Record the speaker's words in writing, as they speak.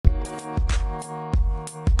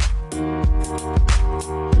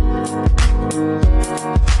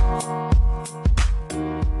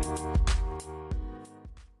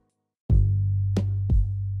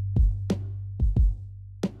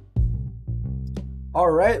All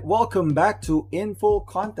right, welcome back to In Full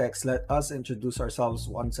Context. Let us introduce ourselves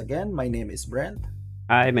once again. My name is Brent,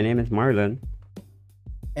 Hi, my name is Marlon.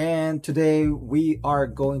 and today we are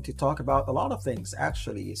going to talk about a lot of things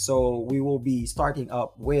actually. So, we will be starting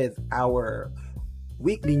up with our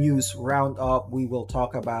weekly news roundup. We will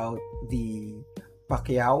talk about the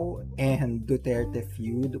Pacquiao and Duterte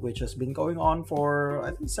feud, which has been going on for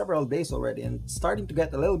I think several days already and starting to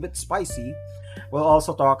get a little bit spicy. We'll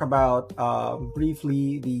also talk about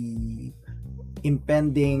briefly the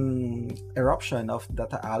impending eruption of the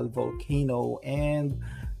Taal volcano and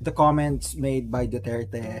the comments made by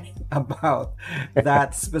Duterte about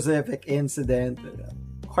that specific incident.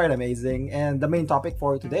 Quite amazing. And the main topic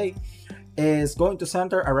for today is going to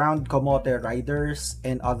center around Kamote riders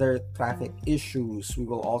and other traffic issues. We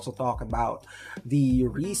will also talk about the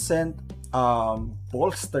recent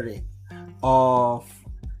bolstering of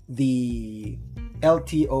the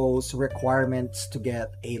LTO's requirements to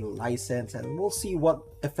get a license, and we'll see what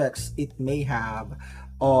effects it may have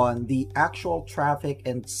on the actual traffic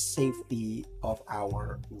and safety of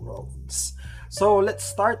our roads. So let's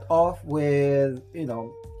start off with,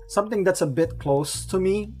 something that's a bit close to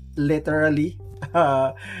me, literally.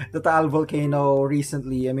 The Taal volcano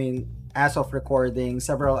recently, as of recording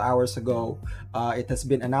several hours ago, it has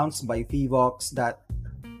been announced by Vivox that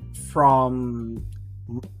from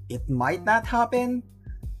it might not happen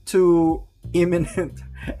to imminent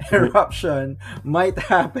eruption might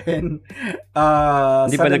happen.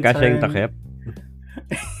 Hindi ba Sudden nagkasya yung turn. takip?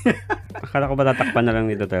 Akala ko ba tatakpan na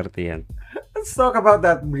lang ni Duterte yan? Let's talk about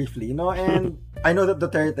that briefly, no? And I know that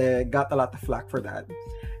Duterte got a lot of flack for that.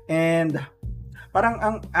 And parang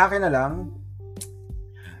ang akin na lang,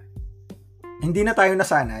 hindi na tayo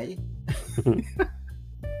nasanay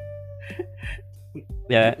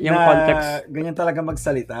Yeah, na yung context, ganyan talaga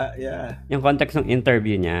magsalita. Yeah. yung context ng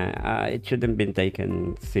interview niya, it shouldn't been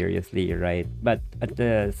taken seriously, right? But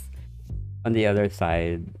on the other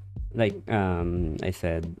side, like I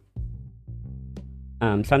said,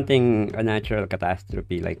 something, a natural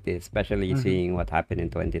catastrophe like this, especially Mm-hmm. seeing what happened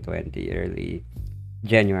in 2020, early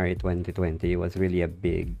January 2020, was really a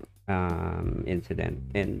big incident.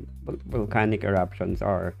 And volcanic eruptions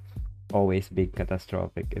are always big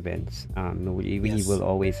catastrophic events. We Yes. will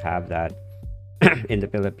always have that in the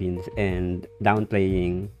Philippines, and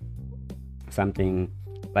downplaying something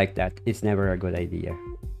like that is never a good idea.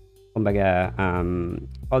 Kumbaga,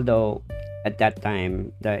 although at that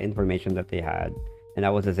time, the information that they had, and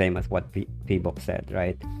that was the same as what Pibok said,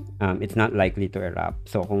 right? It's not likely to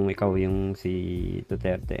erupt. So kung ikaw yung si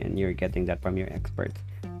Duterte and you're getting that from your experts,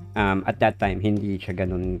 at that time, hindi siya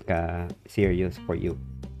ganun ka serious for you.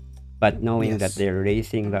 But knowing that Yes. they're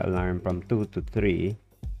raising the alarm from 2 to 3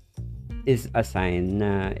 is a sign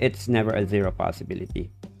na it's never a zero possibility.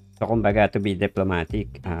 So kumbaga, to be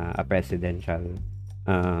diplomatic, a presidential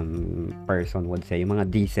person would say, yung mga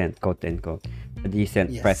decent, quote unquote, a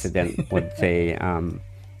decent Yes. president would say,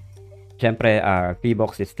 syempre,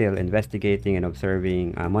 PBOX is still investigating and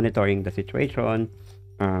observing, monitoring the situation.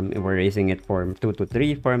 We're raising it from 2 to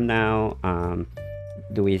 3 from now.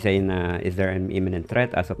 Do we say na is there an imminent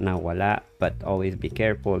threat? As of now, wala. But always be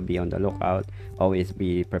careful, be on the lookout, always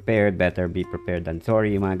be prepared, better be prepared than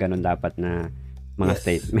sorry. Yung mga ganun dapat na mga Yes.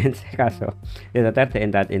 statements. Kaso, Duterte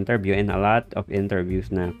in that interview and a lot of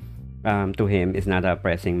interviews na to him is not a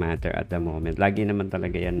pressing matter at the moment. Lagi naman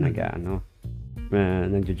talaga yan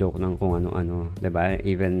Mm-hmm. nagjo-joke ng kung ano-ano, 'di ba?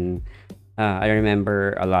 Even I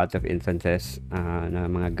remember a lot of instances na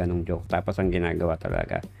mga ganong joke. Tapos ang ginagawa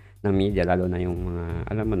talaga ng media, lalo na yung mga,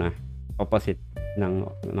 alam mo na, opposite ng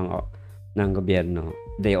ng ng gobyerno.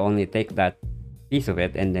 They only take that piece of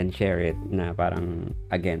it and then share it na parang,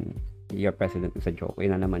 again, your president is a joke.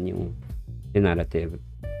 Yun na naman yung narrative.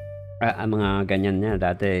 Ang mga ganyan niya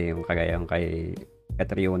dati, yung kagaya yung kay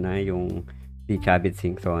Catriona, yung si Chavit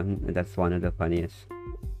Singson, that's one of the funniest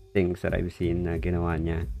things that I've seen na ginawa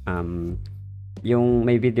niya. Yung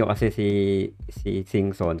may video kasi si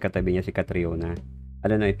Singson, katabi niya si Catriona. I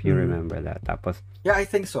don't know if you Mm-hmm. remember that. Tapos Yeah, I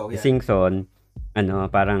think so. si Yeah. Singson,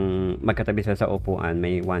 parang magkatabi sila sa upuan,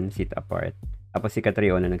 may one seat apart. Tapos si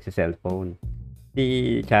Catriona nagsi-cellphone.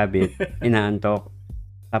 Si Chavit, inaantok.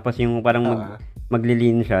 Tapos yung parang Uh,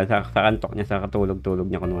 maglilin siya sa antok niya, sa katulog-tulog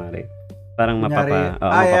niya kunwari. Parang Kunyari, yeah,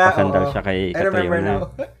 mapapasandal oo. siya kay I remember Catriona. now.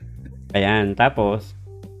 Ayan, tapos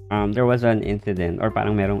there was an incident or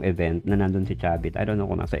parang merong event na nandun si Chavit. I don't know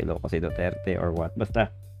kung nasa Ilocos si Duterte or what. Basta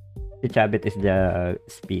si Chavit is the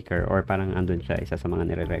speaker or parang andun siya, isa sa mga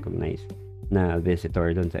nire-recognize na visitor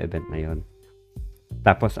dun sa event na yon.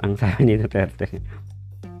 Tapos ang sabi ni Duterte,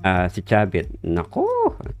 si Chavit, naku,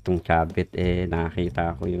 itong Chavit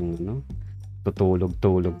nakakita ko yung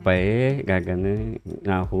tutulog-tulog pa gaganon,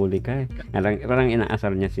 nahuli ka. Parang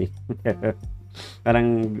inaasar niya si parang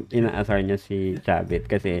inaasar niya si Chavit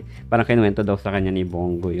kasi parang kinuwento daw sa kanya ni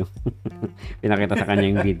Bongo yung pinakita sa kanya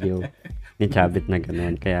yung video ni Chavit na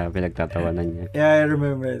gano'n, kaya pinagtatawanan niya. Yeah, I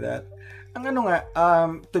remember that. Ang ano nga,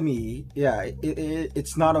 to me, yeah,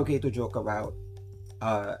 it's not okay to joke about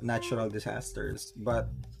natural disasters, but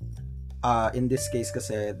in this case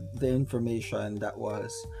kasi, the information that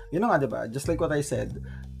was, yun na nga, diba? Just like what I said,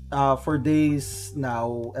 for days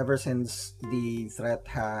now, ever since the threat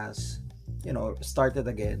has, started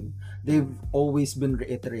again, they've always been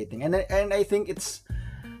reiterating. And I think it's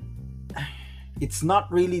not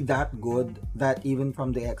really that good that even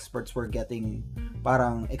from the experts we're getting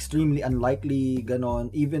parang extremely unlikely ganon,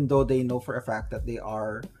 even though they know for a fact that they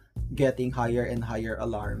are getting higher and higher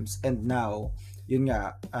alarms. And now yun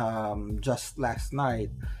nga, just last night,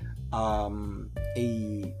 a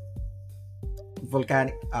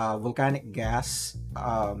volcanic gas,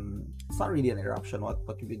 it's not really an eruption, what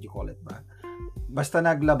would you call it ba, basta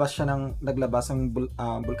naglabas ang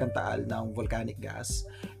Bulkan Taal ng volcanic gas,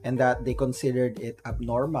 and that they considered it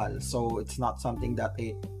abnormal. So it's not something that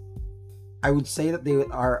I would say that they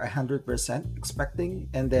are 100% expecting,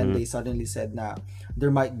 and then they suddenly said na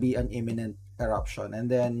there might be an imminent eruption.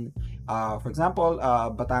 And then for example,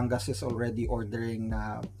 Batangas is already ordering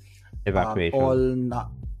na evacuation.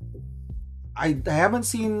 I haven't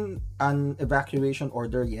seen an evacuation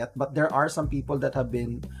order yet, but there are some people that have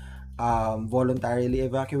been voluntarily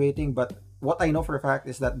evacuating. But what I know for a fact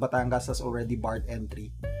is that Batangas has already barred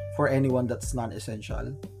entry for anyone that's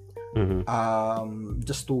non-essential.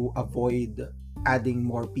 Just to avoid adding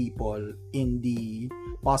more people in the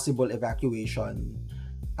possible evacuation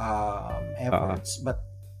efforts. But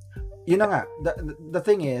yun na nga, the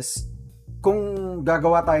thing is, kung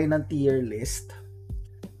gagawa tayo ng tier list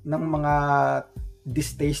ng mga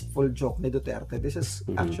distasteful joke ni Duterte, this is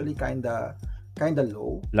actually kinda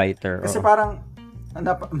low. Lighter. Kasi parang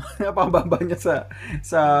napababa niya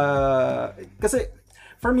sa kasi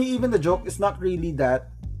for me, even the joke is not really that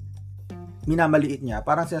minamaliit niya.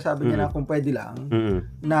 Parang sinasabi niya na kung pwede lang,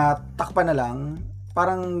 na takpan na lang,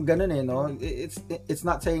 parang ganun no? It's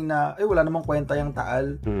not saying na, wala namang kwenta yung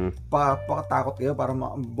Taal, patakot kayo para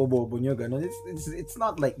bobobo nyo, ganun. It's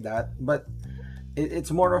not like that, but it's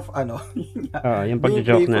more of, yung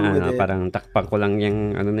pag-joke na, parang takpan ko lang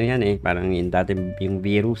yung, na yan parang yung dati yung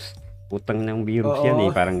virus, utang ng virus yan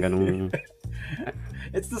parang ganun.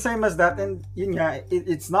 It's the same as that, and yun nga,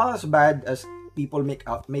 it's not as bad as people make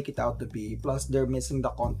it out to be. Plus they're missing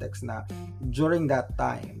the context na during that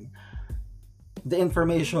time the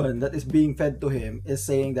information that is being fed to him is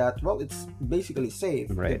saying that, well, it's basically safe,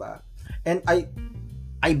 right? Diba? And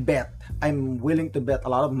I'm willing to bet a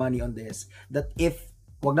lot of money on this, that if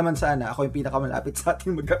wag naman sana ako yung pinakamalapit sa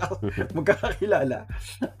ating magkakakilala,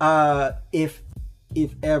 if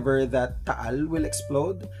ever that Taal will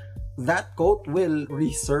explode, that quote will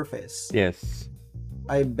resurface. Yes,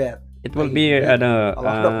 I bet it will be a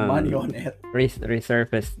lot of money on it.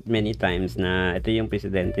 Resurfaced many times na ito yung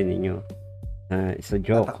presidente ninyo. It's a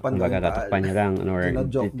joke. Kumbaga tatakpan niya lang.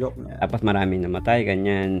 Joke niya. Tapos maraming namatay,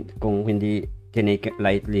 ganyan. Kung hindi tinake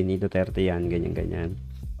lightly ni Duterte yan, ganyan.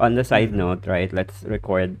 On the side note, right, let's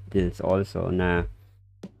record this also na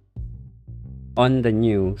on the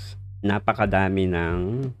news, napakadami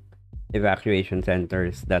ng evacuation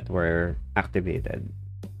centers that were activated.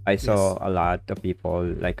 I saw a lot of people,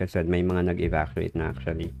 like I said, may mga nag-evacuate na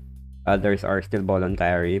actually. Others are still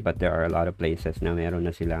voluntary, but there are a lot of places na meron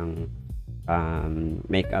na silang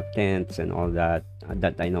make-up tents and all that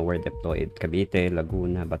I know were deployed. Cavite,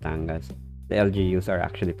 Laguna, Batangas. The LGUs are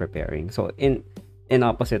actually preparing. So in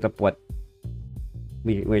opposite of what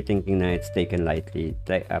we're thinking na it's taken lightly,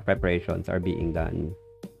 preparations are being done.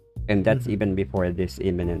 And that's even before this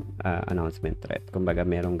imminent announcement threat. Kumbaga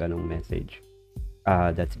merong ganong message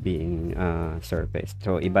that's being surfaced.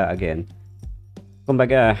 So iba again,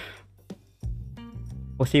 kumbaga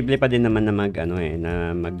posible pa din naman na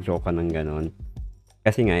mag-joke ka ng ganon,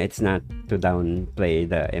 kasi nga it's not to downplay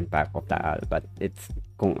the impact of Taal, but it's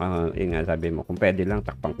kung yung nga sabi mo, kung pwede lang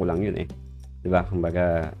takpan ko lang yun diba,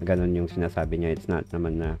 kumbaga ganon yung sinasabi niya. It's not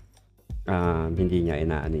naman na hindi niya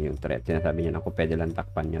inaano yung threat, sinasabi niya na kung pwede lang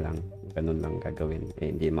takpan niya lang, ganon lang gagawin,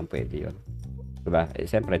 hindi man pwede yun. Diba?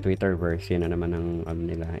 Siyempre, Twitterverse, yun na naman ang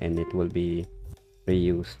nila, and it will be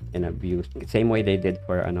reused and abused. Same way they did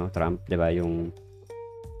for Trump, diba? Yung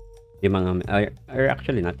mga, or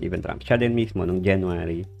actually not even Trump, siya din mismo, nung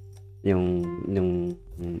January, yung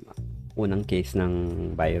unang case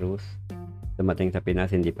ng virus, dumating sa Pinas,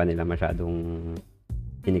 hindi pa nila masyadong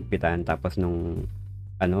hinigpitan. Tapos nung,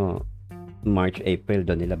 March, April,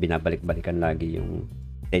 doon nila binabalik-balikan lagi yung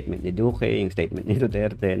statement ni Duque, yung statement ni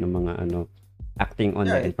Duterte, ng mga acting on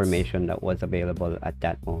Yeah, the it's information that was available at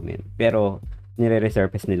that moment. Pero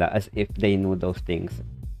nire-resurface nila as if they knew those things,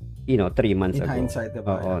 3 months in ago. hindsight,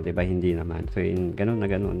 diba? Oo, Yeah. 'di ba? Hindi naman. So, ganun na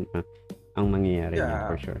ganun ang mangyayari niyan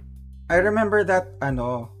for Yeah. sure. I remember that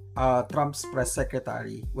Trump's press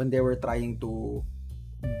secretary, when they were trying to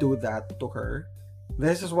do that to her.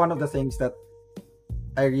 This is one of the things that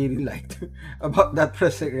I really liked about that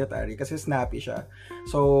press secretary kasi snappy siya.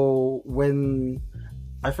 So when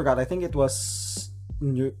I forgot, I think it was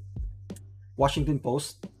New Washington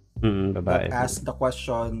Post that Babae. asked the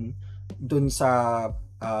question dun sa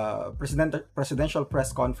presidential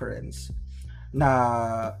press conference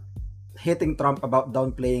na hitting Trump about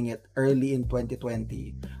downplaying it early in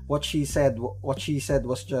 2020. What she said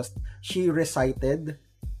was just she recited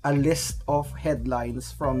a list of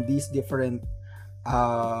headlines from these different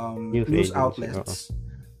News news agency. outlets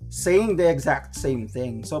saying the exact same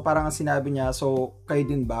thing. So parang ang sinabi niya, so kayo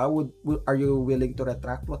din ba, are you willing to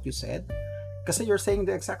retract what you said? Kasi you're saying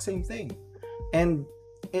the exact same thing. And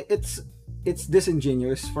it's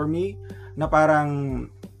disingenuous for me na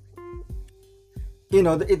parang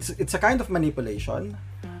it's a kind of manipulation.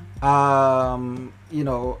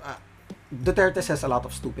 Duterte says a lot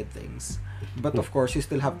of stupid things, but of course you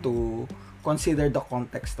still have to consider the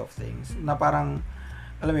context of things. Na parang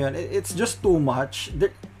alam mo yun, it's just too much.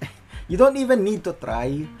 You don't even need to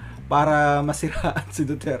try para masiraan si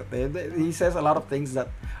Duterte. He says a lot of things that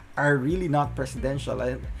are really not presidential.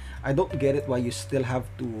 I don't get it why you still have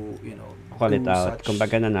to, Call it do out. such.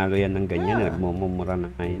 Kumbaga nanalo yan ng ganyan, Yeah. nagmumura na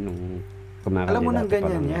ngayon nung Alam mo nang kumakandidato pa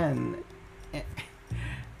ganyan lang. yan.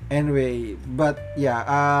 Anyway, but yeah,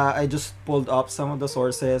 I just pulled up some of the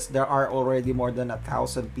sources. There are already more than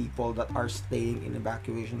 1,000 people that are staying in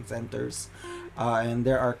evacuation centers, and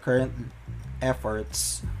there are current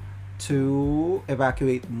efforts to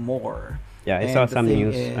evacuate more. Yeah, I And saw the some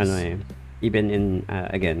thing news, is, even in,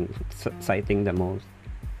 again, citing the most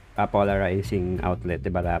polarizing outlet,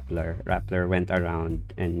 diba, Rappler. Rappler went around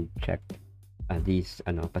and checked these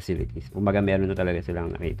facilities. Kumbaga meron na talaga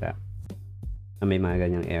silang nakita na may mga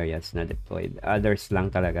ganyang areas na deployed. Others lang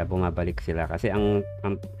talaga bumabalik sila kasi ang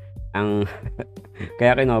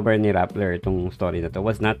kaya kinover ni Rappler itong story na to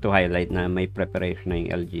was not to highlight na may preparation na yung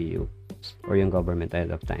LGU or yung government ahead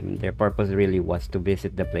of time. Their purpose really was to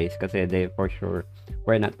visit the place kasi they for sure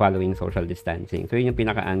were not following social distancing. So yun yung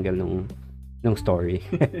pinaka-angle nung story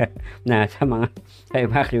na sa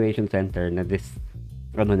evacuation center na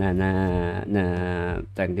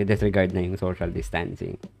disregard na yung social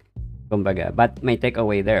distancing. Kumbaga, but my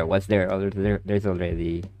takeaway there was there's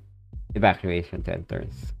already evacuation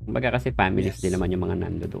centers. Kumbaga kasi families yes. din naman yung mga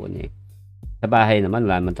nando doon eh. Sa bahay naman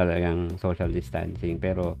wala man talagang social distancing,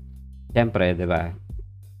 pero siyempre, 'di ba?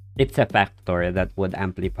 It's a factor that would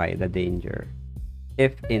amplify the danger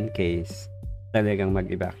if in case talagang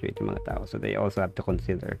mag-evacuate yung mga tao. So they also have to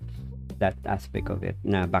consider that aspect of it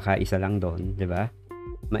na baka isa lang doon, 'di ba?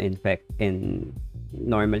 Ma-infect, and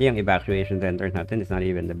normally ang evacuation centers natin is not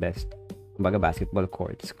even the best. Kumbaga basketball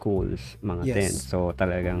courts, schools, mga Yes. tents. So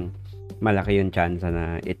talagang malaki yung chance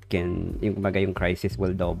na yung crisis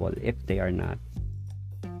will double if they are not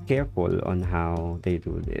careful on how they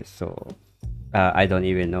do this. So I don't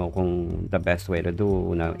even know kung the best way to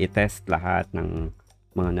do na i-test lahat ng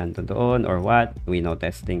mga nandun doon or what. We know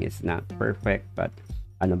testing is not perfect, but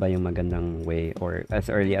ano ba yung magandang way, or as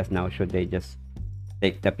early as now should they just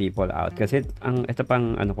take the people out? Kasi ito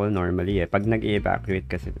pang ko normally pag nag-evacuate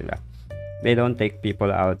kasi sila, they don't take people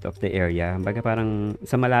out of the area. Baga parang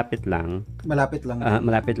sa malapit lang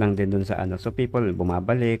din dun sa So people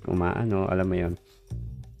bumabalik, alam mo yun.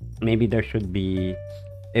 Maybe there should be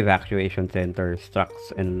evacuation centers,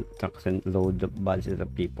 trucks and load of buses of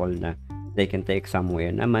people na they can take somewhere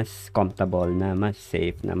na mas comfortable, na mas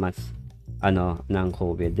safe, na mas ng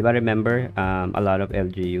COVID. Diba remember, a lot of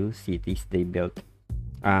LGU cities, they built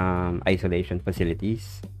isolation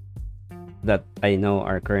facilities that I know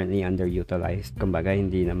are currently underutilized. Kumbaga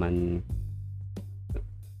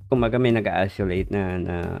may nag-isolate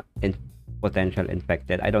na potential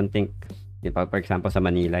infected. I don't think, for example, sa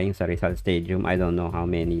Manila, yung sa Rizal Stadium, I don't know how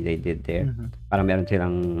many they did there. Parang meron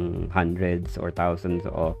silang hundreds or thousands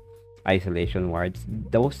of isolation wards.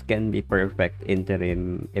 Those can be perfect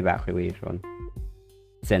interim evacuation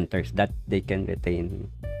centers that they can retain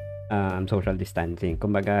social distancing.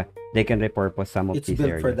 Kumbaga, they can repurpose some of It's these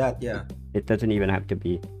built areas. for that, yeah. It doesn't even have to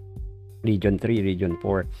be Region 3, Region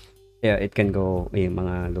 4. Yeah, it can go yung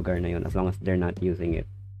mga lugar na yun as long as they're not using it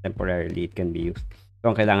temporarily. It can be used. So,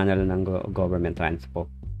 ang kailangan na lang ng government transpo.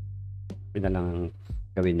 Yun na lang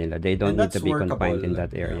gawin nila. They And don't need to that's be confined in workable.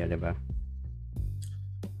 that Yeah. area, 'di ba?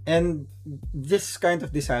 And this kind of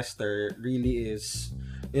disaster really is,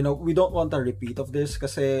 we don't want a repeat of this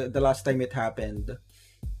kasi the last time it happened,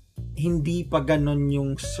 hindi pa ganon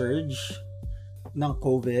yung surge ng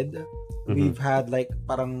COVID. Mhm. We've had like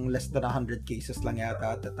parang less than 100 cases lang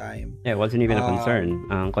yata at the time. Yeah, it wasn't even a concern.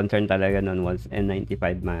 Um, Ang concern talaga nun was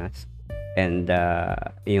N95 mask and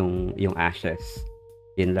yung ashes.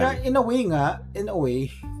 Yun yeah, lang. in a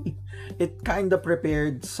way, it kind of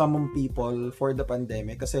prepared some people for the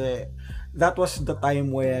pandemic kasi that was the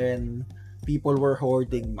time when people were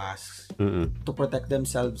hoarding masks Mm. to protect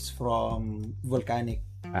themselves from volcanic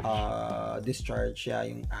Ash. discharge,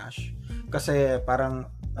 yung ash. Kasi parang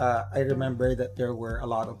I remember that there were a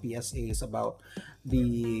lot of PSAs about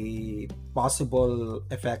the possible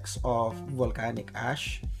effects of volcanic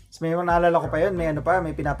ash. So, may naalala ko pa yun, may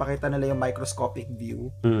pinapakita nila yung microscopic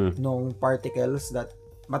view Mm. nung particles that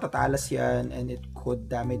matatalas yan and it could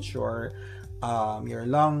damage your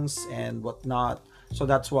lungs and whatnot. So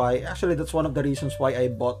that's one of the reasons why I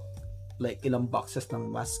bought like ilang boxes ng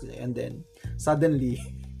mask, and then suddenly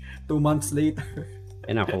 2 months later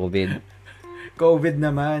COVID. COVID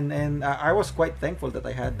naman, and I was quite thankful that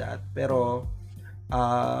I had that, pero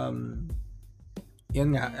um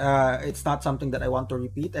yun nga, it's not something that I want to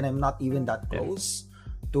repeat, and I'm not even that Yeah. close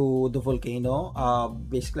to the volcano.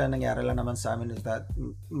 Basically ang nangyari lang naman sa amin is that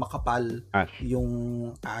makapal Ash.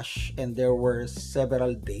 yung ash, and there were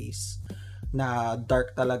several days na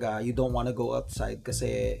dark talaga. You don't want to go outside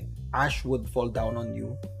kasi ash would fall down on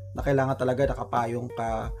you. Na kailangan talaga nakapayong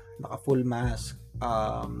ka, naka full mask,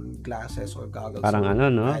 glasses or goggles, Parang so ano,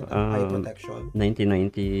 no? eye protection.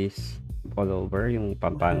 1990s all over yung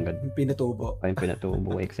Pampanga. Pinatubo. Yung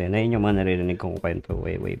pinatubo eksena. Yun yung mga naririnig kong kwento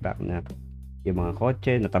way back na yung mga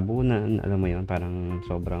kotse, natabunan, alam mo yun, parang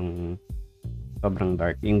sobrang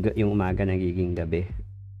dark. Yung umaga nagiging gabi.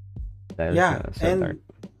 Dahil sa And dark.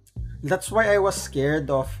 that's why I was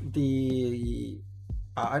scared of the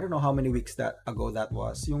I don't know how many weeks ago that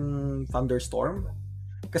was, yung thunderstorm.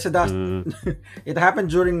 Kasi it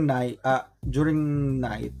happened during night,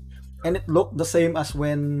 and it looked the same as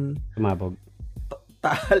when Tumabog.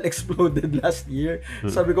 Taal exploded last year.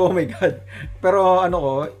 Sabi ko, oh my God. Pero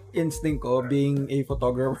instinct ko, being a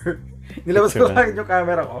photographer, nilabas ko lang yung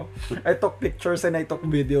camera ko. I took pictures and I took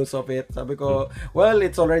videos of it. Sabi ko, well,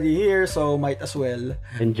 it's already here, so might as well.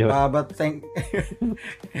 Enjoy. But thank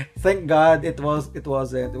God it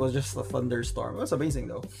wasn't. It was just a thunderstorm. It was amazing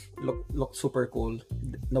though. Looked super cool.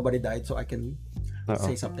 Nobody died, so I can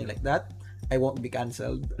say something like that. I won't be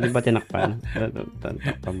cancelled. Hindi ba tinakpan?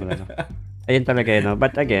 Tinakpan mo na. Ayun talaga yun.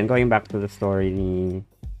 But again, going back to the story ni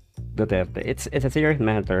Duterte, it's a serious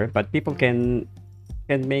matter, but people can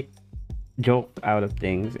make joke out of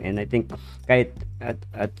things, and I think kahit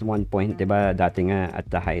at one point, 'di ba, dati nga at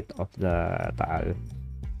the height of the Taal,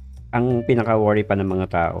 ang pinaka-worry pa ng mga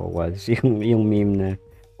tao was yung meme na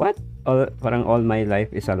parang all my life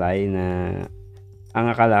is a lie, na ang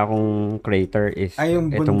akala kong crater is yung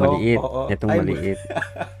itong bundok. maliit, itong maliit.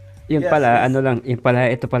 Yun pala,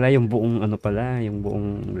 ito pala yung buong yung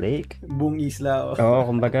buong lake. Buong isla. Oo,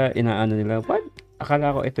 kumbaga, inaano nila, what?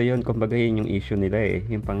 Akala ko ito yun, kumbaga yun yung issue nila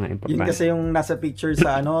yung pang-important. Yun kasi yung nasa picture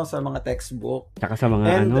sa sa mga textbook. Tsaka sa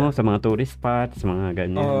mga sa mga tourist spots, mga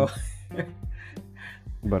ganyan.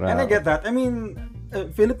 And I get that. I mean,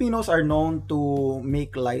 Filipinos are known to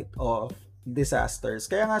make light of disasters.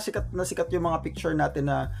 Kaya nga sikat yung mga picture natin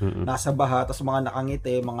na nasa baha, tapos mga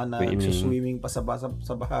nakangiti, mga nag-swimming pa sa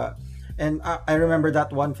baha. And I remember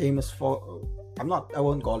that one famous I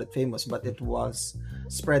won't call it famous, but it was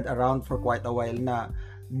spread around for quite a while na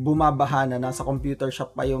bumabaha na, nasa computer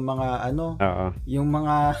shop pa yung mga yung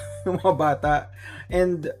mga bata.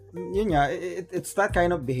 And yun nga, it's that kind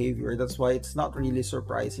of behavior. That's why it's not really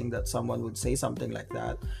surprising that someone would say something like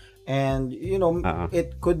that. And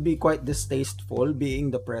it could be quite distasteful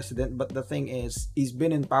being the president, but the thing is, he's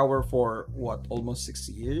been in power for almost 6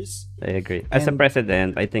 years. I agree. As a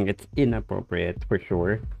president, I think it's inappropriate for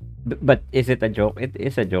sure. But is it a joke? It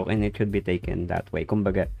is a joke, and it should be taken that way.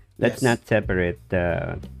 Kumbaga, let's not separate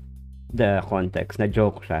the context na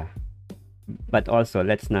joke siya. But also,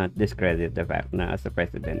 let's not discredit the fact na as a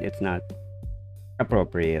president, it's not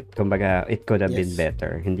appropriate. Kumbaga, it could have been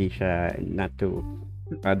better. Hindi siya, not to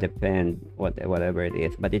defend whatever it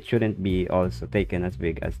is, but it shouldn't be also taken as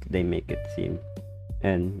big as they make it seem.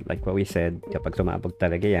 And like what we said, kapag sumabog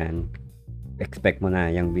talaga yan, expect mo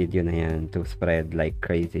na yung video na yan to spread like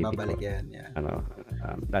crazy. Babalik yan,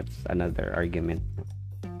 that's another argument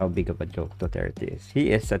how big of a joke Duterte is.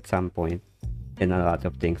 He is at some point in a lot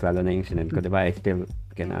of things, lalo na yung sinend ko, diba? I still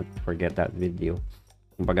cannot forget that video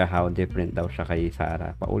Kumbaga how different daw siya kay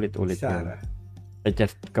Sarah. Paulit-ulit yun. Sarah.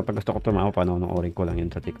 Kapag gusto ko tumawa, panonoorin ko lang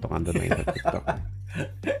yun sa TikTok. Andun na yun sa TikTok.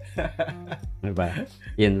 Diba?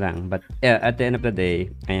 Yun lang. But at the end of the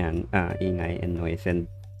day, ayan, ingay and noise. And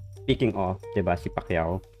speaking of, diba, si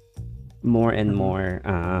Pacquiao, more and more,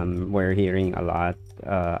 we're hearing a lot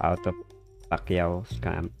out of Pacquiao's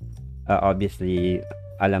camp. Obviously,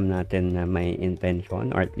 alam natin na may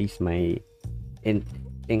intention or at least may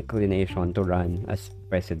inclination to run as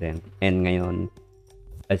president. And ngayon,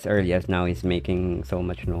 as early as now, he's making so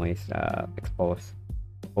much noise,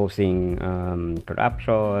 exposing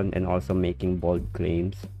corruption and also making bold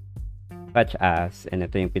claims such as, and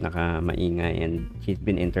ito yung pinaka-maingay and he's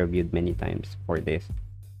been interviewed many times for this,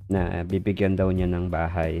 na bibigyan daw niya ng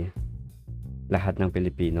bahay lahat ng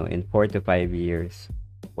Pilipino in 4 to 5 years.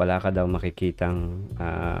 Wala ka daw makikitang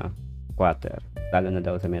quarter, lalo na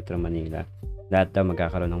daw sa Metro Manila. Lahat daw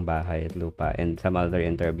magkakaroon ng bahay at lupa. And some other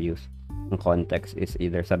interviews, ang context is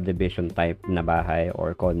either subdivision type na bahay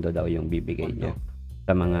or condo daw yung bibigay niya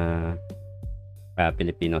sa mga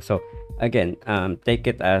Pilipino. So again, take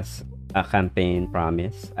it as a campaign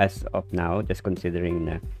promise as of now, just considering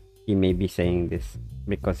na he may be saying this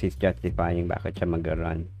because he's justifying bakit siya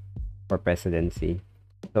mag-run for presidency.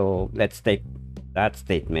 So let's take that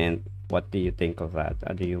statement. What do you think of that?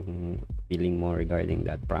 Ano yung feeling mo regarding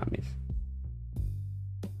that promise?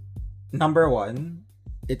 Number one,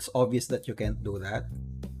 it's obvious that you can't do that.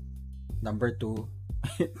 Number two,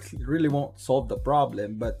 it really won't solve the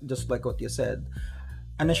problem, but just like what you said,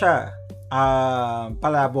 ano siya,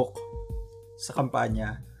 palabok sa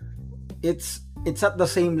kampanya. It's at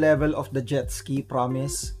the same level of the jet ski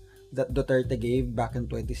promise that Duterte gave back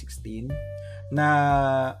in 2016, na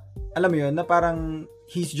alam mo yun, na parang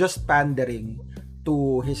he's just pandering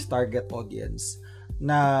to his target audience,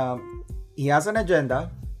 na he has an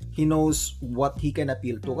agenda. He knows what he can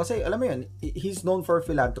appeal to. Kasi, alam mo yun, he's known for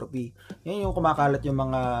philanthropy. Yan yung kumakalat yung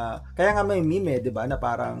mga... Kaya nga may meme, di ba? Na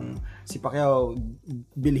parang, si Pacquiao,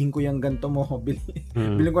 bilhin ko yung ganito mo.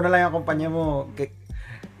 Bilhin ko na lang yung kumpanya mo.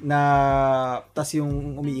 Na, tas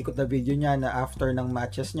yung umiikot na video niya na after ng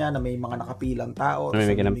matches niya, na may mga nakapilang tao.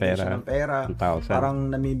 Namimigay ng pera.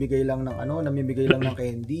 Parang namimigay lang ng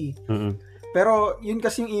candy. Pero, yun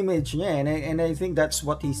kasi yung image niya. And I think that's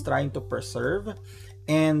what he's trying to preserve.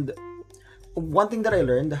 And one thing that I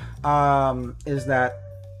learned is that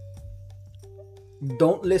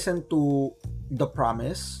don't listen to the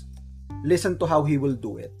promise, listen to how he will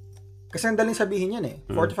do it. Kasi ang daling sabihin yan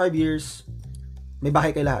 45 years, may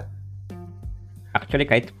bahay kay lahat. Actually,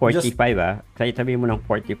 kahit 45 kahit sabihin mo ng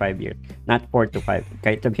 45 years, not 4 to 5.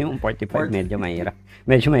 Kahit sabihin mo 45, medyo mahirap.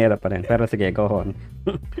 Medyo mahirap pa rin. Pero sige, go on.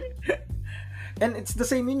 And it's the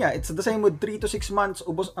same yun nga. It's the same with 3 to 6 months,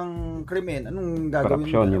 ubos ang krimen. Anong gagawin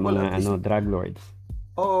corruption, yung mga drug lords.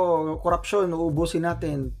 Corruption, uubusin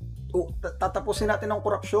natin. Tatapusin natin ang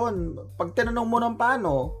corruption. Pag tinanong mo ng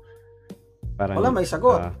paano, parang, wala may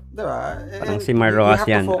sagot. Diba? Parang si Marroas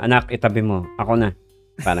yan. Anak, itabi mo. Ako na.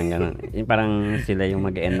 Parang gano'n. Parang sila yung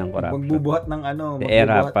mag-end ng corruption. Magbubuhat ng The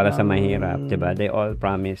era para sa mahirap. Diba? They all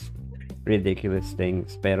promise ridiculous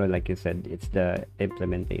things. Pero like you said, it's the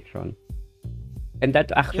implementation. And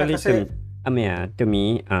that actually, to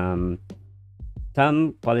me,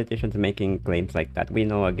 some politicians making claims like that, we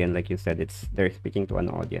know, again, like you said, they're speaking to an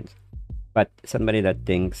audience. But somebody that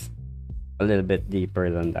thinks a little bit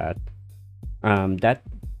deeper than that, that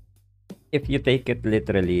if you take it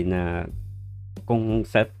literally na kung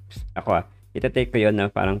ita-take ko yun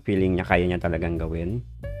na parang feeling niya kaya niya talagang gawin,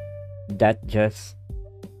 that just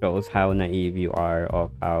shows how naive you are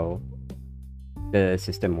of how the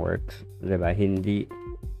system works, diba? Hindi,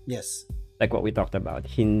 yes, like what we talked about,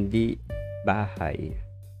 hindi bahay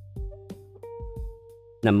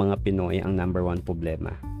ng mga Pinoy ang number one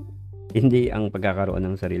problema. Hindi ang pagkakaroon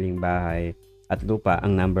ng sariling bahay at lupa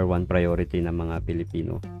ang number one priority ng mga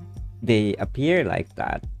Pilipino. They appear like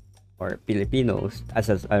that, or Filipinos,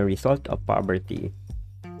 as a result of poverty.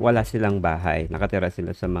 Wala silang bahay, nakatira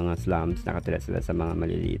sila sa mga slums, nakatira sila sa mga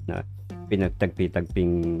maliliit na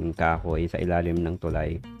pinagtagpi-tagping kahoy sa ilalim ng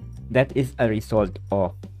tulay. That is a result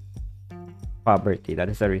of poverty. That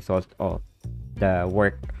is a result of the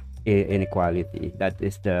work inequality. That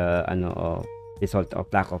is the result of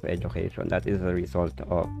lack of education. That is a result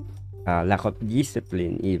of lack of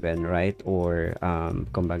discipline even, right? Or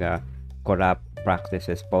kumbaga corrupt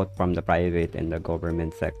practices both from the private and the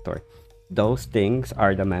government sector. Those things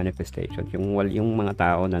are the manifestations. Yung mga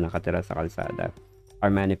tao na nakatira sa kalsada are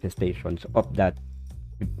manifestations of that,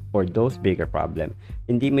 or those bigger problem.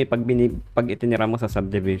 Hindi may pag itinira mo sa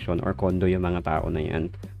subdivision or condo yung mga tao na yan,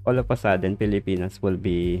 all of a sudden Pilipinas will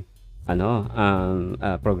be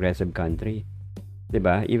progressive country. 'Di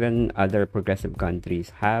ba? Even other progressive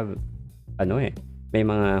countries have may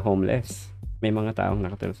mga homeless, may mga taong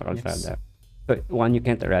nakatira sa Yes. kalsada. So, one, you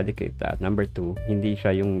can't eradicate that. Number two, hindi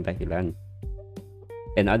siya yung dahilan.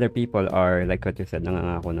 And other people are, like what you said,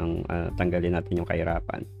 nangangako ng tanggalin natin yung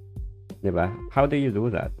kahirapan. 'Di ba? How do you do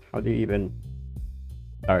that? How do you even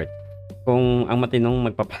start? Kung ang matinong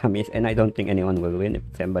magpapromise, and I don't think anyone will win if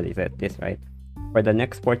somebody said this, right? For the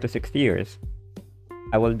next 4 to 6 years,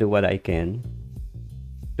 I will do what I can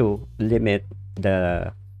to limit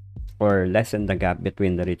the or lessen the gap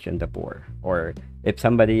between the rich and the poor. Or if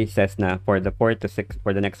somebody says na for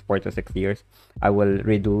the next 4 to 6 years, I will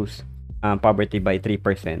reduce poverty by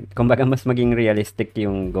 3%. Kumbaga mas maging realistic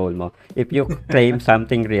yung goal mo. If you claim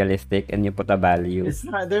something realistic and you put a value,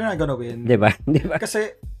 They're not gonna win. 'di ba? 'Di ba?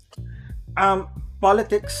 Kasi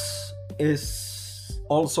politics is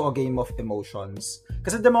also a game of emotions.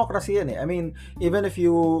 Kasi democracy yan eh. I mean, even if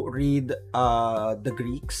you read the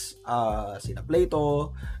Greeks, sina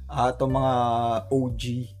Plato, itong mga OG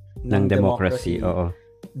Ng ng democracy, democracy, oo.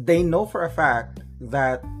 they know for a fact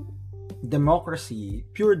that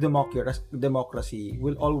pure democracy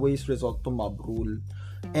will always result to mob rule.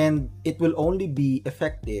 And it will only be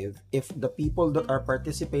effective if the people that are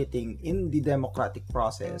participating in the democratic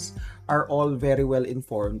process are all very well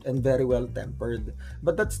informed and very well tempered.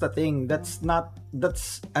 But that's the thing. That's a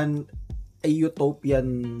utopian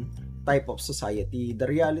type of society. The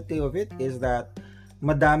reality of it is that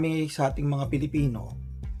madami sa ating mga Pilipino,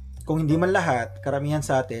 kung hindi man lahat, karamihan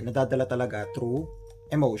sa atin nadadala talaga through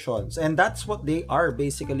emotions. And that's what they are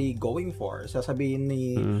basically going for. Sasabihin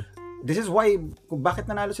ni this is why kung bakit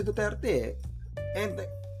nanalo si Duterte. And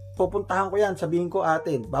pupuntahan ko yan, sabihin ko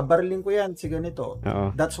atin, babarilin ko yan si ganito.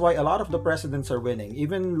 That's why a lot of the presidents are winning.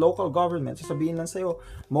 Even local governments, sasabihin lang sa'yo,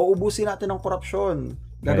 mauubusin natin ang korupsyon.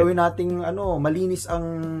 Gagawin nating malinis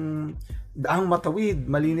ang matawid,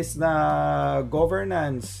 malinis na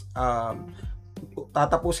governance,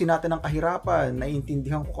 tatapusin natin ang kahirapan,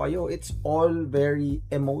 naiintindihan ko kayo. It's all very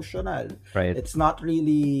emotional. Right. It's not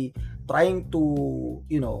really trying to,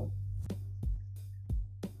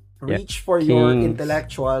 reach for your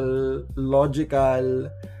intellectual,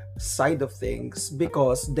 logical side of things,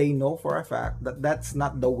 because they know for a fact that that's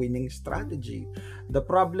not the winning strategy. The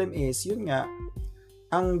problem is, yun nga,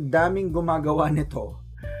 ang daming gumagawa nito.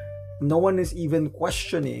 No one is even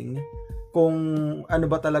questioning kung ano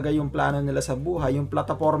ba talaga yung plano nila sa buhay, yung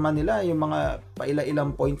plataforma nila, yung mga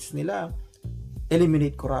paila-ilang points nila.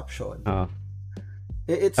 Eliminate corruption.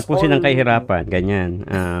 Tapusin ang kahirapan, ganyan.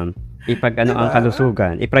 Ang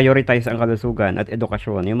kalusugan, i-prioritize ang kalusugan at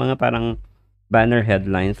edukasyon. Yung mga parang banner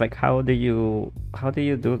headlines, like how do you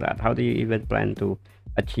do that? How do you even plan to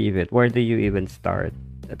achieve it? Where do you even start?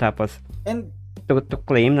 Tapos to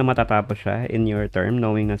claim na matatapos siya in your term,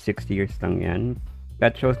 knowing na 6 years lang yan,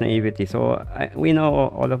 that shows naivety. So we know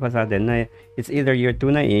all of a sudden na it's either you're too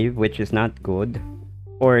naive, which is not good,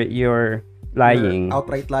 or you're lying. You're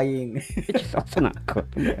outright lying. Which is also not good.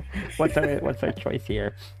 What's our choice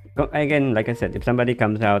here? Again, like I said, if somebody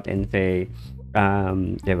comes out and say,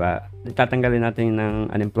 diba, tatanggalin natin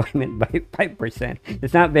ng unemployment by 5%.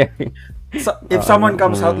 It's not very... So, if someone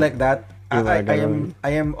comes out like that, I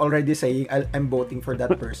am already saying I'm voting for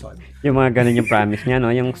that person. Yung mga ganun yung promise niya,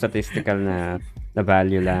 no? Yung statistical na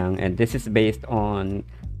value lang. And this is based on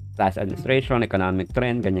last administration, economic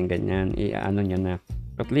trend, ganyan-ganyan. Niya na,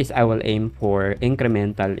 at least I will aim for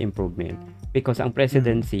incremental improvement. Because ang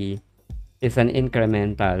presidency is an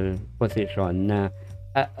incremental position na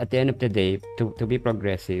at the end of the day, to be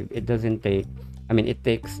progressive, it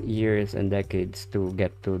takes years and decades to get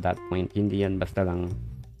to that point. Hindi yan basta lang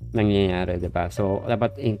nangyayari, diba? So,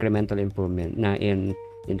 dapat incremental improvement na in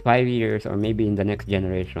 5 years or maybe in the next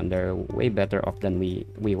generation, they're way better off than we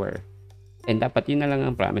were. And dapat yun na lang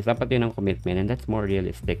ang promise, dapat yun ang commitment, and that's more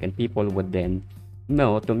realistic. And people would then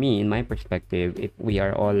know, to me, in my perspective, if we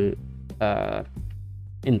are all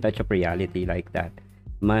in touch of reality like that,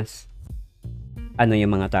 mas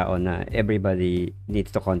yung mga tao na everybody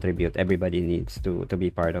needs to contribute, everybody needs to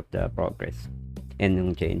be part of the progress and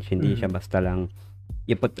yung change. Hindi siya basta lang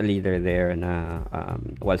you put the leader there na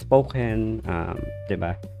well spoken,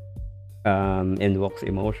 diba, invokes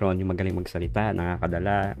emotion, yung magaling magsalita,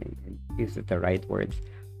 nakakadala, use the right words,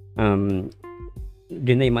 yun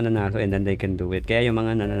na yung mananalo, and then they can do it. Kaya yung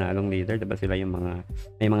mga nananalong leader, diba, sila yung mga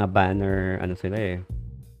may mga banner,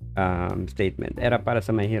 statement, era para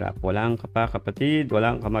sa mahirap, walang kapatid,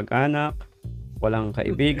 walang kamag-anak, walang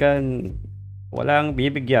kaibigan, walang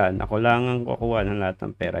bibigyan, ako lang ang kukuha ng lahat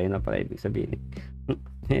ng pera. Yun na pala ibig sabihin.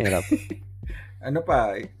 Hirap.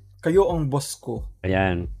 Kayo ang boss ko.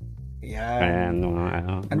 Ayan. Yan. Ayan, mga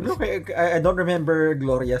ano. Ano bro, I don't remember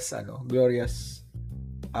Glorious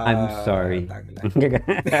I'm sorry. tagline.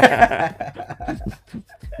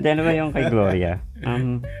 Hindi, ano ba yung kay Gloria?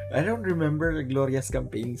 I don't remember the Glorious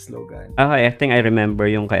campaign slogan. I think I remember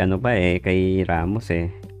yung kay ano ba kay Ramos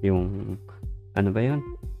Yung, ano ba yun?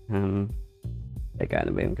 Teka,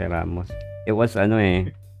 ano ba yung kay Ramos? It was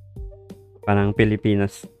parang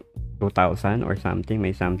Pilipinas 2000 or something.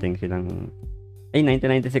 May something silang,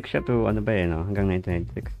 1996 siya to ano ba no? Hanggang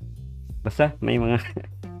 1996. Basta, may mga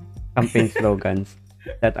campaign slogans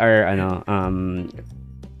that are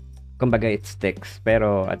kumbaga it sticks,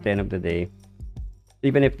 pero at the end of the day,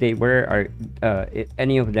 even if they were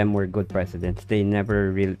any of them were good presidents, they're never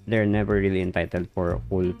really entitled for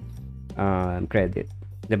full credit.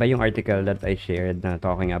 'Di ba yung article that I shared na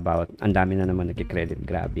talking about ang dami na naman nagki-credit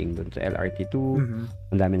grabbing dun sa LRT2,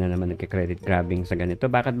 ang dami na naman nagki-credit grabbing sa ganito.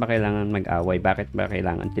 Bakit ba kailangan mag-away? Bakit ba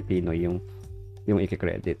kailangan tipino yung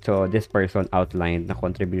i-credit? So this person outlined na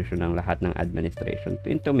contribution ng lahat ng administration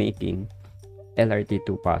into making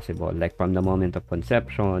LRT2 possible, like from the moment of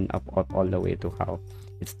conception up all the way to how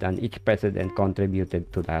it's done. Each president contributed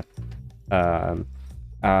to that,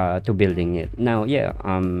 to building it. Now,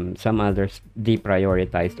 some others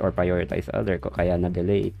deprioritized or prioritized other kaya na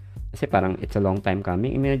delay. Kasi parang it's a long time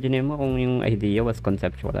coming. Imagine mo kung yung idea was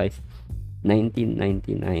conceptualized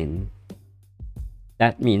 1999.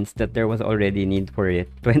 That means that there was already need for it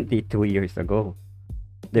 22 years ago.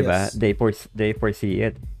 'Di ba? Yes. They foresee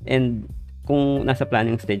it. And kung nasa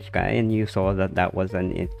planning stage ka and you saw that was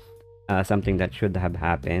something that should have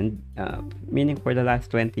happened, meaning for the last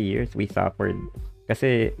 20 years we suffered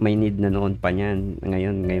kasi may need na noon pa niyan.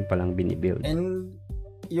 Ngayon pa lang binibuild. And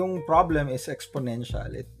yung problem is exponential.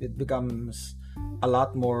 It becomes a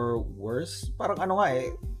lot more worse. Parang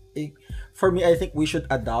for me, I think we should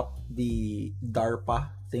adopt the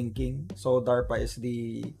DARPA thinking. So DARPA is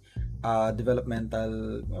the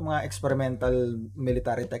mga experimental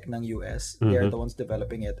military tech ng US. They are the ones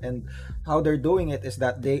developing it. And how they're doing it is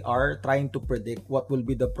that they are trying to predict what will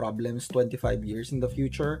be the problems 25 years in the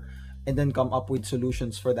future and then come up with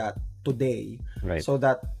solutions for that today, right, so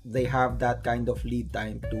that they have that kind of lead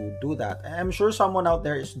time to do that. And I'm sure someone out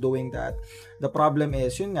there is doing that. The problem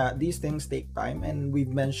is, these things take time, and we've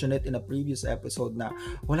mentioned it in a previous episode na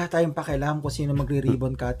wala tayong pakialam kung sino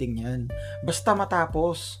magre-ribbon cutting yan. Basta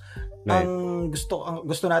matapos. Right. Ang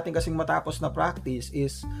gusto natin kasing matapos na practice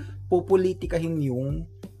is pupolitikahin yung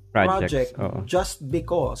project just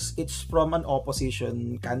because it's from an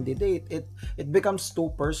opposition candidate. It becomes too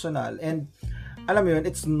personal, and alam mo yun,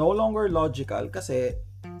 it's no longer logical kasi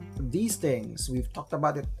these things, we've talked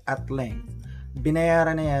about it at length,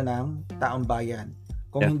 binayaran na yan ng taong bayan.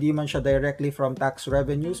 Kung hindi man siya directly from tax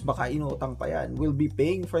revenues, baka inutang pa yan. We'll be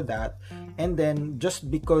paying for that. And then,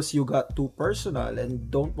 just because you got too personal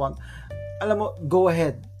and don't want, alam mo, go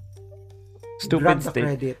ahead. Stupid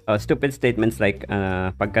statements like,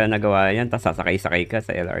 pagka nagawa yan, tas sasakay-sakay ka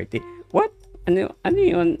sa LRT. What? Ano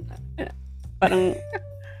yun? Parang,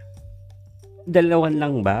 dalawan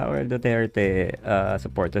lang ba? Or Duterte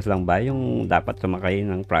supporters lang ba yung dapat sumakay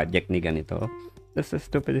ng project ni ganito? That's the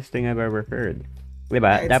stupidest thing I've ever heard.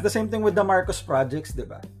 Diba? It's the same thing with the Marcos projects,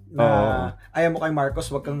 diba? Na ayaw mo kay Marcos,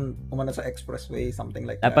 wag kang umano sa expressway, something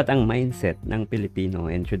like that. Dapat ang mindset ng Pilipino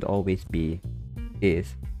and should always be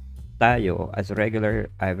is tayo as regular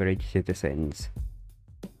average citizens,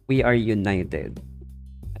 we are united.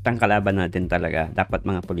 At ang kalaban natin talaga, dapat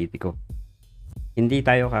mga politiko. Hindi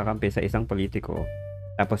tayo kakampi sa isang politiko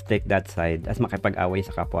tapos take that side as makipag-away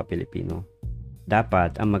sa kapwa Pilipino.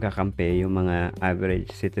 Dapat ang magkakampi yung mga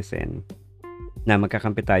average citizen na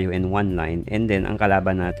magkakampi tayo in one line, and then ang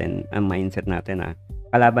kalaban natin, ang mindset natin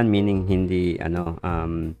kalaban meaning hindi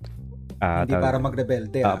hindi para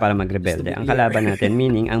magrebelde. Para magrebelde. Ang kalaban natin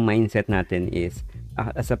meaning ang mindset natin is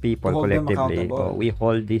as a people collectively, we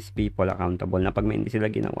hold these people accountable na pag may hindi sila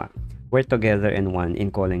ginawa, we're together in one in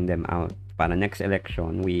calling them out. Para next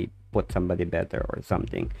election, we put somebody better or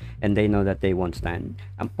something, and they know that they won't stand.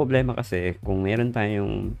 Ang problema kasi, kung meron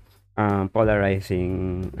tayong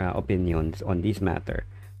polarizing opinions on this matter,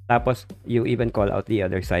 tapos you even call out the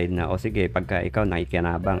other side na, sige, pagka ikaw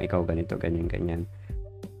nakikinabang, ikaw ganito, ganyan.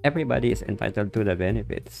 Everybody is entitled to the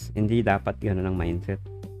benefits. Hindi dapat gano'n ang mindset.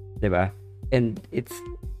 'Di ba? And it's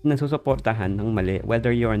nasusuportahan ng mali, whether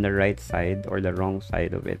you're on the right side or the wrong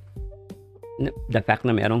side of it. The fact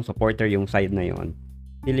na mayroong supporter yung side na yon,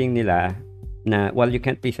 feeling nila na, well, you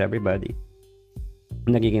can't please everybody.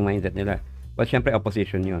 Nagiging mindset nila, well, syempre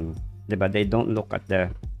opposition yun. Diba? They don't look at the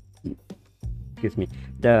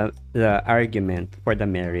argument for the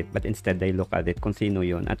merit, but instead they look at it kung sino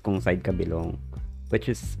yun at kung side ka belong. which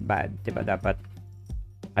is bad, 'di ba? Dapat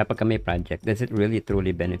kapag may project, does it really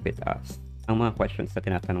truly benefit us? Ang mga questions na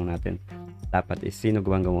tinatanong natin dapat is sino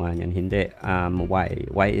gumawa niyan? Hindi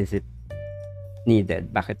why is it needed?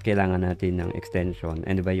 Bakit kailangan natin ng extension?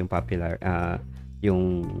 And 'di ba yung popular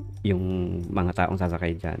yung yung mga taong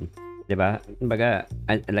sasakay diyan, 'di ba? Kumbaga,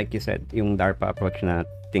 like you said, yung DARPA approach na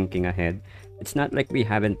thinking ahead. It's not like we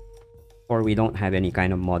haven't or we don't have any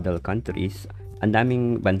kind of model countries. Ang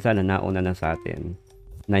daming bansa na nauna na sa atin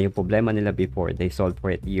na yung problema nila before, they solved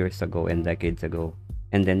for it years ago and decades ago.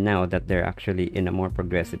 And then now that they're actually in a more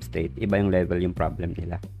progressive state, iba yung level yung problem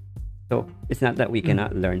nila. So, it's not that we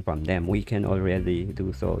cannot learn from them. We can already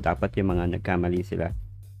do so. Dapat yung mga nagkamali sila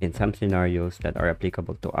in some scenarios that are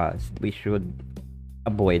applicable to us, we should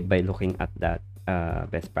avoid by looking at that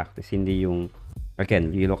best practice. Hindi yung,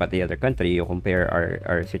 again, you look at the other country, you compare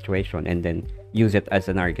our situation and then use it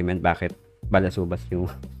as an argument bakit balasubas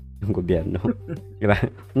yung gobyerno. Di ba?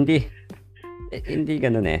 Hindi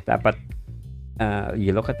ganun eh. Dapat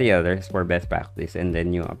you look at the others for best practice and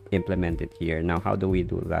then you implement it here. Now, how do we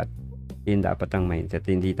do that? Yun dapat ang mindset.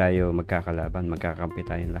 Hindi tayo magkakalaban, magkakampi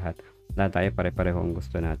tayong lahat. Lahat tayo pare-pareho ang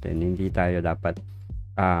gusto natin. Hindi tayo dapat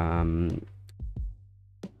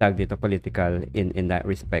tag dito political in that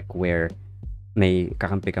respect where may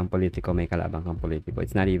kakampi kang politiko, may kalaban kang politiko.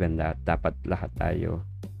 It's not even that. Dapat lahat tayo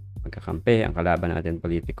magkakampi. Ang kalaban natin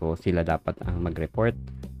politiko, sila dapat ang mag-report,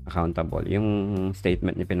 accountable. Yung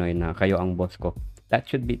statement ni Pinoy na kayo ang boss ko, that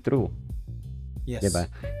should be true. Yes. Diba?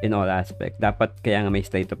 In all aspect. Dapat kaya nga may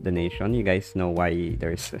State of the Nation. You guys know why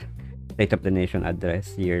there's State of the Nation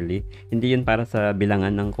address yearly. Hindi yun para sa bilangan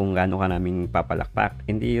ng kung gaano ka naming papalakpak.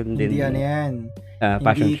 Hindi yun din. Hindi yan.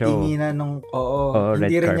 Fashion hindi show. Tinginan nung, red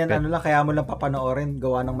hindi rin carpet. yan ano lang, kaya mo lang papanoorin,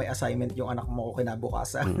 gawa ng may assignment yung anak mo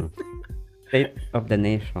kinabukasan. State of the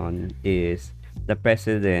Nation is the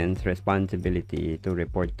President's responsibility to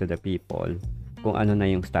report to the people kung ano na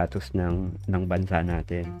yung status ng bansa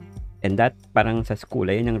natin. And that, parang sa school,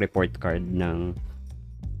 ayun yung report card ng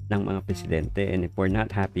mga presidente. And if we're not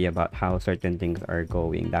happy about how certain things are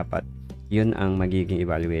going, dapat yun ang magiging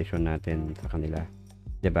evaluation natin sa kanila.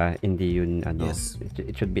 'Di ba? Hindi yun Yes.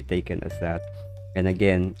 it should be taken as that. And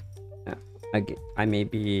again, I may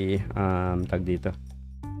be tag dito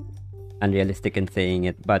unrealistic in saying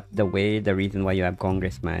it, but the reason why you have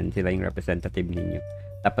congressman, sila yung representative ninyo.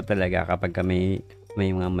 Dapat talaga kapag may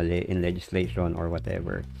mga mali in legislation or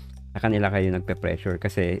whatever, sa kanila kayo nagpe-pressure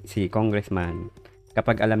kasi si congressman,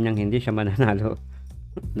 kapag alam niyang hindi siya mananalo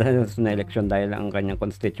dahil sa election dahil ang kanyang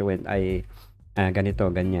constituent ay ganito,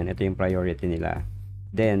 ganyan, ito yung priority nila,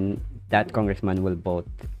 then that congressman will vote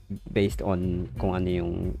based on kung ano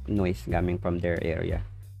yung noise coming from their area.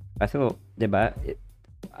 Kaso, 'di ba?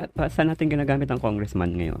 Saan natin ginagamit ang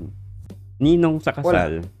congressman ngayon? Ninong sa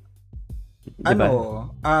kasal. Diba?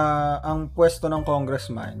 Ang pwesto ng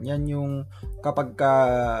congressman, yan yung kapag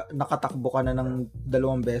nakatakbo ka na ng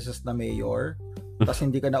 2 beses na mayor, tapos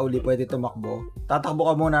hindi ka na uli pwede tumakbo, tatakbo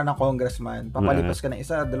ka muna ng congressman, papalipas ka ng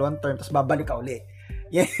 1, 2 term, tapos babalik ka uli.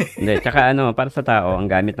 Yeah. Hindi, tsaka para sa tao, ang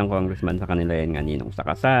gamit ng congressman sa kanila yan nga, ninong sa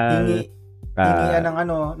kasal, hingian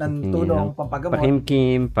ng tulong, pampagamot.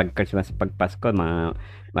 Pahimkim, pag Christmas, pag Pasko,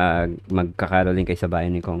 magkakaroling kayo sa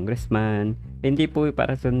bayan ni congressman. Hindi po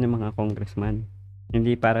para sa mga congressman.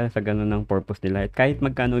 Hindi para sa ganun ng purpose nila. Kahit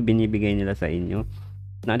magkano binibigay nila sa inyo,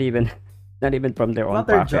 not even from their own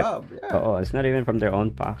pocket. Job. Yeah. Oo, it's not even from their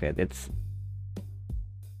own pocket. It's,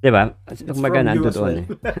 diba? Kumbaga, nandoon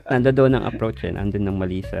nandoon ang approach eh. Nandun ng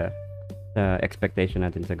mali sa expectation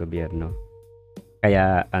natin sa gobyerno.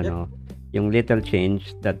 Kaya, yung little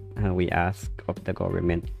change that we ask of the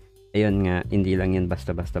government, ayun nga, hindi lang yan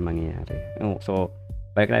basta-basta mangyayari. So,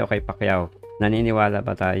 balik tayo kay Pacquiao. Naniniwala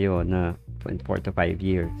ba tayo na 4 to 5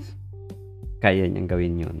 years kaya niyang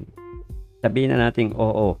gawin yun? Sabihin na natin,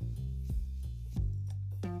 oo.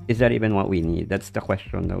 Is that even what we need? That's the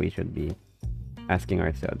question that we should be asking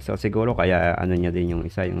ourselves. So, siguro kaya niya din yung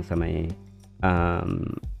isa, yung sa may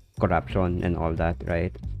corruption and all that,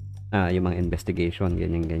 right? Yung mga investigation,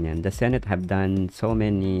 ganyan. The Senate have done so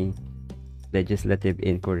many legislative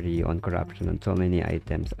inquiry on corruption on so many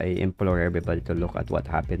items. I implore everybody to look at what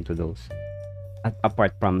happened to those.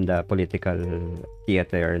 Apart from the political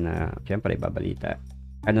theater na syempre babalita.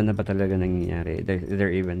 Ano na ba talaga nangyayari? Is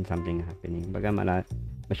there even something happening? Baga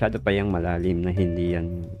masyado pa yung malalim na hindi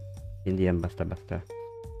yan basta-basta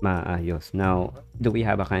maayos. Now, do we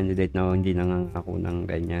have a candidate na hindi nangangako ng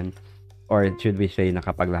ganyan? Or should we say na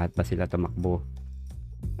kapag lahat ba sila tumakbo?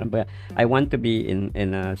 I want to be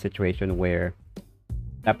in a situation where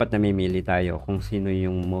dapat namimili tayo kung sino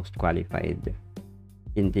yung most qualified.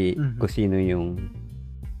 Hindi kung sino yung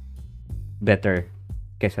better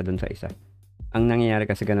kaysa dun sa isa. Ang nangyayari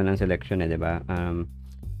kasi ganun ang selection 'di ba?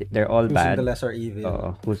 They're all Choosing the bad. lesser evil. Oo,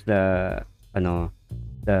 who's ano,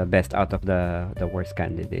 the best out of the worst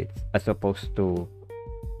candidates as opposed to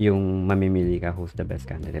yung mamimili ka who's the best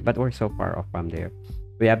candidate. But we're so far off from there.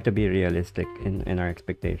 We have to be realistic in our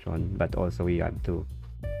expectation, but also we have to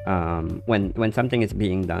when something is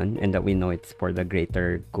being done and that we know it's for the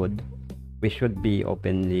greater good, we should be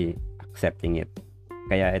openly accepting it.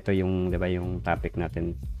 Kaya ito yung 'di ba yung topic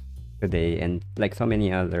natin today, and like so many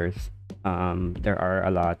others, there are a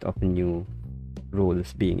lot of new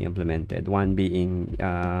rules being implemented. One being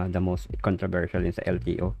the most controversial is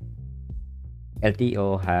LTO.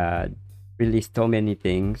 LTO had released so many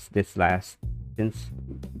things since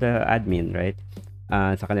the admin, right?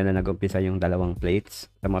 Sa kanila nag-umpisa yung dalawang plates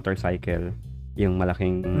sa motorcycle, yung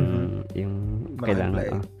malaking yung Malaking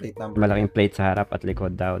kailangan plate number. malaking plate sa harap at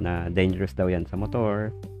likod daw na dangerous daw yan sa motor.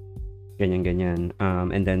 Ganyan.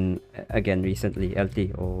 And then again recently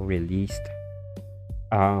LTO released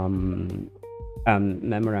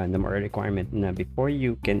memorandum or a requirement na before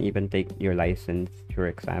you can even take your license your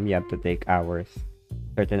exam, you have to take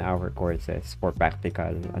certain hour courses for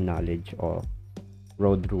practical knowledge of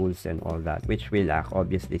road rules and all that, which we lack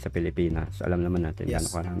obviously sa Pilipinas. Alam naman natin Yes. gaano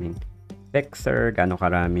karaming fixer, gaano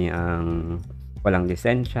karami ang walang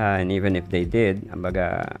lisensya, and even if they did,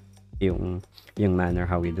 ambaga yung manner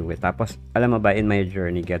how we do it. Tapos alam mo ba, in my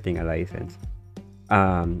journey getting a license,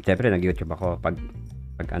 syempre nag-YouTube ako pag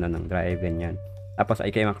ng drive, ganyan. Tapos I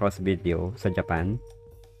came across video sa Japan,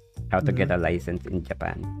 how to get a license in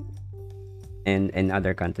Japan. And in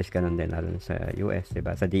other countries ganun din, lalo sa US,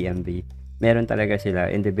 diba? Sa DMV, meron talaga sila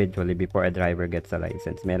individually before a driver gets a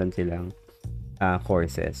license. Meron silang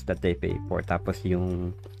courses that they pay for. Tapos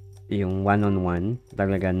yung one-on-one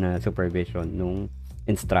talaga na supervision nung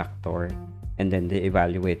instructor, and then they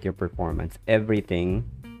evaluate your performance. Everything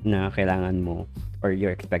na kailangan mo or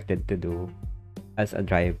you're expected to do as a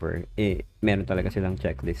driver, meron talaga silang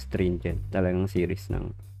checklist, stringent, talagang series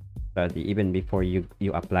ng study even before you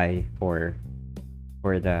apply for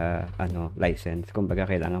the license. Kumbaga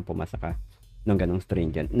kailangan pumasa ka ng ganong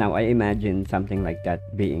stringent. Now I imagine something like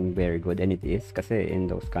that being very good, and it is kasi in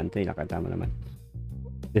those countries nakatama naman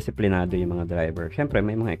disiplinado yung mga driver. Syempre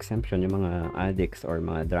may mga exemption yung mga addicts or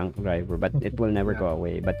mga drunk driver, but it will never go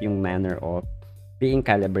away. But yung manner of being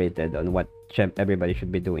calibrated on what everybody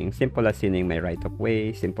should be doing. Simple as sining may right of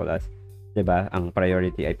way, simple as, 'di ba, ang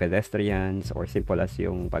priority ay pedestrians, or simple as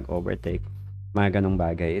yung pag-overtake, mga ganong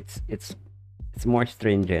bagay. It's more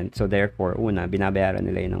stringent. So therefore, una, binabayaran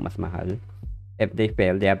nila yun ng mas mahal. If they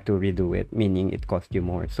fail, they have to redo it, meaning it costs you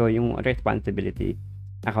more. So yung responsibility,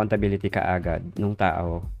 accountability kaagad nung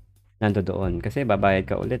tao nandoon, kasi babayad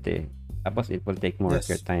ka ulit Tapos it will take more of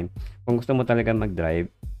your time. Kung gusto mo talaga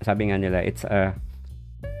mag-drive, sabi nga nila, it's a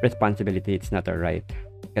responsibility, it's not a right.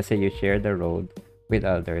 Kasi you share the road with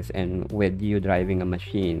others, and with you driving a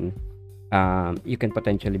machine, you can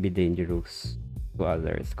potentially be dangerous to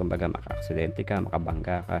others. Kumbaga maka-aksidente ka,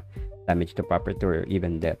 makabangga ka, damage to property, or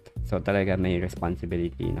even death. So talaga may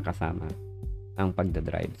responsibility na kasama ang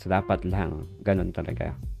pagdadrive. So dapat lang ganun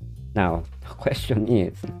talaga. Now, the question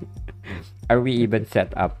is, are we even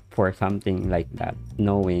set up for something like that,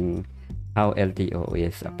 knowing how LTO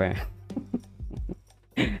is?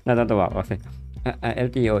 Natatawa ko kasi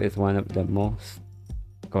LTO is one of the most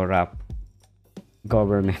corrupt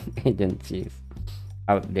government agencies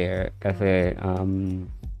out there, kasi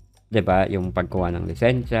 'di ba, yung pagkuha ng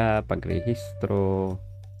lisensya, pagrehistro,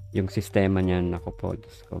 yung sistema niyan, nako po,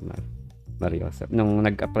 Diyos ko, Mariosep. Nung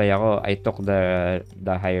nag-apply ako, I took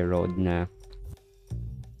the high road na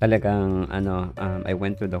talagang I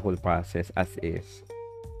went through the whole process as is.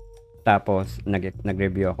 Tapos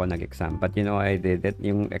nag-review ako, nag-exam. But you know, I did it,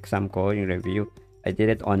 yung exam ko, yung review, I did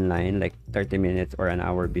it online like 30 minutes or an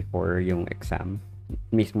hour before yung exam.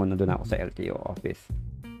 Mismo na doon ako sa LTO office.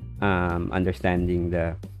 Understanding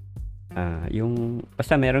yung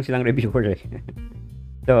basta meron silang reviewer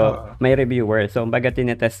So, may reviewer. So, baga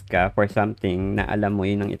tinetest ka for something na alam mo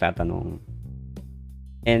yun ang itatanong.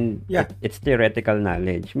 And it's theoretical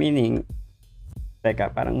knowledge. Meaning,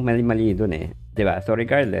 teka, parang mali-mali dun diba? So,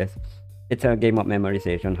 regardless, it's a game of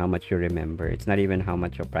memorization, how much you remember. It's not even how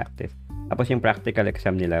much you practice. Tapos yung practical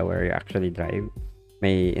exam nila where you actually drive,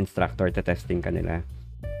 may instructor testing ka nila.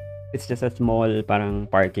 It's just a small parang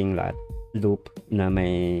parking lot loop na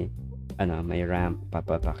may ramp,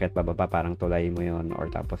 papakit, bababa, parang tulay mo yon, or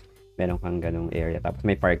tapos meron kang ganong area, tapos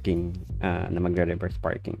may parking na magre-reverse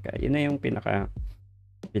parking ka. Yun na yung pinaka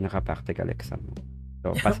practical exam mo.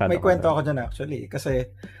 So, pasado may kwento ako dyan actually, kasi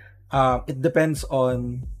it depends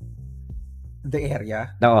on the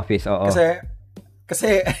area. The office, oo.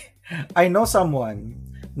 Kasi I know someone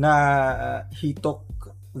na he took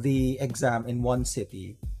the exam in one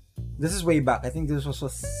city. This is way back. I think this was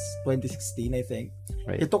 2016, I think.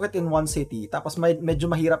 He Right. took it in one city. Tapos medyo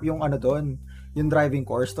mahirap yung ano doon, yung driving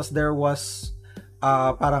course. Tapos there was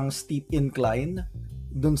parang steep incline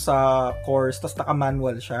dun sa course. Tapos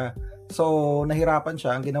naka-manual siya. So, nahirapan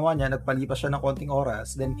siya. Ang ginawa niya, nagpalipas siya ng konting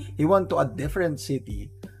oras. Then, he went to a different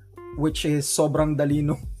city, which is sobrang dali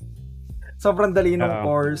nung Oo.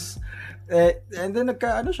 course. And then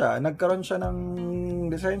nagkaroon siya ng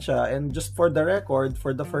lisensya, and just for the record,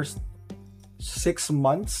 for the first 6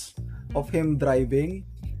 months of him driving,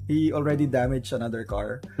 he already damaged another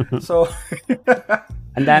car. So,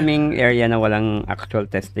 Ang daming area na walang actual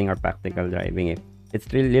testing or practical driving eh.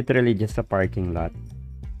 It's literally just a parking lot.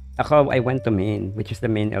 Ako, I went to Maine, which is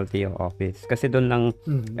the main LTO office. Kasi doon lang,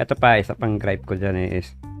 eto pa, isa pang gripe ko dyan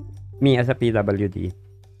is, me as a PWD,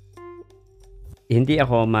 hindi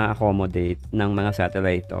ako ma-accommodate ng mga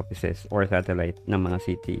satellite offices or satellite ng mga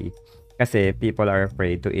CTE. Kasi people are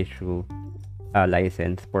afraid to issue a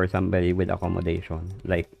license for somebody with accommodation,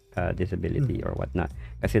 like disability or whatnot.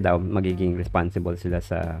 Kasi daw, magiging responsible sila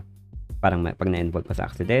sa, parang pag na-involve pa sa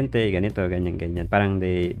aksidente, ganito, ganyan. Parang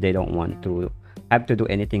they don't want to have to do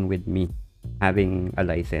anything with me having a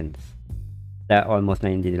license. Almost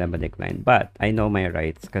na hindi nila ma-decline. But, I know my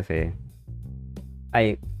rights kasi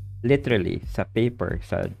I literally sa paper,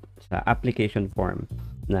 sa application form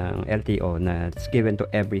ng LTO na it's given to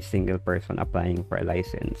every single person applying for a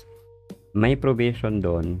license, may provision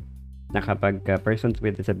doon na kapag persons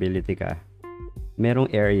with disability ka,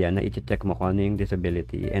 merong area na i-check mo kung ano yung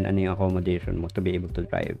disability and ano yung accommodation mo to be able to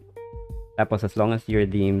drive. Tapos as long as you're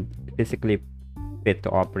deemed physically fit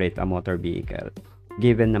to operate a motor vehicle,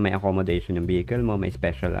 given na may accommodation yung vehicle mo, may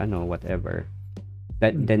special whatever,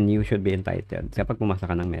 then you should be entitled kapag pumasa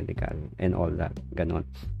ka ng medical and all that, ganon.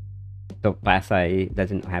 So Pasay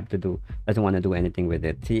doesn't want to do anything with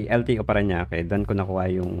it. Si LTO Parañaque, doon ko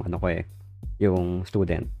nakuha yung yung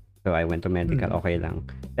student. So I went to medical, okay lang.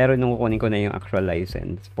 Pero nung kukunin ko na yung actual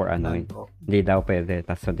license for hindi daw pwede.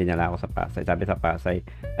 Tapos dinala ako sa Pasay. Sabi sa Pasay,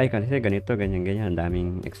 ay kasi ganito, ganyan, ang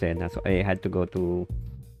daming eksena. So I had to go to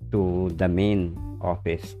the main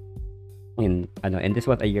office. And this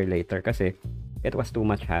was a year later kasi it was too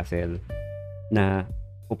much hassle na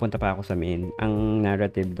pupunta pa ako sa main. Ang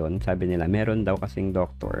narrative doon, sabi nila, meron daw kasing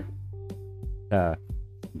doctor sa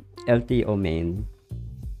LTO main,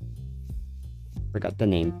 forgot the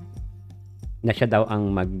name, na siya daw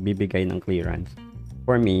ang magbibigay ng clearance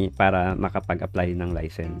for me para makapag-apply ng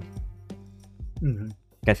license.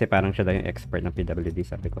 Kasi parang siya daw yung expert ng PWD,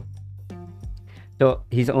 sabi ko. So,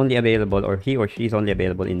 he's only available, or he or she is only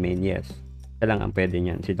available in Maine, yes. Siya lang ang pwede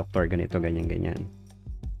niyan, si doktor ganito, ganyan.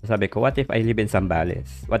 So, sabi ko, what if I live in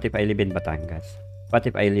Zambales? What if I live in Batangas? What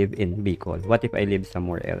if I live in Bicol? What if I live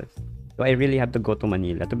somewhere else? So, I really have to go to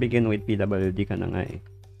Manila. To begin with, PWD ka na nga eh.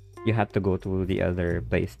 You have to go to the other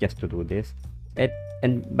place just to do this.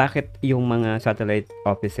 And bakit yung mga satellite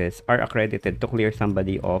offices are accredited to clear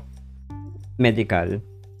somebody of medical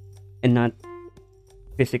and not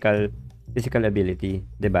physical ability,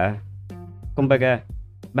 'di ba? Kumbaga,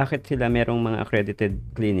 bakit sila merong mga accredited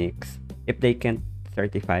clinics if they can't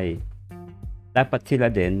certify? Dapat sila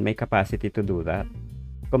din may capacity to do that.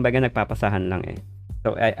 Kumbaga, nagpapasahan lang eh.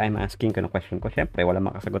 So, I'm asking ka ng question ko. Siyempre, wala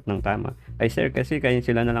makasagot ng tama. Ay, sir, kasi kayo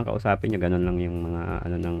sila na lang kausapin nyo. Ganun lang yung mga,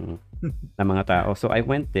 ng mga tao. So, I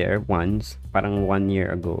went there once, parang 1 year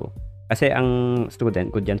ago. Kasi ang student,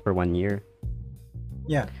 good yan for 1 year.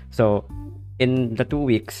 Yeah. So, in the 2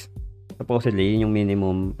 weeks, supposedly, yung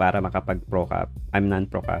minimum para makapag-pro ka, I'm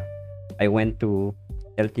non-pro ka, I went to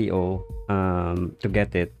LTO to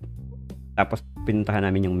get it. Tapos, pinuntahan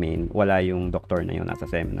namin yung main. Wala yung doctor na yun, nasa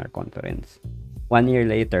seminar conference. 1 year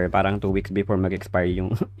later, parang 2 weeks before mag-expire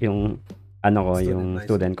yung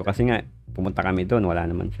student ko. Kasi nga, pumunta kami doon, wala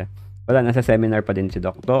naman siya. Wala, nasa seminar pa din si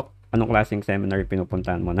Doc. Doc, anong klaseng seminar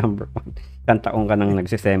pinupuntahan mo? Number 1. Isang taong ka nang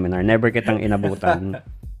nagsiseminar. Never kitang inabutan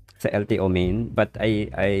sa LTO main. But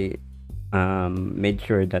I made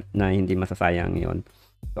sure that na hindi masasayang yon.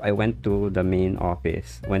 So, I went to the main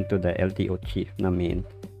office, went to the LTO chief na main,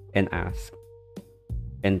 and asked,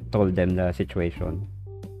 and told them the situation.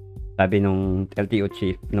 Sabi nung LTO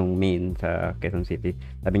chief nung main sa Quezon City,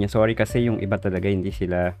 sabi niya, sorry kasi yung iba talaga hindi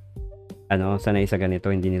sila sanay sa ganito,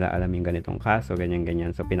 hindi nila alam yung ganitong kaso,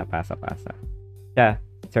 ganyan. So, pinapasa-pasa. Siya,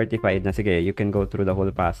 certified na, sige, you can go through the whole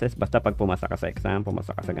process, basta pag pumasa ka sa exam,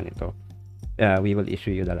 pumasa ka sa ganito, we will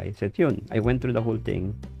issue you the license. Yun, I went through the whole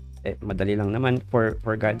thing. Madali lang naman. For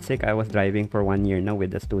God's sake, I was driving for 1 year now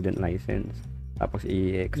with a student license. tapos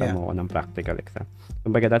i-exam Yeah. mo ako ng practical exam.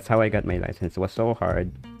 Kumbaga, that's how I got my license. It was so hard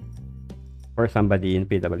for somebody in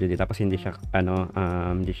PWD, tapos hindi siya,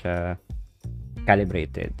 hindi siya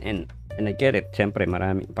calibrated. And I get it. Siyempre,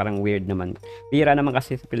 marami, parang weird naman. Bihira naman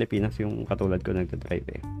kasi sa Pilipinas yung katulad ko nagdadrive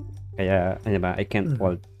eh. Kaya, ano ba, I can't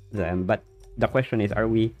fault them. But the question is, are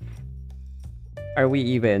we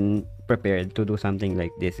even prepared to do something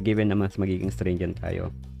like this given na mas magiging stringent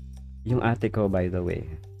tayo? Yung ate ko, by the way,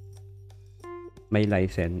 may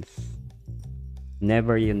license.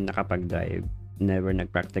 Never yun nakapag-drive. Never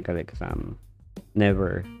nag-practical exam.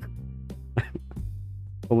 Never.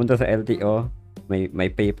 Pumunta sa LTO,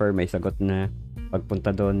 may paper, may sagot na.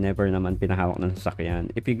 Pagpunta doon, never naman pinahawak ng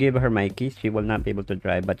sasakyan. If you give her my keys, she will not be able to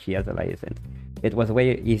drive, but she has a license. It was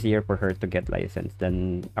way easier for her to get license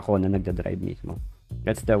than ako na nagda-drive mismo.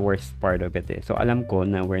 That's the worst part of it eh. So alam ko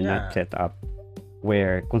na we're not set up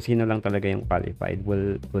where kung sino lang talaga yung qualified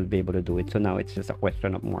will be able to do it. So now it's just a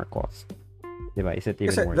question of more cost. Diba? Is it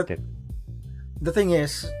even Kasi worth it? The thing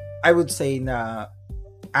is, I would say na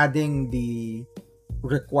adding the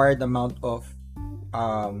required amount of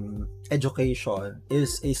education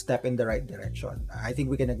is a step in the right direction. I think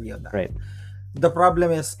we can agree on that. Right. The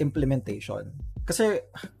problem is implementation. Kasi,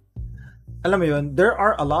 alam mo yun, there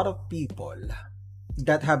are a lot of people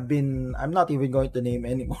that have been, I'm not even going to name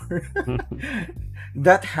anymore,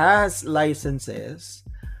 that has licenses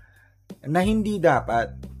na hindi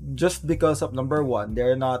dapat just because of number one,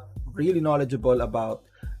 they're not really knowledgeable about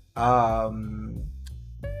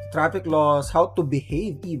traffic laws, how to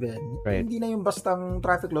behave even. Right. Hindi na yung bastang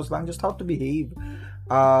traffic laws lang, just how to behave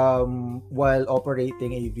while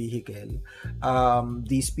operating a vehicle.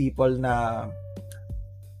 These people na,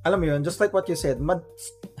 alam mo yun, just like what you said,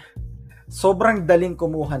 sobrang daling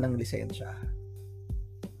kumuha ng lisensya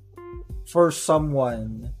for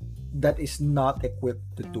someone that is not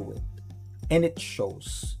equipped to do it. And it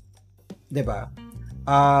shows. 'Di ba?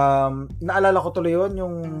 Naalala ko tuloy yun,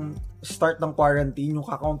 yung start ng quarantine, yung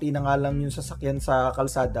kakaunti na nga lang yung sasakyan sa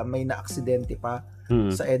kalsada, may na-aksidente pa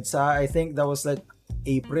sa EDSA. I think that was like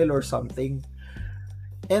April or something.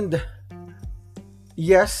 And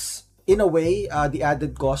yes, in a way, the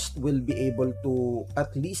added cost will be able to at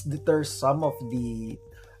least deter some of the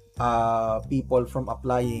people from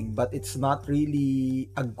applying, but it's not really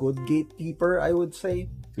a good gatekeeper, I would say.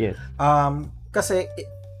 Yes. Kasi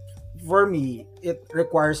for me, it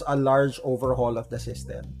requires a large overhaul of the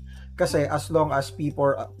system. Kasi as long as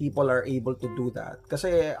people are able to do that,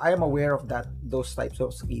 kasi I am aware of those types of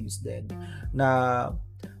schemes din, na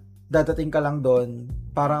dadating ka lang doon,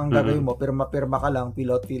 parang ang gagawin mo, pirma-pirma ka lang,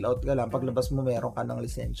 fill out ka lang, paglabas mo meron ka ng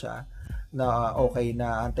lisensya na okay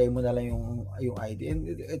na, antay mo na lang yung ID. And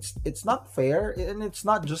it's not fair, and it's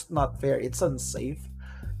not just not fair, it's unsafe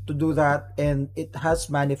to do that, and it has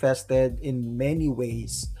manifested in many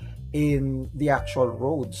ways in the actual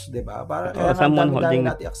roads, di ba? Para someone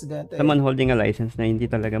holding a license na hindi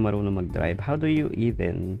talaga marunong mag-drive, how do you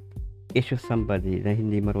even issue somebody na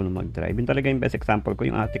hindi marunong mag-drive? Yun talaga yung best example ko,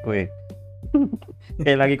 yung ate ko eh.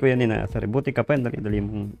 Kaya lagi ko yan inasar. Buti ka pa, dali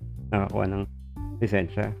mong nakakuha ng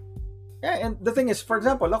lisensya. Yeah, and the thing is, for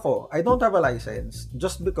example, ako, I don't have a license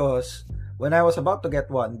just because when I was about to get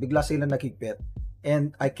one, bigla sila nakikpit.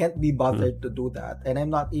 And I can't be bothered to do that. And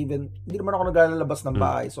I'm not even, hindi naman ako naglalabas ng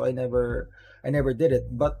bahay, so I never did it.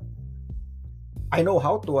 But I know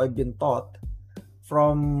how to. I've been taught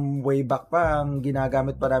from way back pa. Ang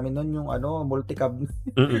ginagamit pa namin noon yung multicab.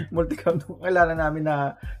 Multicab. Kailangan namin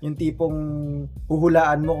na yung tipong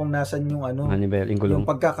huhulaan mo kung nasan yung manibel, yung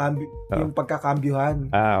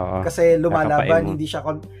pagkakambyuhan. Oo. Kasi lumalaban, hindi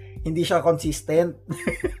siya consistent.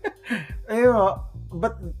 Ayun,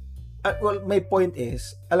 but well, my point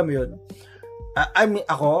is, alam mo yun, I mean,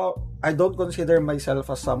 I don't consider myself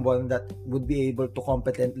as someone that would be able to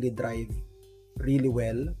competently drive really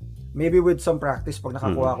well. Maybe with some practice pag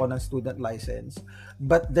nakakuha ko ng student license.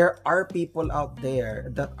 But there are people out there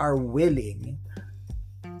that are willing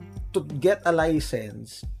to get a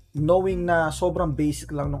license knowing na sobrang basic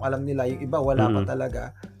lang nung alam nila, yung iba wala pa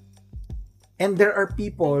talaga. And there are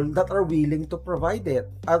people that are willing to provide it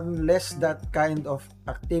unless that kind of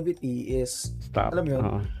activity is Stop. Alam mo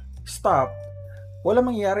yun, stop. Wala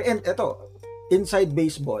mangyayari. And eto, inside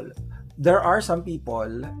baseball, there are some people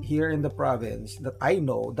here in the province that I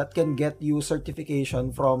know that can get you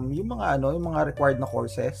certification from yung mga required na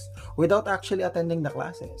courses without actually attending the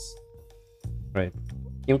classes. Right.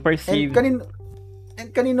 Yung perceived... And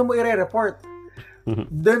kanino mo i-report?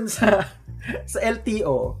 Dun sa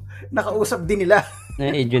LTO, nakausap din nila.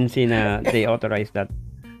 na agency na they authorize that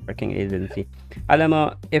working agency. Alam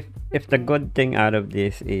mo, if the good thing out of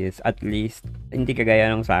this is at least, hindi kagaya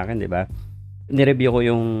nung sa akin, di ba? Ni-review ko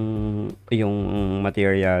yung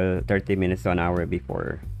material 30 minutes to an hour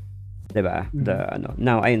before, 'di ba? Mhm.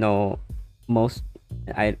 Now I know most.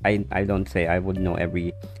 I don't say I would know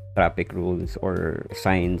every traffic rules or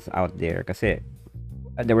signs out there kasi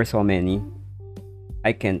there were so many.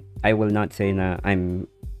 I will not say na I'm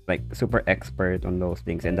like super expert on those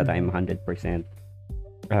things and that I'm Mhm. 100%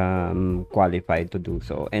 qualified to do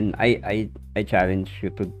so. And I challenge you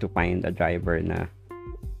to find a driver na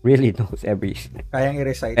really knows Kayang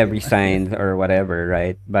i-recite every yun. sign or whatever,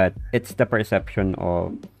 right? But it's the perception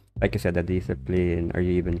of, like you said, the discipline, are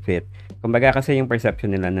you even fit? Kumbaga kasi yung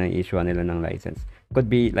perception nila na issue nila ng license could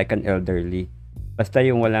be like an elderly. Basta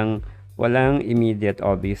yung walang immediate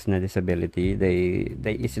obvious na disability,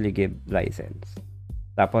 they easily give license.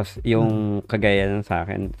 Tapos Mhm. yung kagaya ng sa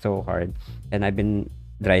akin, so hard. And I've been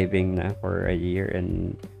driving na for a year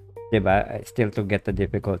and 'di ba, still to get the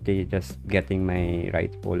difficulty just getting my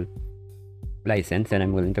rightful license, and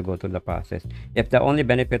I'm willing to go through the process. If the only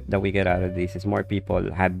benefit that we get out of this is more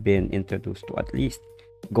people have been introduced to at least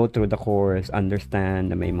go through the course,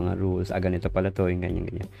 understand na may mga rules, ganito pala to, yung ganyan,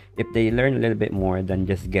 ganyan. If they learn a little bit more than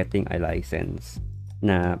just getting a license,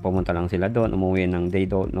 na pumunta lang sila doon, umuwi ng they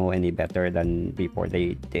don't know any better than before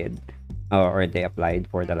they did, or they applied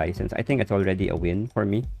for the license, I think it's already a win for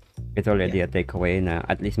me. It's Yeah. already a takeaway na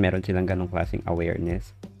at least meron silang ganong klaseng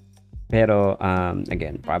awareness. Pero,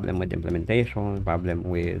 again, problem with implementation, problem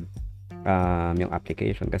with yung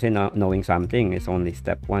application. Kasi knowing something is only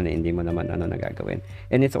step one, eh, hindi mo naman nagagawin.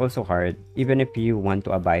 And it's also hard, even if you want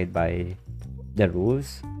to abide by the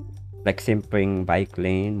rules, like simpleng bike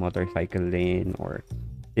lane, motorcycle lane, or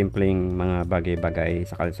simpleng mga bagay-bagay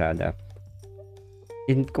sa kalsada.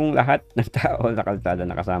 Kung lahat ng tao sa kalsada,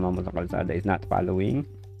 nakasama mo sa kalsada is not following,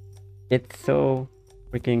 it's so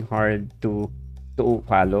freaking hard to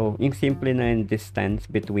follow. Yung simple na yung distance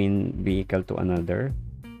between vehicle to another,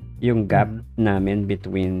 yung gap Mhm. namin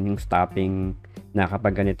between yung stopping, na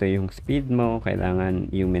kapag ganito yung speed mo,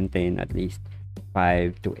 kailangan you maintain at least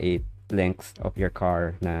 5 to 8 lengths of your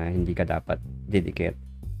car na hindi ka dapat didikit.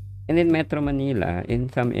 And in Metro Manila,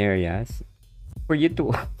 in some areas, for you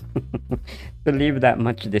to to leave that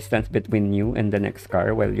much distance between you and the next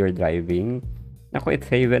car while you're driving, naku,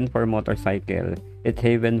 it's haven for motorcycle. It's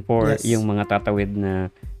haven for Yes. yung mga tatawid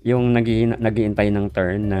na yung naghihintay ng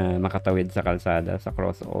turn na makatawid sa kalsada, sa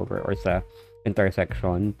crossover or sa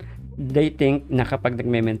intersection. They think na kapag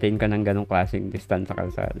nagme-maintain ka ng ganong klaseng distance sa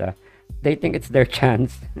kalsada, they think it's their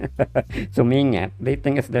chance sumingat. They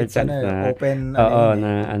think it's their It's chance na open oo, yun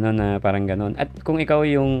eh. na parang ganon. At kung ikaw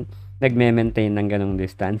yung nagme-maintain ng ganong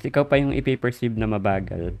distance, ikaw pa yung ipe-perceive na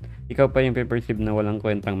mabagal. Ikaw pa yung ipe-perceive na walang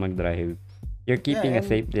kwentang mag-drive. You're Yeah, keeping a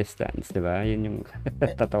safe distance, 'di ba? Yun yung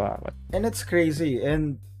tatawa ako. and it's crazy.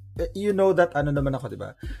 And you know that ano naman ako, 'di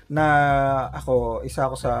ba? Na ako, isa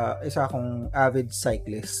akong avid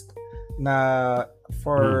cyclist na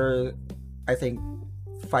for Mm. I think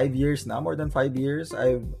 5 years now, more than 5 years,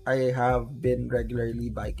 I have been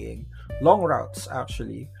regularly biking long routes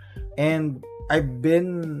actually, and I've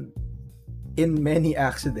been in many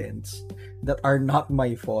accidents that are not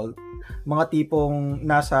my fault. Mga tipong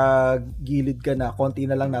nasa gilid ka na, konti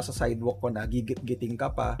na lang nasa sidewalk ko na, gigit-giting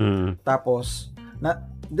ka pa. Mm. Tapos,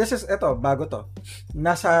 bago to.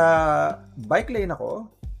 Nasa bike lane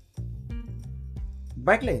ako.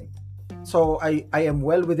 Bike lane. So, I am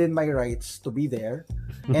well within my rights to be there.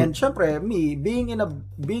 And syempre, me, being in a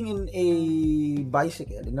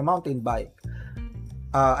bicycle, in a mountain bike,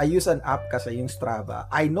 I use an app kasi, yung Strava.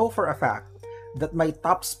 I know for a fact that my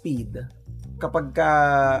top speed kapag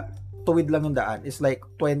tuwid lang yung daan is like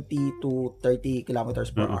 20 to 30 kilometers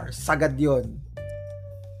per Mm. hour. Sagad yun.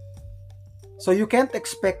 So you can't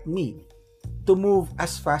expect me to move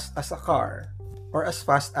as fast as a car or as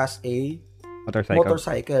fast as a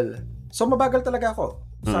motorcycle. So mabagal talaga ako.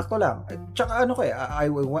 Sakto lang. Tsaka ano ko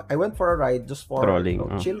I went for a ride just for Trolling.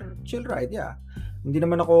 chill ride, yeah. Hindi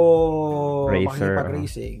naman ako Racer.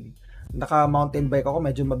 makikipag-racing. Naka mountain bike ako,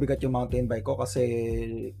 medyo mabigat yung mountain bike ko kasi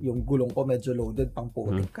yung gulong ko medyo loaded pang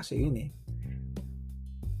putik kasi yun eh.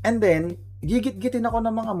 And then, gigit-gitin ako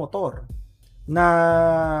ng mga motor na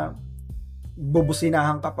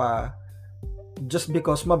bubusinahan ka pa just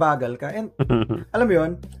because mabagal ka. And alam mo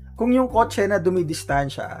yun, kung yung kotse na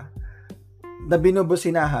dumidistansya na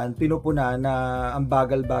binubusinahan, pinupuna na ang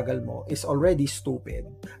bagal-bagal mo is already stupid.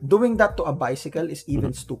 Doing that to a bicycle is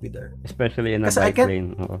even stupider. Especially in a Kasi bike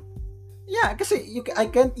lane. Oo. Yeah, kasi I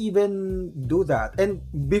can't even do that. And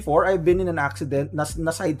before, I've been in an accident na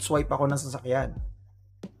sideswipe ako ng sasakyan.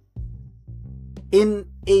 In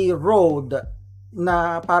a road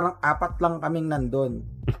na parang apat lang kaming nandun.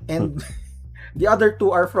 And The other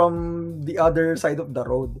two are from the other side of the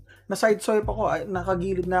road. Na side swipe ako,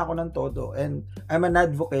 nakagilid na ako ng todo. And I'm an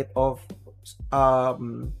advocate of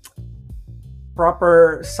um,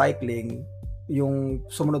 proper cycling. Yung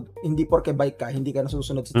sumunod, hindi porke bike ka, hindi ka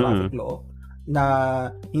nasusunod sa traffic law. Na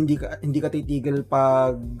hindi ka titigil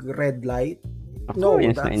pag red light. Ako,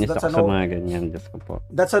 inis ako sa mga ganyan. Diyos ko po.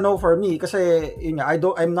 That's a no for me kasi yun nga,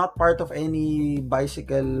 I'm not part of any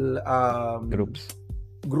bicycle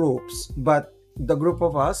groups, but the group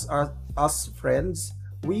of us are us friends.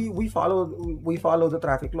 We follow the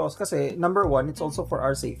traffic laws kasi number one, it's also for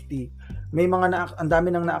our safety. May mga ang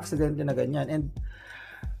dami nang na-aksidente na ganyan, and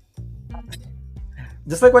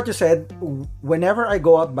just like what you said, whenever I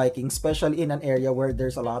go out biking, especially in an area where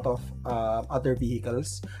there's a lot of other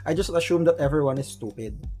vehicles, I just assume that everyone is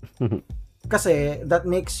stupid. Kasi that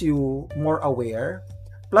makes you more aware.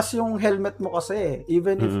 Plus yung helmet mo kasi,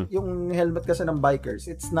 even if yung helmet kasi ng bikers,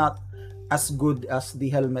 it's not as good as the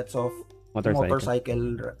helmets of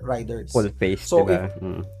motorcycle riders. Full face, so diba?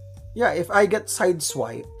 If I get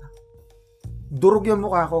sideswiped, durog yung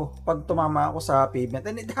mukha ko pag tumama ako sa pavement.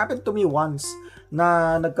 And it happened to me once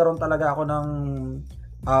na nagkaroon talaga ako ng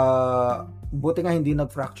buti nga hindi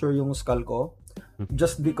nag-fracture yung skull ko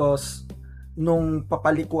just because nung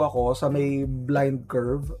papaliko ako sa may blind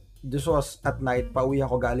curve, this was at night, pauwi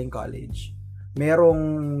ako galing college,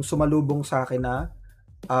 merong sumalubong sa akin na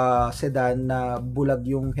sedan na bulag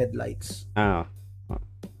yung headlights.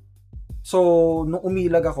 So nung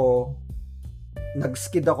umilag ako,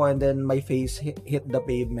 nag-skid ako and then my face hit the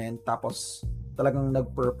pavement, tapos talagang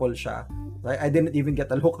nag-purple siya. I didn't even get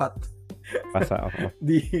a look at. Pasa ako.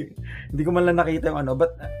 Di ko man lang nakita yung ano.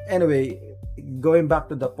 But anyway, going back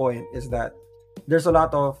to the point is that there's a lot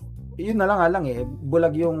of, yun na lang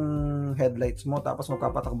bulag yung headlights mo tapos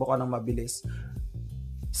magpapatakbo ka ng mabilis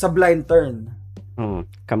sa blind turn.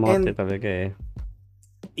 Kamote talaga eh.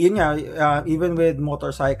 Yun nga, even with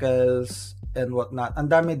motorcycles and whatnot, ang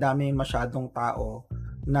dami-dami masyadong tao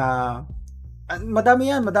na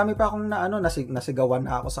madami pa akong nasigawan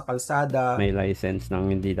na ako sa kalsada. May license nang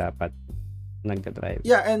hindi dapat nagda-drive.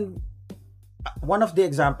 Yeah, and one of the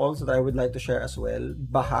examples that I would like to share as well,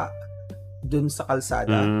 baha dun sa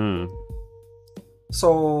kalsada.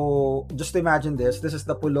 So, just imagine this is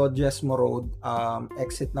the Pulo Jesmo Road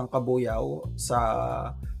exit ng Cabuyao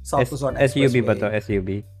sa South Luzon Expressway. SUV ba to?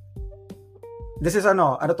 SUV? This is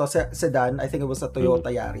sedan. I think it was a Toyota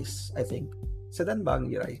Yaris, I think. Sedan ba ang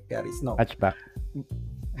Yaris? No.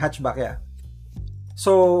 Hatchback, yeah.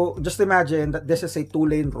 So, just imagine that this is a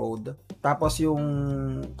 2-lane road. Tapos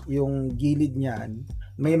yung gilid niyan,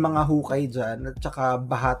 may mga hukay dyan, at saka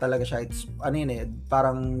baha talaga siya. It's,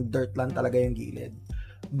 parang dirt lang talaga yung gilid.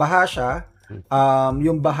 Baha siya.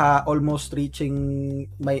 Yung baha almost reaching,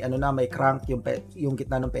 may crank yung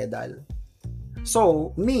gitna ng pedal.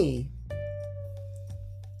 So,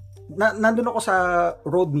 nandun ako sa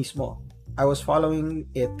road mismo. I was following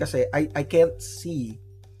it kasi I can't see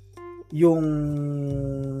yung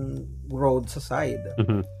road sa side.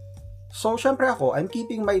 So, syempre I'm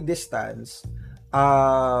keeping my distance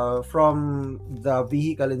from the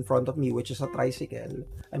vehicle in front of me, which is a tricycle.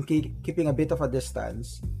 I'm keeping a bit of a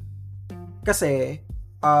distance kasi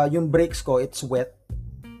yung brakes ko, it's wet.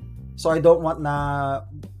 So, I don't want na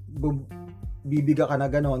bibiga ka na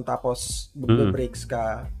gano'n tapos brakes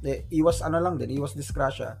ka. Iwas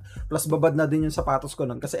disgrasya. Plus babad na din yung sapatos ko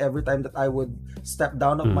nun kasi every time that I would step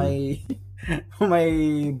down of my my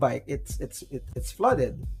bike, it's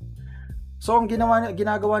flooded. So ang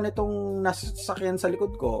ginagawa nitong nasasakyan sa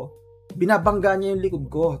likod ko, binabangga niya yung likod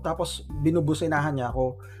ko tapos binubusinahan niya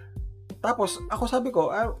ako. Tapos ako sabi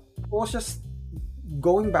ko, I was just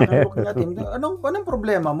going back and looking at him. Anong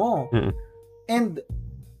problema mo? And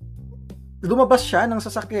lumabas siya ng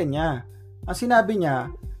sasakyan niya. Ang sinabi niya,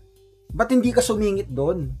 ba't hindi ka sumingit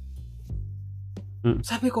doon?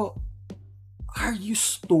 Sabi ko, are you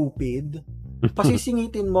stupid?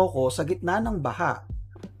 Pasisingitin mo ko sa gitna ng baha.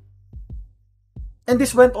 And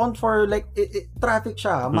this went on for traffic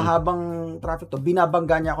siya. Mahabang traffic to.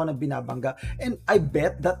 Binabangga niya ako ng binabangga. And I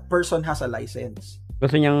bet that person has a license.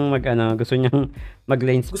 Gusto niyang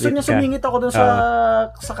mag-lane split. Gusto niya sumingit ako doon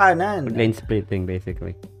sa kanan. Lane splitting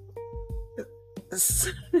basically.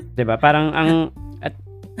 Diba? Parang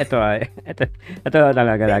ito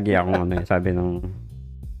talaga lagi akong sabi nung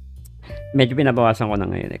medyo pinabawasan ko na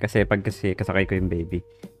ngayon kasi kasakay ko yung baby,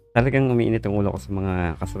 talagang umiinit yung ulo ko sa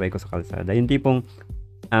mga kasabay ko sa kalsada, yung tipong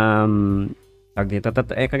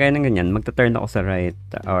kagaya ng ganyan, magta-turn ako sa right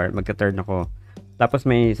or magta-turn ako tapos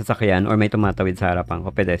may sasakyan or may tumatawid sa harapan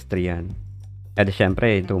ko, pedestrian,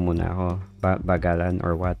 syempre ito muna ako, bagalan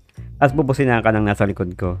or what, tapos bubusinahan ka ng nasa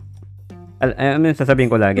likod ko. I mean, sasabihin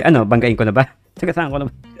ko lagi, ano, banggain ko na ba? Taga saan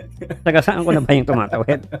ko na ba yung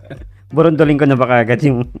tumatawid? Burundulin ko na ba kagad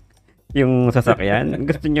yung sasakyan?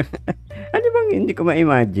 Gusto nyo, ano bang hindi ko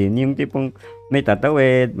ma-imagine? Yung tipong may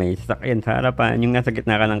tatawid, may sasakyan sa harapan, yung nasa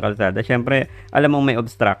gitna ka ng kalsada. Siyempre, alam mong may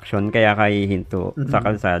obstruction, kaya ka hihinto sa Mhm.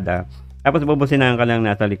 kalsada. Tapos bubusinahan ka lang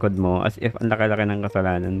nasa likod mo as if ang laki-laki ng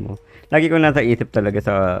kasalanan mo. Lagi ko nasa isip talaga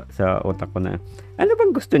sa utak ko na, ano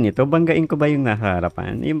bang gusto nito? Banggain ko ba yung nasa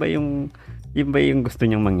harapan? Yun ba yung gusto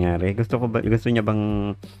niyang mangyari? Gusto niya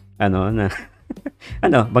bang ano na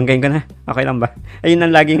ano, banggain ko na. Okay lang ba? Ayun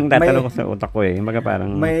ang laging tatanong May ko sa utak ko eh. Kumbaga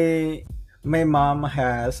parang may may mom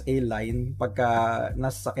has a line pagka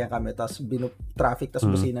nasasakyan kami tapos traffic tapos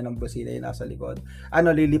mm, busina ng busina yung nasa likod. Ano,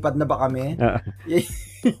 lilipad na ba kami? ah,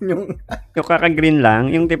 yung yung kaka-green lang,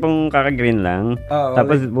 yung tipong kaka-green lang.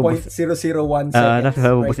 Tapos like bubus 0.001 tapos seconds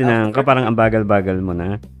right bubusinahan ka after. parang ang bagal-bagal mo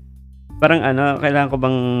na. Parang ano, kailangan ko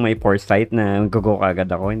bang may foresight na go kaagad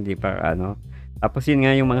ako, hindi pa ano. Tapos yun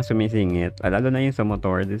nga yung mga sumisingit, lalo na yung sa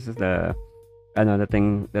motor, this is the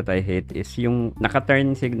thing that I hate is yung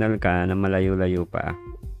naka-turn signal ka na malayo-layo pa.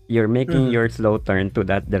 You're making Mhm. your slow turn to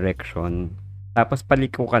that direction. Tapos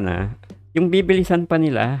paliko ka na, yung bibilisan pa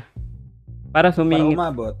nila para Para sumingit,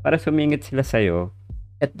 umabot. para sumingit sila sa'yo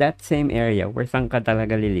at that same area where saan ka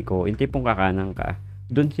talaga liliko, yung tipong kakanan ka,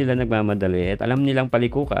 dun sila nagmamadali at alam nilang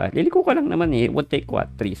liliko ka lang naman eh, it would take what,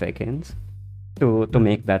 3 seconds to Mhm.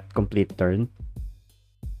 make that complete turn.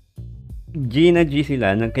 G na G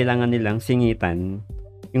sila, kailangan nilang singitan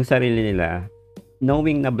yung sarili nila,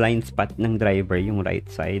 knowing na blind spot ng driver yung right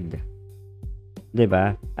side. 'Di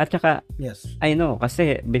ba? At saka, Yes. I know,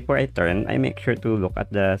 kasi before I turn, I make sure to look at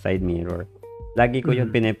the side mirror. Lagi ko yun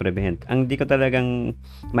Mhm. pine-prevent. Ang di ko talagang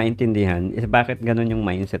maintindihan is bakit ganun yung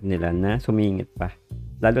mindset nila na sumingit pa.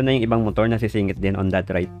 Lalo na yung ibang motor na sisingit din on that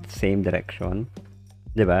right same direction.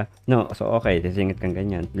 'Di ba? No, so okay, sisingit kang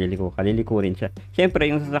ganyan, liliko rin siya. Siyempre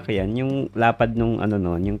yung sasakyan, yung lapad nung ano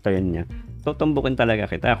nun, yung turn niya, tutumbukin talaga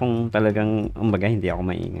kita kung talagang, kumbaga, hindi ako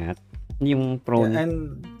maingat. Yung Yeah, prone, and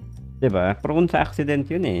 'di ba? Prone sa accident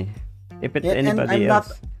yun eh. If it's yeah, and anybody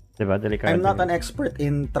else, 'di ba? I'm Delikado not yun. an expert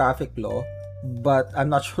in traffic law, but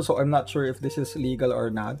I'm not sure, so I'm not sure if this is legal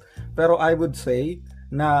or not. Pero I would say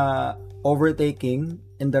na overtaking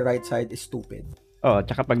in the right side is stupid. Oh,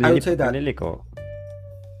 tsaka I would say that pagliliko.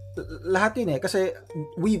 lahat yun eh kasi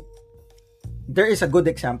we there is a good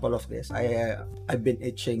example of this. I've been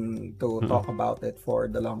itching to Mm. talk about it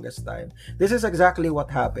for the longest time. This is exactly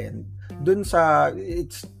what happened. Dun sa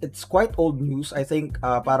it's quite old news. I think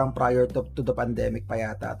parang prior to the pandemic pa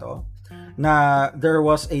yata to. Na there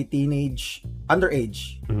was a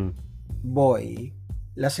underage Mm. boy,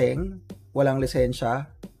 laseng, walang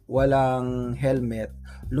lisensya, walang helmet,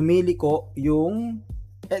 lumiliko yung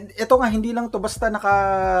ito nga hindi lang to basta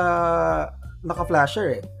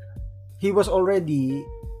naka-flasher eh. He was already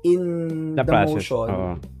in The the process. motion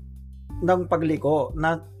Oo. ng pagliko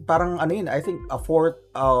na parang ano yun, I think a fourth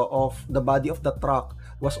of the body of the truck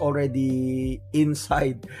was already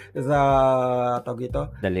inside the tawag ito,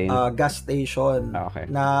 The lane. gas station Okay.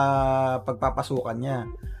 na pagpapasukan niya.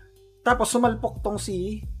 Tapos sumalpok tong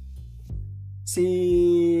si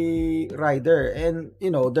rider, and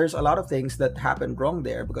there's a lot of things that happened wrong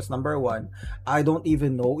there because number one, I don't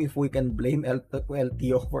even know if we can blame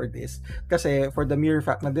LTO for this kasi for the mere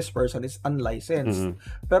fact na this person is unlicensed. Mm.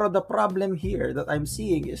 Pero the problem here that I'm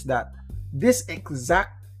seeing is that this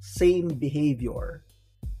exact same behavior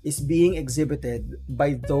is being exhibited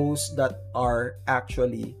by those that are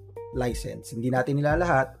actually licensed. Hindi natin nila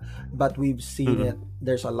lahat, but we've seen Mm. it.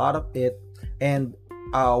 There's a lot of it. And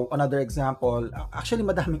another example, actually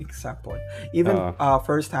madaming example, even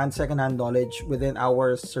first-hand, second-hand knowledge within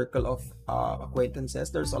our circle of acquaintances,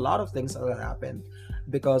 there's a lot of things that happen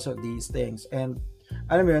because of these things. And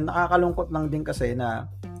alam mo yun, nakakalungkot lang din kasi na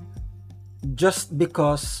just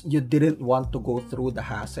because you didn't want to go through the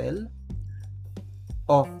hassle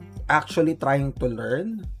of actually trying to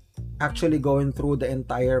learn, actually going through the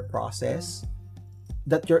entire process,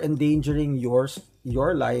 that you're endangering your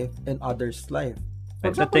life and others' life. For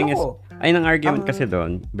But the example, thing is, ako, ayun ang argument kasi ang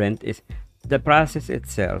doon, Brent, is the process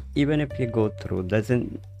itself, even if you go through,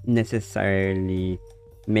 doesn't necessarily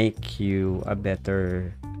make you a better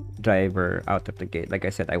driver out of the gate. Like I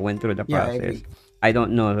said, I went through the yeah, I process. agree. I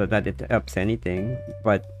don't know that it helps anything,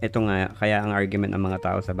 but ito nga, kaya ang argument ng mga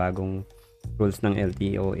tao sa bagong rules ng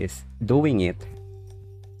LTO is doing it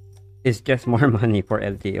is just more money for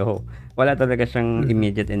LTO. Wala talaga siyang Mhm.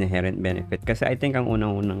 immediate inherent benefit kasi I think ang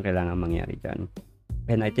unang-unang kailangan mangyari dyan,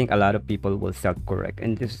 and I think a lot of people will self-correct,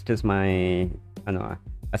 and this is just my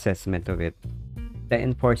assessment of it. The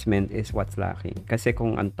enforcement is what's lacking. Kasi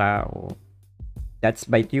kung ang tao That's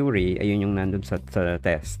by theory, ayun yung nandun sa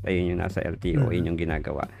test, ayun yung nasa LTO, Mhm. ayun yung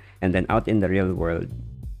ginagawa. And then out in the real world,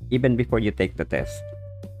 even before you take the test,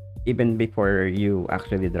 even before you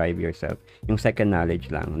actually drive yourself, yung second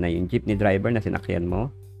knowledge lang na yung jeepney driver na sinakyan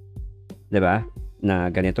mo, 'di ba?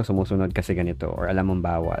 Na ganito sumusunod kasi ganito or alam mong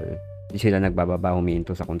bawal. Hindi sila nagbababa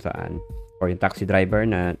humihinto sa kung saan. Or yung taxi driver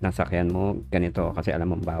na nasakyan mo ganito kasi alam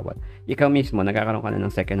mong bawal. Ikaw mismo nagkakaroon ka na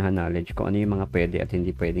ng second hand knowledge kung ano yung mga pwede at hindi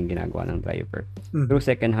pwedeng ginagawa ng driver. Through Mhm.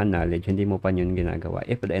 second hand knowledge, hindi mo pa yun ginagawa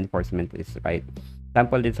if the enforcement is right.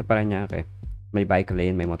 Sample din sa Parañaque, may bike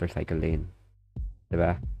lane, may motorcycle lane, 'di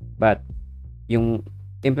ba? But yung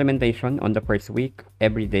implementation on the first week,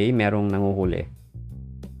 every day merong nanguhuli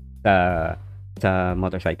sa sa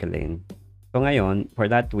motorcycle lane. So ngayon,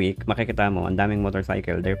 for that week, makikita mo ang daming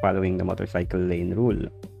motorcycle, they're following the motorcycle lane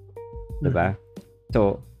rule, 'di Mhm. ba?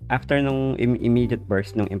 So, after nung immediate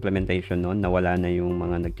burst nung implementation nun, nawala na yung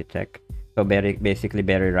mga nagche-check. So basically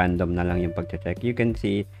very random na lang yung pagche-check. You can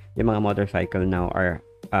see yung mga motorcycle now are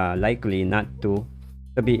likely not to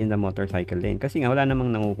be in the motorcycle lane kasi nga wala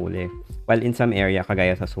namang nanguhuli. While in some area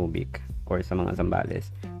kagaya sa Subic or sa mga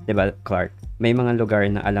Zambales, 'di ba, Clark, may mga lugar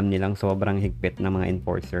na alam nilang sobrang higpit ng mga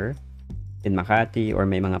enforcer in Makati or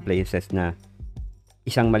may mga places na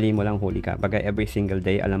isang mali mo lang huli ka. Baga every single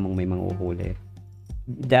day alam mong may manguhuli.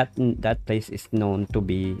 That place is known to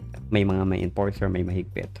be may enforcer, may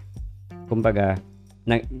mahigpit. Kumbaga,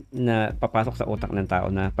 na papasok sa utak ng tao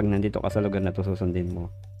na pag nandito ka sa lugar na to susundin mo.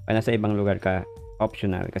 Pag nasa ibang lugar ka,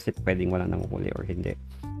 optional kasi pwedeng walang nanguhuli or hindi.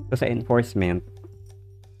 So sa enforcement,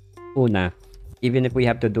 una, even if we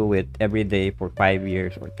have to do it every day for 5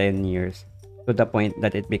 years or 10 years, to the point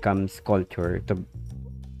that it becomes culture, to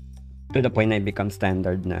the point na it becomes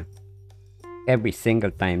standard na every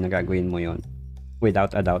single time na gagawin mo yon,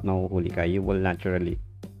 without a doubt mahuhuli ka, you will naturally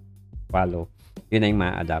follow. Yun ay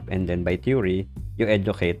ma-adapt. And then by theory, you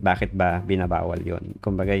educate bakit ba binabawal yun.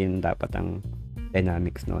 Kumbaga yun dapat ang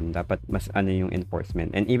dynamics nun. Dapat mas ano yung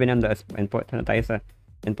enforcement. And even on the na tayo sa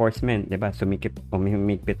enforcement, 'di ba?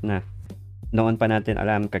 Umihigpit na. Noon pa natin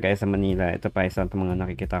alam, kagaya sa Manila, ito pa isa sa mga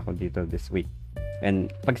nakikita ko dito this week.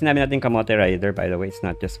 And pag sinabi natin kamote rider, by the way, it's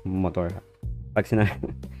not just motor. Pag sinabi,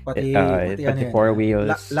 Pati pati ano yan, four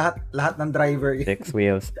wheels, lahat ng driver. 6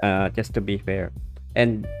 wheels, just to be fair.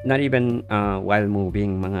 And not even while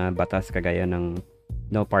moving, mga batas kagaya ng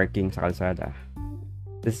no parking sa kalsada.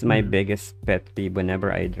 This is my biggest pet peeve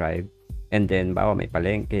whenever I drive. And then, bawa may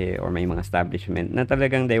palengke or may mga establishment na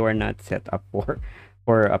talagang they were not set up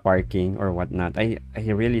for a parking or whatnot. I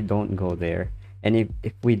really don't go there. And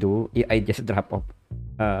if we do, I just drop off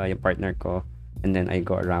yung partner ko and then I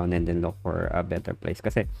go around and then look for a better place.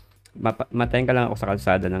 Kasi matayin ka lang ako sa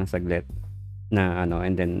kalsada ng saglit na ano,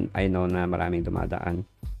 and then I know na maraming dumadaan.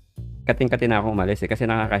 Kating-kati na ako umalis kasi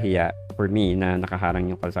nakakahiya for me na nakaharang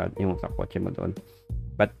yung kalsada, yung sa kotse mo doon.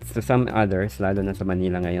 But to some others, lalo na sa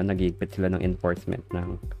Manila ngayon, nag-iigpit sila ng enforcement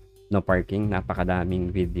ng no parking.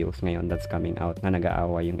 Napakadaming videos ngayon that's coming out na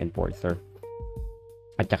nag-aawa yung enforcer.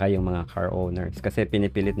 At saka yung mga car owners. Kasi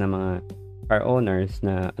pinipilit na mga car owners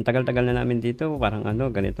na ang tagal-tagal na namin dito, parang ano,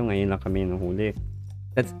 ganito, ngayon lang kami nahuli.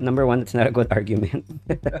 That's number one, that's not a good argument.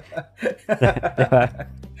 Diba?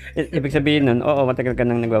 Ibig sabihin nun, oo, matagal ka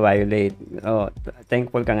nang nagwa-violate. Oo,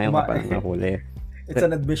 thankful ka ngayon kapag nahuli. It's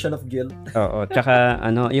an admission of guilt. Oo, tsaka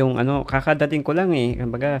ano, yung ano, kakadating ko lang eh.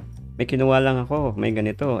 Kumbaga, may kinuha lang ako, may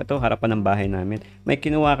ganito. Ito, harapan ng bahay namin. May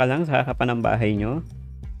kinuha ka lang sa harapan ng bahay nyo?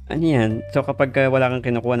 Ano yan? So kapag wala kang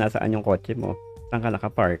kinukuha, nasaan yung kotse mo? Saan ka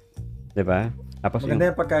nakapark? Diba? Tapos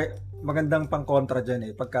maganda yung magandang pang-kontra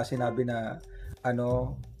dyan eh. Pagka sinabi na,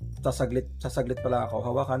 ano, sasaglit pala ako,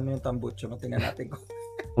 hawakan mo yung tambucho, tingnan natin kung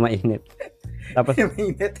mainit. Tapos,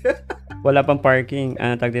 mainit. wala pang parking.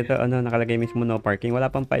 Tag dito, ano, nakalagay mismo no parking. Wala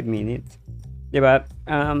pang 5 minutes. Diba?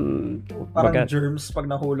 Parang germs pag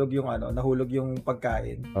nahulog yung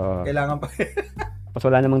pagkain. Kailangan pa. Tapos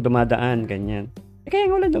wala namang dumadaan, ganyan. Kaya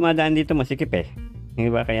nga wala dumadaan dito, masikip eh.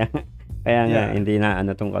 Diba? Kaya nga, hindi na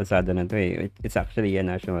ano tong kalsada na to eh. It's actually a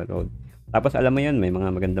national road. Tapos alam mo yun, may mga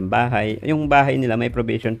magandang bahay. Yung bahay nila may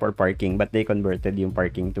provision for parking but they converted yung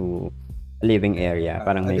parking to living area.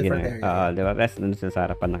 Parang may gina. Diba? Rest nun sa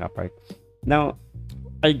harapan nakapark. Now,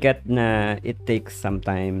 I get na it takes some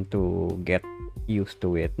time to get used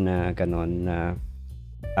to it na ganon na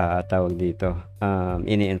tawag dito.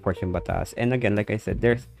 Ini-enforce yung batas. And again, like I said,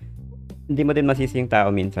 hindi mo din masisi yung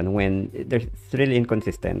tao minsan when it's really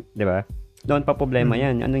inconsistent. Diba? Doon pa problema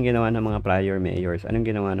yan. Anong ginawa ng mga prior mayors? Anong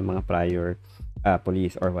ginawa ng mga prior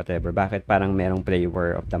police or whatever? Bakit parang merong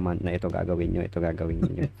flavor of the month na ito gagawin nyo, ito gagawin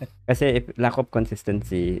nyo? Kasi if lack of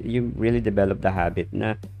consistency, you really develop the habit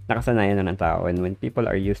na nakasanayan na ng tao. And when people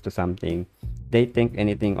are used to something, they think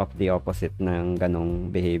anything of the opposite ng ganong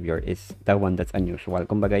behavior is the one that's unusual.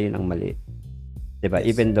 Kumbaga yun ang mali. 'Di ba?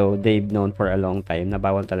 Yes. Even though they've known for a long time na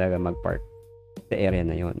bawal talaga mag-park sa area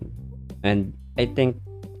na yun. And I think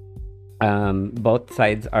both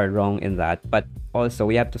sides are wrong in that, but also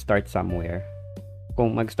we have to start somewhere.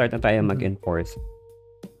 Kung mag-start na tayo mag-enforce,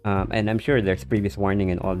 and I'm sure there's previous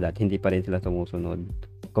warning and all that, hindi pa rin sila sumusunod.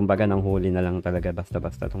 Kumbaga nang huli na lang talaga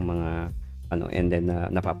basta-basta tong mga and then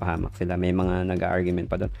napapahamak sila. May mga nag-argument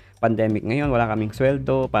pa doon. Pandemic ngayon, wala kaming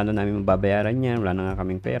sweldo, paano namin mababayaran yan? Wala na nga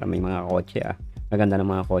kaming pera, may mga kotse Maganda ng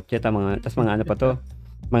mga kotse, tas mga ano pa to,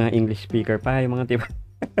 mga English speaker pa, yung mga tipo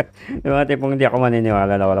yung mga tipong hindi ako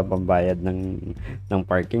maniniwala na walang pambayad ng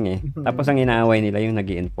parking eh. Tapos ang inaaway nila yung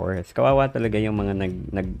nag-i-enforce. Kawawa talaga yung mga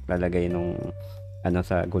naglalagay nung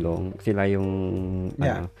sa gulong. Sila yung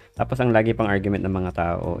Tapos ang lagi pang argument ng mga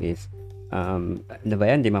tao is ano ba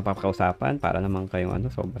yan, di mapapakausapan para naman kayong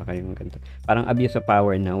sobra kayong ganito. Parang abuse of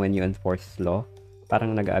power na when you enforce law.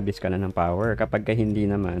 Parang nag-abuse ka na ng power kapag hindi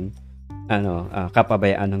naman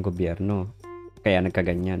kapabayaan ng gobyerno. Kaya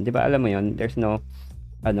nagkaganyan. Di ba alam mo yon, there's no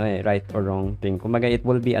right or wrong thing. Kumbaga it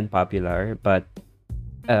will be unpopular but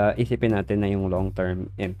isipin natin na yung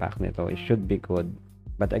long-term impact nito, it should be good.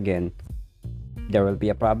 But again, there will be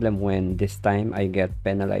a problem when this time I get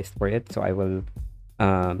penalized for it, so I will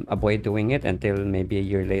avoid doing it until maybe a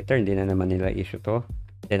year later, hindi na naman nila issue to,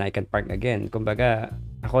 then I can park again. Kumbaga,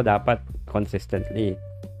 ako dapat consistently,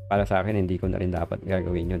 para sa akin, hindi ko na rin dapat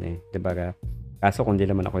gagawin yun eh. Diba? Kaso kung di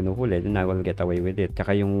naman ako inuhuli, then I will get away with it.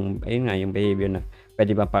 Tsaka yung behavior na,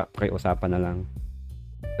 pwede ba pakiusapan na lang?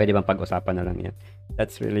 Pwede bang pag-usapan na lang yan?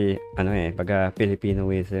 That's really, pagka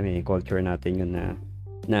Filipinoism culture natin yun na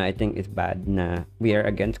I think is bad, na we are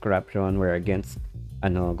against corruption, we're against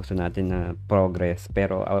gusto natin na progress,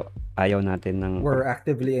 pero ayaw natin ng we're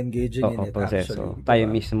actively engaging in it proseso. actually. Tayo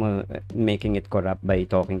mismo making it corrupt by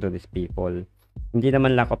talking to these people. Hindi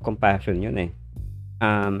naman lack of compassion yun eh.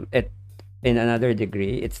 In another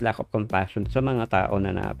degree, it's lack of compassion sa mga tao na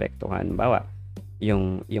naapektuhan. Bawa,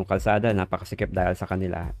 yung kalsada napakasikip dahil sa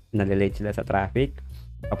kanila. Nalilate sila sa traffic,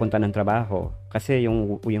 papunta ng trabaho. Kasi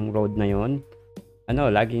yung road na yun,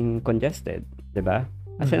 laging congested, 'di ba?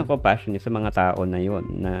 Kasi ang compassion niyo sa mga tao na yun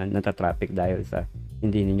na nata-traffic dahil sa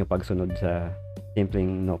hindi ninyo pagsunod sa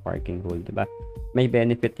simpleng no parking rule, 'di ba? May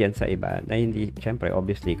benefit yan sa iba na hindi, syempre,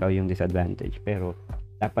 obviously, ikaw yung disadvantage, pero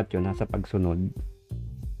dapat yun nasa pagsunod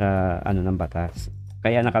sa ng batas.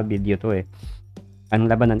 Kaya naka-video to eh.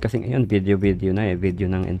 Ang labanan kasi ngayon, video na eh. Video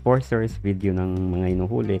ng enforcers, video ng mga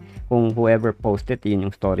inuhuli. Kung whoever posted, yun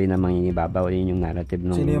yung story na mangingibabaw, yun yung narrative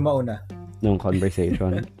nung... Sino yung mauna? Nung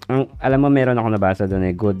conversation. Alam mo, meron ako nabasa doon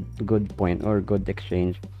eh, good point or good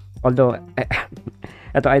exchange. Although,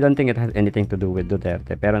 ito, I don't think it has anything to do with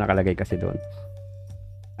Duterte, pero nakalagay kasi doon.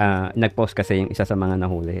 Nag-post kasi yung isa sa mga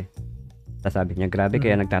nahuli. Tapos sabi niya, grabe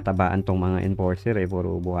kaya nagtatabaan tong mga enforcer eh,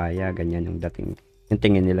 puro buhaya, ganyan yung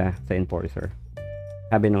tingin nila sa enforcer.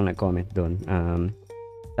 Sabi nung nag-comment doon,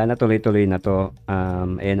 sana tuloy-tuloy na to,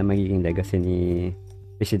 ayan ang magiging legacy ni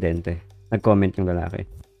Presidente. Nag-comment yung lalaki.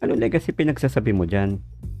 Ano legacy pinagsasabi mo dyan?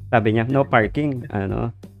 Sabi niya, no parking.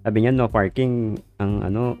 Sabi niya, no parking ang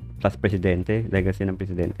plus Presidente, legacy ng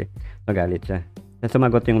Presidente. Magalit siya.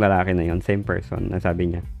 Sumagot yung lalaki na yon, same person, na sabi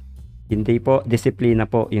niya, hindi po, disiplina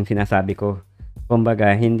po yung sinasabi ko.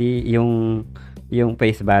 Kumbaga, hindi yung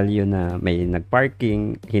face value na may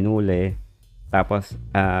nag-parking, hinuli, tapos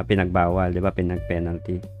pinagbawal, di ba,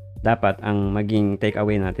 pinag-penalty. Dapat, ang maging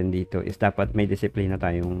take-away natin dito is dapat may disiplina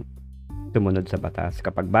tayong sumunod sa batas.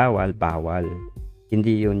 Kapag bawal, bawal.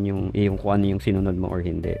 Hindi yun yung kung ano yung sinunod mo or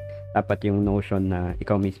hindi. Dapat yung notion na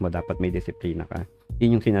ikaw mismo dapat may disiplina ka.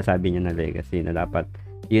 Yun yung sinasabi niya na legacy, na dapat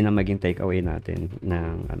yun ang maging takeaway natin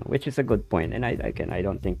ng which is a good point, and I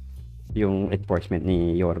don't think yung enforcement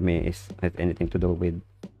ni Yorme has anything to do with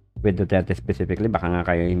Duterte specifically. Baka nga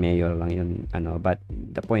kayo yung mayor lang yun, but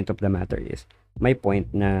the point of the matter is, my point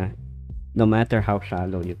na no matter how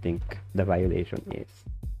shallow you think the violation is,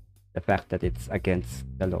 the fact that it's against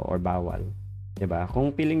the law or bawal, diba?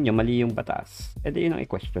 Kung feeling nyo mali yung batas, edi yun ang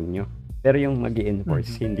i-question nyo. Pero yung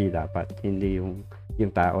mag-i-enforce, hindi dapat. Hindi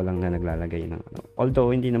yung tao lang na naglalagay ng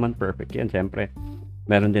Although, hindi naman perfect yan. Siyempre,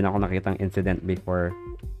 meron din ako nakitang incident before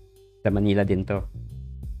sa Manila din to.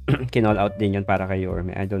 Kinall out din yun para kay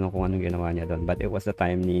Yorme. I don't know kung anong ginawa niya doon. But it was the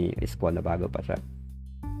time ni Isko na bago pa siya.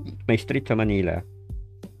 May street sa Manila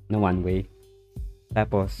na one way.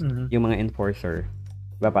 Tapos, yung mga enforcer,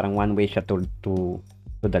 diba, parang one way siya to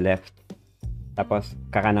the left. Tapos,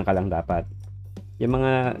 kakanan ka lang dapat. Yung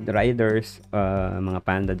mga riders, mga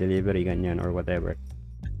panda delivery, ganyan, or whatever,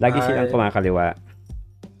 lagi silang kumakaliwa.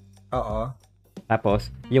 Oo.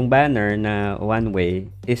 Tapos, yung banner na one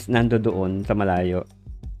way is nandoon sa malayo.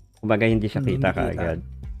 Kumbaga, hindi siya Hindi kita kita. kaagad.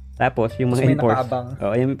 Tapos, yung Tapos mga may nakaabang.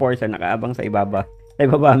 yung enforcer nakaabang sa ibaba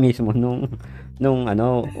mismo nung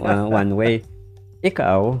one way.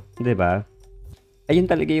 Ikaw, 'di ba? Ayun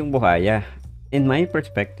talaga yung buhaya. In my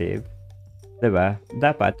perspective, 'di ba?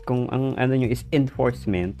 Dapat kung ang ano nyo is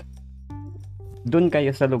enforcement, dun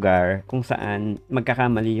kayo sa lugar kung saan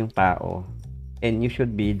magkakamali yung tao and you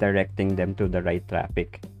should be directing them to the right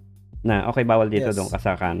traffic. Na okay, bawal dito, doon Yes. ka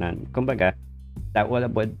sa kanan. Kumbaga, that will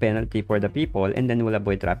avoid penalty for the people and then will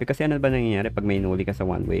avoid traffic. Kasi ano ba nangyayari pag may inuli ka sa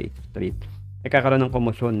one-way street? Nagkakaroon ng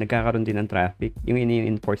komosyon, nagkakaroon din ng traffic. Yung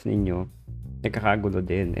ini-enforce ninyo, nagkakagulo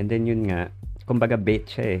din. And then yun nga, kumbaga bait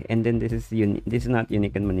siya eh. And then this is not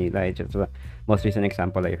unique in Manila. It's just the most recent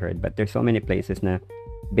example I heard. But there's so many places na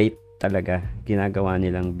bait talaga. Ginagawa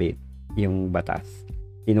nilang bait yung batas.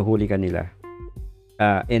 Hinuhuli ka nila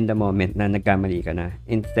in the moment na nagkamali ka na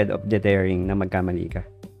instead of deterring na magkamali ka.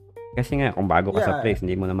 Kasi nga, kung bago ka sa Yeah. place,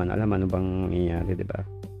 hindi mo naman alam ano bang nangyayari, di ba?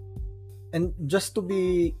 And just to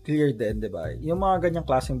be clear din, di ba? Yung mga ganyang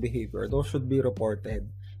klaseng behavior, those should be reported.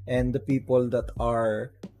 And the people that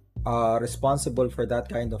are responsible for that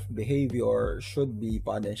kind of behavior should be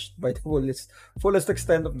punished by the fullest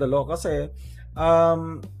extent of the law. Kasi,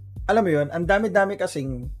 alam mo yun, ang dami-dami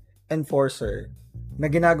kasing enforcer na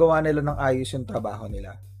ginagawa nila ng ayos yung trabaho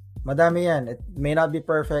nila. Madami yan. It may not be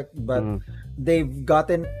perfect, but they've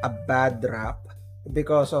gotten a bad rap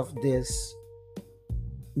because of this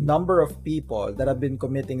number of people that have been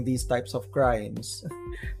committing these types of crimes.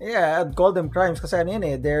 Yeah, I'd call them crimes kasi ano yan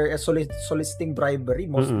eh, they're soliciting bribery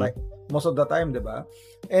most of the time, 'di ba?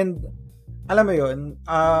 And alam mo 'yun,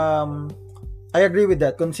 I agree with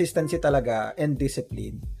that, consistency talaga and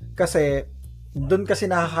discipline. Kasi doon kasi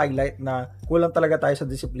na-highlight na kulang talaga tayo sa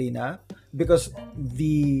disiplina because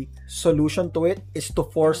the solution to it is to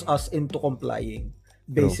force us into complying.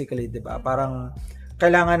 Basically, 'di ba? Parang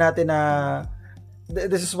kailangan natin na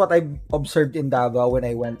this is what I observed in Davao when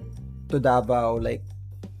I went to Davao like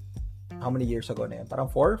how many years ago na yan? Parang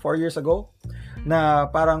 4 years ago na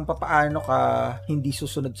parang papaano ka hindi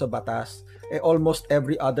susunod sa batas. Almost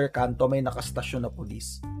every other kanto may nakastasyon na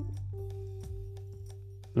police.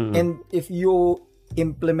 And if you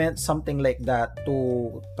implement something like that to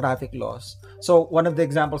traffic laws, so one of the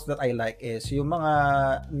examples that I like is yung mga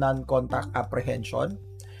non-contact apprehension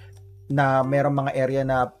na merong mga area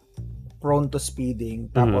na prone to speeding,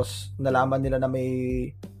 tapos nalaman nila na may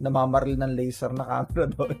namamaril ng laser na camera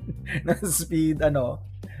doon na speed,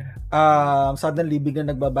 suddenly biglang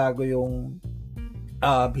nagbabago yung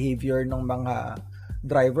behavior ng mga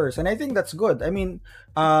drivers. And I think that's good. I mean,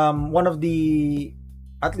 one of the,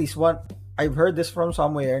 at least one, I've heard this from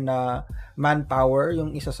somewhere na manpower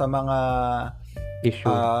yung isa sa mga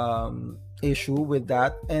issue with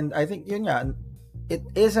that. And I think yun nga, it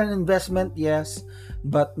is an investment, yes,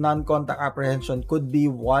 but non-contact apprehension could be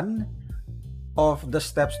one of the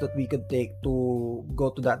steps that we could take to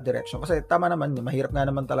go to that direction. Kasi tama naman, mahirap nga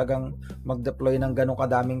naman talagang mag-deploy ng ganong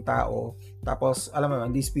kadaming tao. Tapos, alam mo,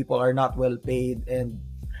 these people are not well paid and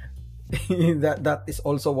that is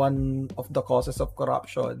also one of the causes of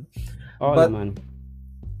corruption. But naman.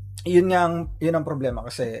 Yun ang problema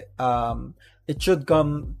kasi it should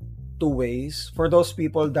come two ways. For those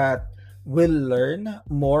people that will learn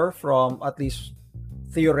more from, at least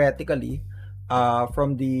theoretically,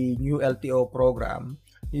 from the new LTO program,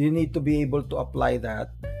 you need to be able to apply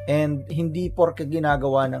that. And hindi porke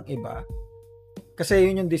ginagawa ng iba. Kasi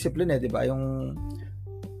yun yung discipline di ba? Yung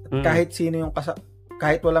kahit sino yung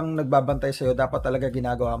kahit walang nagbabantay sa'yo, dapat talaga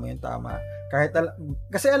ginagawa mo yung tama.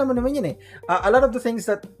 Kasi alam mo naman yun a lot of the things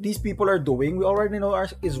that these people are doing, we already know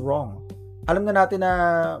is wrong. Alam na natin na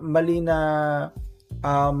mali na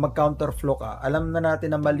mag-counterflow ka. Alam na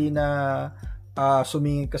natin na mali na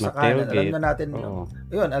sumingit ka sa kanan. Alam na natin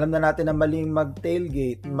alam na natin na maling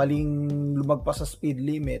mag-tailgate, maling lumagpas sa speed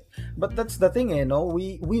limit. But that's the thing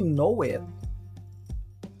we know it.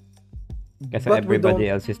 Kasi everybody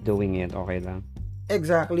else is doing it, okay lang.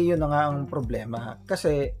 Exactly, yun na nga ang problema.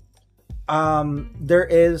 Kasi there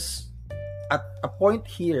is at a point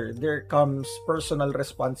here, there comes personal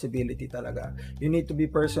responsibility talaga. You need to be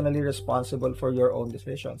personally responsible for your own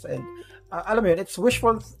decisions. And alam mo yun, it's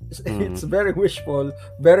wishful, it's very wishful,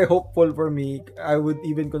 very hopeful for me. I would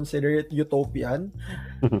even consider it utopian,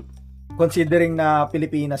 considering na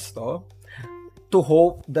Pilipinas to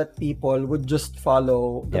hope that people would just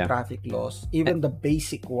follow the traffic laws, even the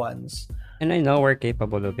basic ones. And I know we're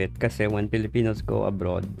capable of it kasi when Filipinos go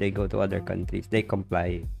abroad, they go to other countries, they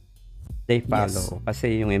comply. they Yes. follow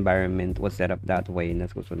kasi yung environment was set up that way na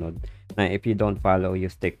susunod. Na if you don't follow, you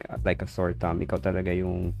stick like a sore thumb. Ikaw talaga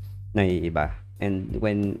yung naiiba. And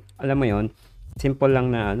when, alam mo yon, simple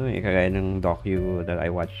lang na ano kagaya ng docu that I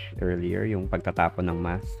watched earlier, yung pagtatapon ng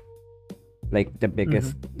mask. Like the Mm-hmm.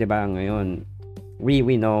 biggest, 'di ba ngayon, we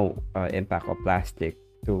know impact of plastic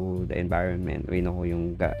to the environment. We know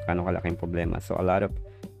yung gaano kalaking problema. So a lot of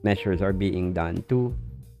measures are being done to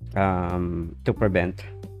prevent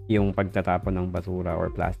yung pagtatapon ng basura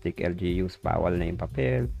or plastic LGUs. Bawal na yung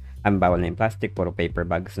papel, bawal na yung plastic, puro paper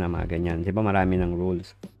bags na mga ganyan. Di ba marami ng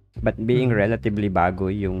rules? But being Mm-hmm. relatively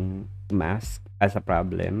bago yung mask as a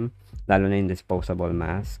problem, lalo na yung disposable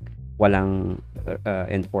mask, walang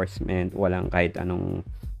enforcement, walang kahit anong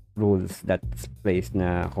rules that's placed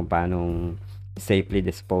na kung paano safely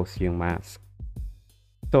dispose yung mask.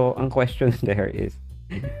 So, ang question there is,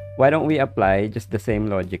 why don't we apply just the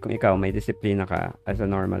same logic kung ikaw may disiplina ka as a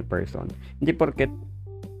normal person? Hindi porket,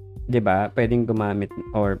 'di ba, pwedeng gumamit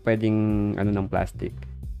or pwedeng ano ng plastic.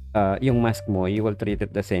 Yung mask mo, you will treat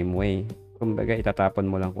it the same way. Kumbaga, itatapon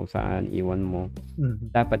mo lang kung saan, iwan mo. Mm-hmm.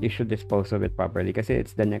 Dapat you should dispose of it properly kasi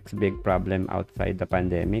it's the next big problem outside the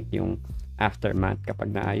pandemic, yung aftermath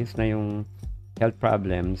kapag naayos na yung health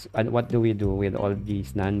problems. And what do we do with all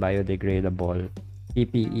these non-biodegradable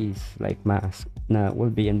PPEs like masks na will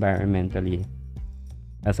be environmentally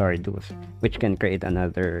hazardous, which can create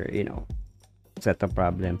another, set of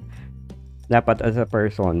problem. Dapat as a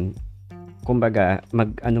person, kumbaga,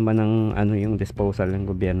 mag-ano man ng ano yung disposal ng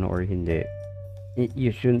gobyerno or hindi, you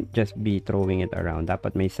shouldn't just be throwing it around.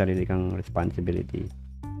 Dapat may sarili kang responsibility.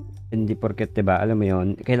 Hindi porket, 'di ba, alam mo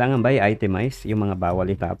yon, kailangan ba i-itemize yung mga bawal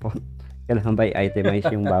itapon? Kailangan ba i-itemize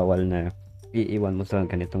yung bawal na iiwan mo sa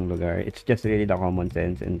ganitong lugar? It's just really the common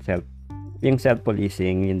sense and yung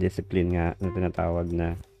self-policing, yung discipline nga na tinatawag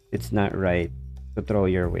na it's not right to throw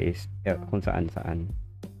your waste kung saan-saan.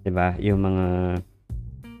 'Di ba? Yung mga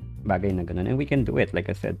bagay na ganun. And we can do it, like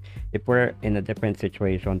I said. If we're in a different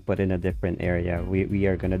situation, put in a different area, we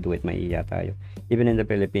are gonna do it, maiiya tayo. Even in the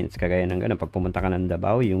Philippines, kagaya ng ganun, pag pumunta ka ng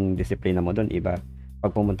Davao, yung disiplina mo doon, iba.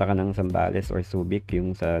 Pag pumunta ka ng Zambales or Subic,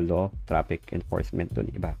 yung sa law, traffic enforcement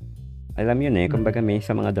doon, iba. Alam yun Mm-hmm. kumbaga may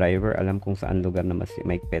sa mga driver, alam kung saan lugar na mas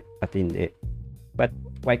maigpit at hindi. But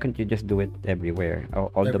why can't you just do it everywhere?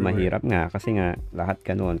 Although Everywhere. mahirap nga, kasi nga lahat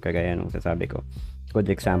ganun, kagaya nung sasabi ko. Good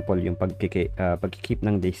example, yung pagkikeep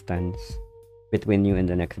ng distance between you and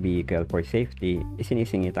the next vehicle for safety,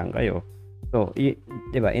 isinisingitan kayo. So, di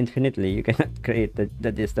ba, infinitely, you cannot create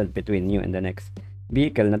the distance between you and the next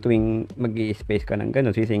vehicle na tuwing mag-i-space ka ng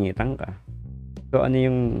gano'n, sisingitan ka. So, ano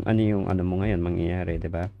mo ngayon mangyayari, di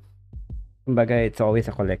ba? Kumbaga, it's always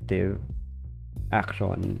a collective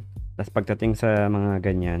action. Tapos pagdating sa mga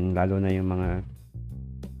ganyan, lalo na yung mga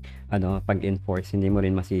pag-enforce, hindi mo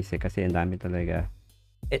rin masisi kasi ang dami talaga.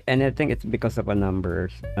 And I think it's because of a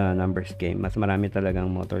numbers game. Mas marami talagang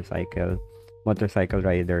motorcycle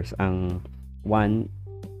riders ang one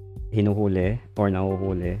hinuhuli or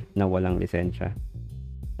nahuhuli na walang lisensya,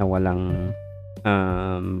 na walang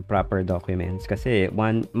proper documents kasi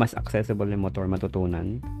one, mas accessible yung motor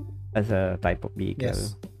matutunan as a type of vehicle.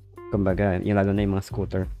 Yes. Kumbaga, yung lalo na yung mga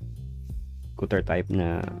scooter type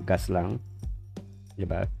na gas lang, di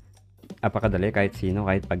ba? Napakadali, kahit sino,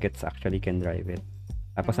 kahit pagets actually can drive it.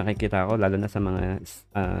 Tapos nakikita ko, lalo na sa mga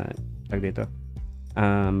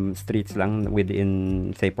streets lang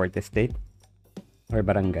within, say, Port Estate or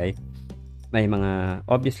barangay, may mga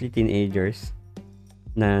obviously teenagers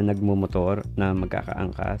na nagmumotor na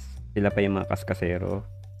magkakaangkas. Sila pa yung mga kaskasero,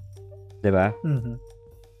 'di ba? Mm-hmm.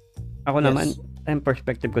 Ako naman, Yes. ang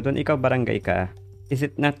perspective ko doon, ikaw barangay ka, is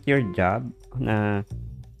it not your job na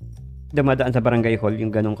dumadaan sa barangay hall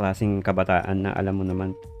yung ganong klaseng kabataan na alam mo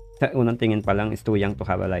naman sa unang tingin pa lang is too young to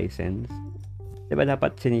have a license? 'Di ba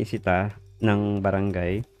dapat sinisita ng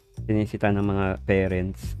barangay, sinisita ng mga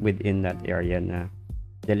parents within that area na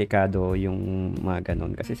delikado yung mga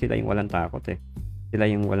ganon kasi sila yung walang takot sila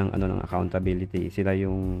yung walang ng accountability, sila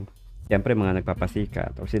yung siyempre mga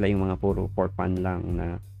nagpapasikat o sila yung mga puro for fun lang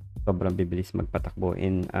na sobrang bibilis magpatakbo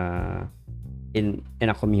in a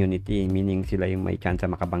community, meaning sila yung may chance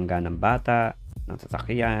makabangga ng bata, ng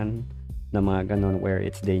sasakyan, ng mga ganon where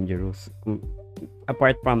it's dangerous.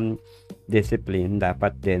 Apart from discipline,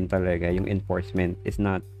 dapat din talaga yung enforcement is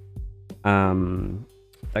not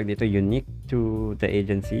unique to the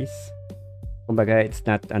agencies. Kumbaga, it's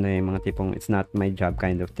not yung mga tipong it's not my job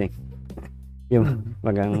kind of thing. Yung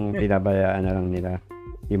magang pinabayaan na lang nila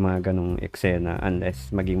yung mga ganong eksena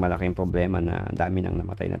unless maging malaking problema na dami nang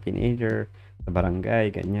namatay na teenager sa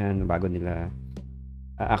barangay, ganyan, bago nila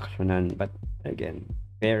actionan. But again,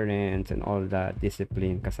 parents and all that,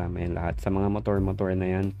 discipline, kasama yan lahat. Sa mga motor-motor na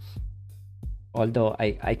yan, although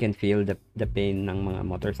I can feel the pain ng mga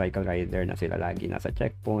motorcycle rider na sila lagi nasa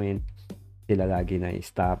checkpoint, sila lagi na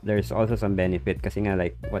stop. There's also some benefit kasi nga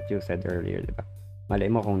like what you said earlier, di ba? Malay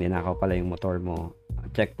mo kung ninakaw pala yung motor mo,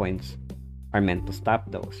 checkpoints are meant to stop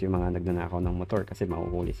those, yung mga nagnanakaw ng motor kasi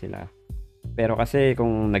mahuhuli sila. Pero kasi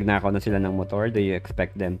kung nagnakaw na sila ng motor, do you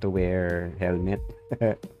expect them to wear helmet?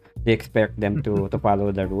 Do you expect them to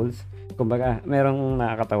follow the rules? Kumbaga, merong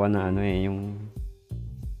nakakatawa na ano yung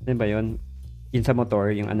ano ba yun? Yun sa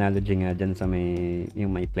motor, yung analogy nga dyan sa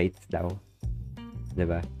yung may plates daw. 'Di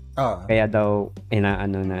ba? Kaya daw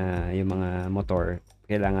inaano na yung mga motor,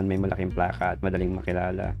 kailangan may malaking plaka at madaling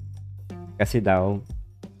makilala. Kasi daw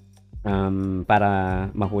para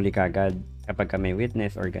mahuli ka agad kapag may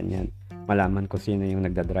witness or ganyan, malaman kung sino yung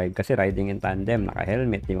nagda-drive. Kasi riding in tandem,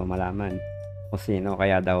 naka-helmet, di mo malaman kung sino.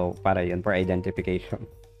 Kaya daw para yun, for identification.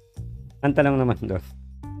 Ang tanong naman doon,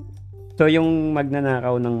 so yung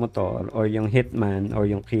magnanakaw ng motor or yung hitman or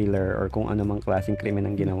yung killer or kung ano mang klaseng krimen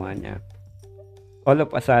ang ginawa niya, all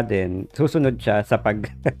of a sudden, susunod siya sa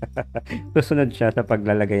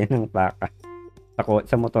paglalagay ng plaka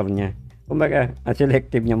sa motor niya. Kumbaga, ang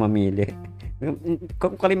selective niya mamili.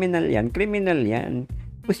 Kung criminal yan.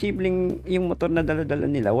 Posibleng yung motor na dala-dala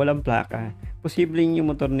nila walang plaka. Posibleng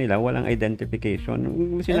yung motor nila walang identification.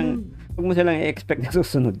 Huwag mo silang i-expect na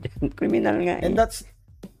susunod yan. Criminal nga. And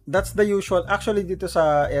that's the usual. Actually, dito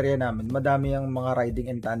sa area namin, madami ang mga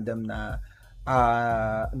riding in tandem na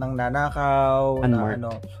nang nanakaw, Unmarked.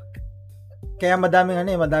 na ano. Kaya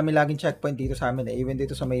madami laging checkpoint dito sa amin eh. Even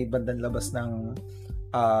dito sa may bandang labas ng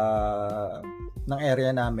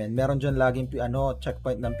area namin, meron dyan laging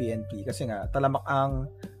checkpoint ng PNP kasi nga talamak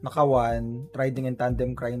ang nakawan riding in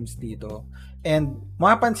tandem crimes dito. And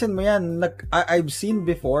mapapansin mo yan, I've seen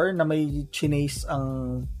before na may chinase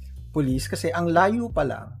ang police kasi ang layo pa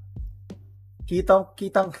lang. Kitang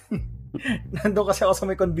nandun kasi ako sa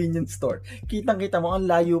may convenience store. Kitang-kita mo ang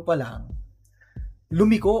layo pa lang.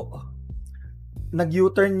 Lumiko.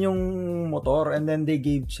 Nag-U-turn yung motor and then they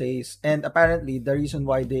gave chase. And apparently, the reason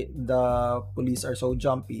why the police are so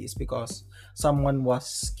jumpy is because someone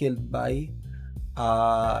was killed by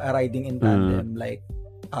a riding in tandem, like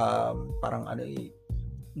parang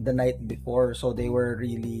the night before. So they were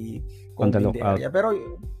really combing the area. Pero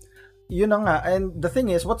yun na nga. And the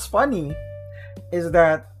thing is, what's funny is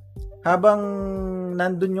that habang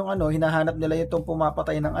nandun yung hinahanap nila itong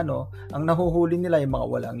pumapatay ng ang nahuhuli nila yung mga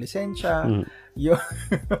walang lisensya,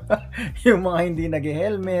 yung mga hindi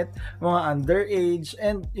nag-helmet, mga underage,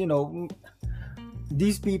 and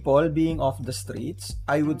these people being off the streets,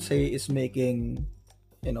 I would say is making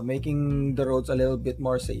the roads a little bit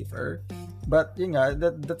more safer. But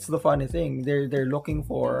that's the funny thing. They're looking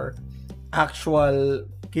for actual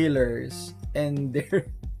killers and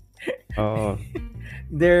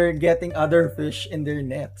they're getting other fish in their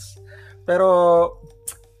nets. Pero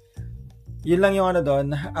yun lang yung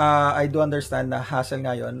doon. I do understand na hassle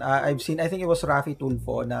ngayon. I've seen, I think it was Rafi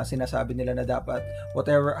Tulfo na sinasabi nila na dapat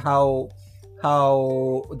how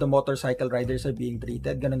the motorcycle riders are being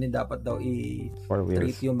treated, ganun din dapat daw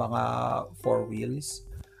i-treat yung mga four wheels.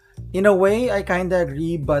 In a way, I kinda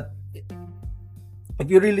agree, but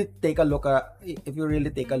if you really take a look at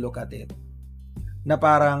it, na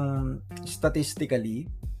parang statistically,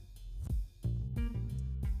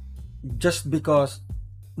 just because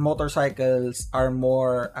motorcycles are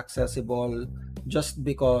more accessible, just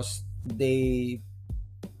because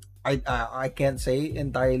I can't say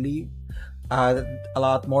entirely, a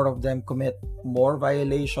lot more of them commit more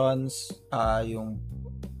violations, yung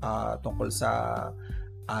tungkol sa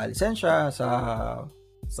lisensya,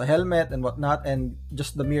 sa helmet and whatnot, and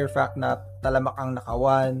just the mere fact na talamak ang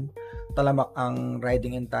nakawan, talamak ang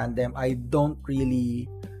riding in tandem. I don't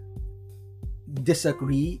really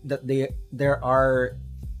disagree that there are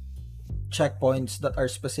checkpoints that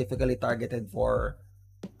are specifically targeted for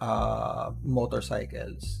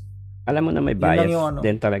motorcycles. Alam mo na may bias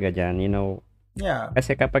din talaga dyan, Yeah.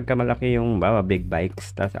 Kasi kapag malaki yung big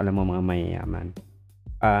bikes, tas alam mo mga mayayaman,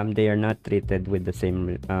 they are not treated with the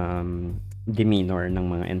same demeanor ng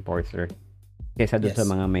mga enforcer kaysa doon sa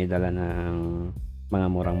mga may dala ng mga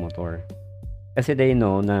murang motor. Kasi they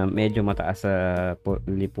know na medyo mataas sa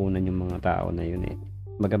lipunan yung mga tao na yun eh.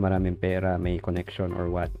 Maraming pera, may connection or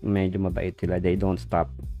what. Medyo mabait sila. They don't stop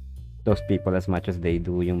those people as much as they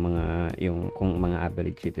do yung kung mga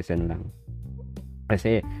average citizen lang.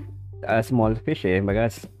 Kasi small fish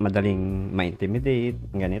madaling ma-intimidate,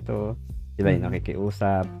 ganito. Sila yung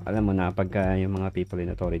nakikiusap. Alam mo na pagka yung mga people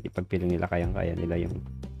in authority, pag piling nila kayang-kaya nila yung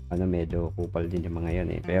medyo kupal din yung mga yan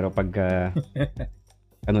eh. Pero pag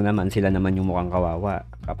ano naman, sila naman yung mukhang kawawa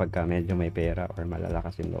kapagka medyo may pera or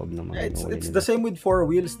malalakas yung loob ng mga It's inuuli it's the nila. same with four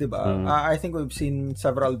wheels, 'di ba? Hmm, I think we've seen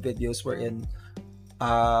several videos wherein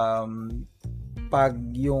um pag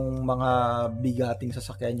yung mga bigating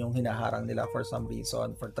sasakyan yung hinaharang nila for some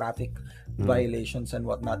reason, for traffic hmm, violations and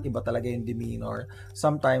whatnot, iba talaga yung demeanor.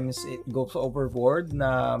 Sometimes it goes overboard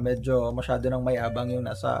na medyo masyado nang mayabang yung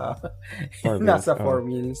nasa four wheels, nasa four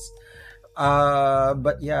wheels.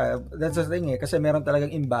 But yeah, that's the thing kasi meron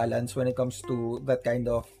talagang imbalance when it comes to that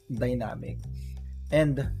kind of dynamic.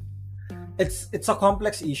 And it's a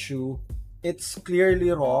complex issue. It's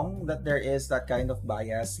clearly wrong that there is that kind of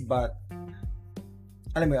bias, but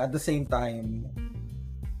alam mo, at the same time,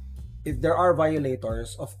 if there are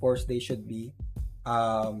violators, of course they should be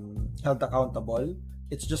held accountable.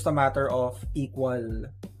 It's just a matter of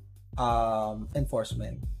equal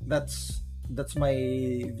enforcement. That's my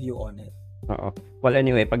view on it. oo. Well,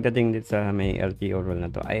 anyway, pagdating din sa may LTO rule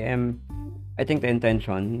na 'to, I think the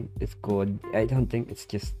intention is good. I don't think it's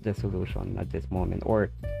just the solution at this moment,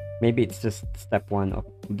 or maybe it's just step one of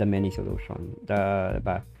the many solution. 'Di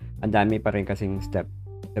ba? Ang dami pa rin kasing step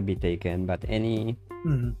to be taken, but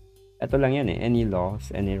Mhm. eto lang yan, any laws,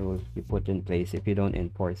 any rules you put in place, if you don't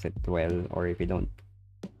enforce it well, or if you don't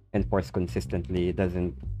enforce consistently, it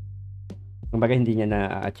doesn't, kumbaga hindi niya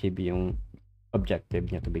na-achieve yung objective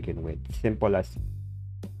niya to begin with. Simple as,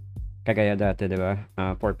 kagaya dati, di ba?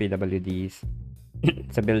 For PWDs,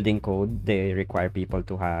 sa building code, they require people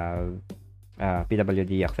to have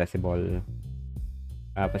PWD accessible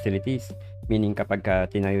facilities. Meaning kapag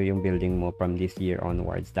tinayo yung building mo from this year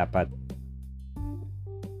onwards, dapat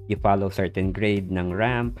you follow certain grade ng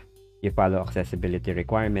ramp, you follow accessibility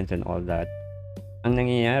requirements and all that. Ang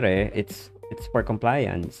nangyayari, it's for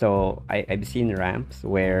compliance. So, I've seen ramps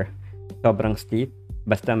where sobrang steep,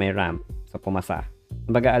 basta may ramp, so pumasa.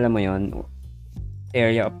 Kumbaga, alam mo yon,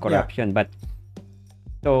 area of Yeah. corruption. But,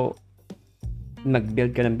 so,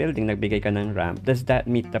 mag-build ka ng building, nagbigay ka ng ramp, does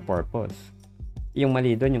that meet the purpose? Yung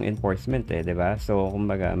mali doon, yung enforcement di ba? So,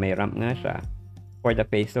 kumbaga, may ramp nga siya for the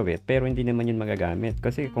face of it, pero hindi naman yun magagamit.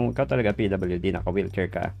 Kasi kung ikaw talaga PWD,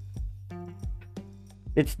 naka-wheelchair ka,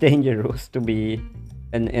 it's dangerous to be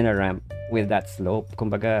in a ramp with that slope.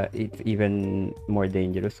 Kumbaga, it's even more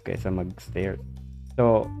dangerous kaysa mag-stairs.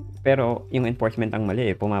 So, pero yung enforcement ang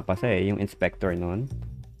mali pumapasa yung inspector noon.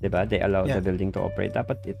 'Di ba? They allow the Yeah. building to operate.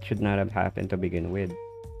 Dapat it should not have happened to begin with.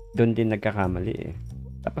 Doon din nagkakamali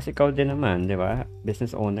Tapos ikaw din naman, 'di ba?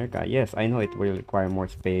 Business owner ka. Yes, I know it will require more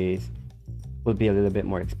space, will be a little bit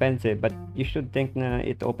more expensive, but you should think na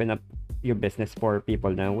it open up your business for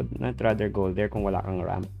people na would not rather go there kung wala kang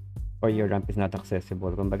ramp or your ramp is not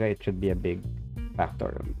accessible. Kumbaga, it should be a big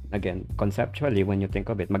factor. Again, conceptually, when you think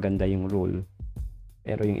of it, maganda yung rule,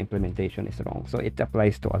 pero yung implementation is wrong. So, it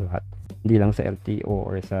applies to a lot. Hindi lang sa LTO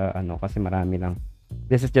or sa kasi marami lang.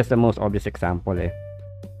 This is just the most obvious example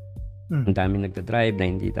Ang daming nagda-drive na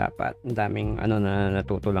hindi dapat. Ang daming na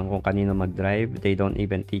natuto lang kung kanino mag-drive. They don't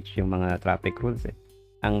even teach yung mga traffic rules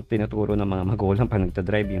Ang tinuturo ng mga magulang pag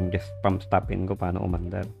nagda-drive yung just pump stop and go, paano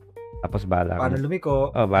umandar. Tapos Paano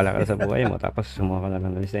lumiko? bala ka sa buhay mo. Tapos sumuha ka na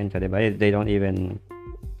lang ng lisensya, di ba? They don't even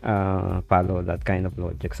follow that kind of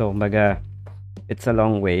logic. So, kumbaga, it's a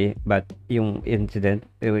long way, but yung incident,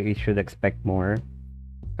 we should expect more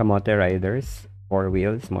kamote riders, four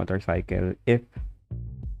wheels, motorcycle, if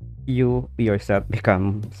you yourself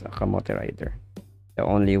becomes a kamote rider. The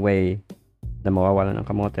only way na mawawala ng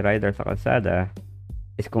kamote rider sa kalsada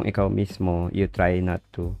is kung ikaw mismo, you try not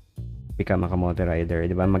to become a kamote rider.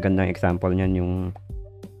 Di ba? Magandang example niyan yung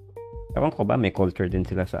ewan ko ba, may culture din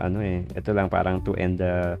sila sa Ito lang parang to end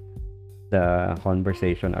the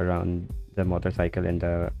conversation around the motorcycle and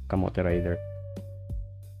the kamote rider.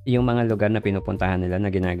 Yung mga lugar na pinupuntahan nila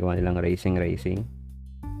na ginagawa nilang racing,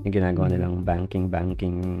 yung ginagawa nilang banking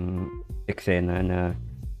eksena na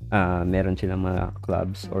meron silang mga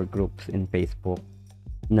clubs or groups in Facebook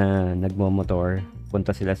na nagmomotor,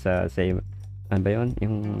 punta sila sa say, ano ba yun?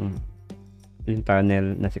 Yung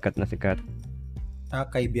tunnel na sikat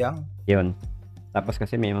Kaibiyang? yun. Tapos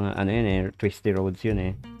kasi may mga twisty roads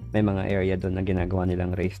yun may mga area doon na ginagawa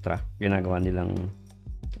nilang racetrack, ginagawa nilang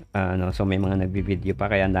so may mga nagbi-video pa,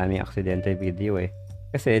 kaya ang daming aksidente video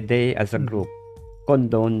kasi they as a group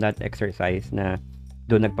condone that exercise na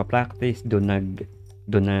doon nagpa-practice, doon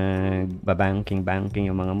nagba-banking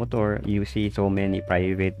yung mga motor. You see so many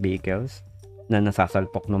private vehicles na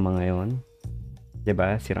nasasalpok ng mga yon, 'di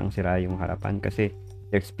ba? Sirang-sira yung harapan kasi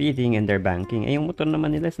they're speeding and they're banking. Yung motor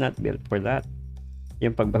naman nila is not built for that.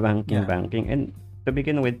 Yung pagbabanking and to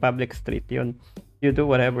begin with, public street yun. You do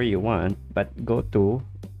whatever you want, but go to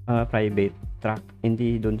private track,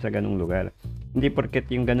 hindi doon sa ganung lugar. Hindi porket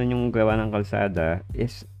yung ganun yung gawa ng kalsada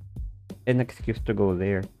is an excuse to go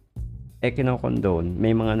there. Kino-condone,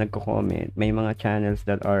 may mga nagko-comment, may mga channels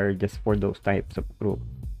that are just for those types of group.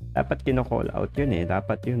 Dapat kino-call out yun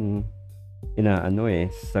dapat yun inaano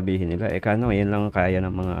sabihin nila, kano yan lang kaya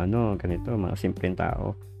ng mga ganito, mga simpleng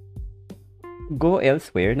tao. Go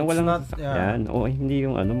elsewhere na It's walang not, yeah. sasakyan o hindi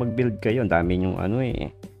yung mag-build kayo, ang dami yung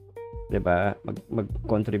 'di ba?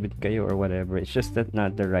 Mag-contribute kayo or whatever. It's just that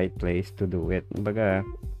not the right place to do it. Kumbaga,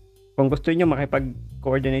 kung gusto niyo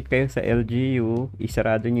makipag-coordinate kayo sa LGU,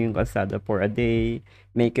 isarado niyo yung kalsada for a day,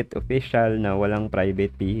 make it official na walang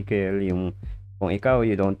private vehicle, yung kung ikaw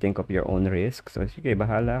you don't think of your own risk, so sige,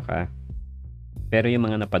 bahala ka. Pero yung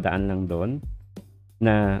mga napadaan lang doon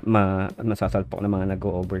na masasalpok na mga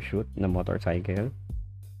nag-overshoot na motorcycle,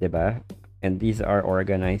 'di ba? And these are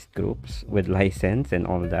organized groups with license and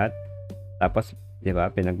all that. Tapos, 'di ba,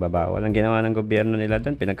 pinagbabawal. Ang ginawa ng gobyerno nila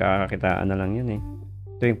doon, pinagkakakitaan na lang 'yun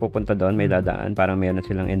Tuwing pupunta doon, may dadaan, parang mayroon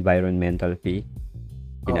silang environmental fee.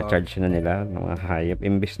 Ina-charge na nila ng mga hayop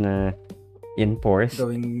imbis na enforce.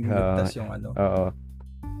 Gawing ligtas yung Oo.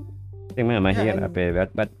 Tingnan mo, mahirap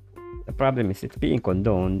but the problem is it's being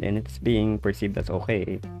condoned and it's being perceived as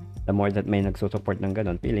okay. The more that may nagsusupport ng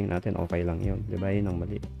ganun, feeling natin okay lang yun. Di ba? Yun ang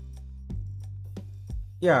mali.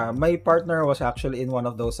 Yeah, my partner was actually in one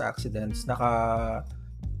of those accidents.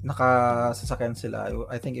 Nakasasakyan sila.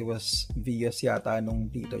 I think it was Vios yata nung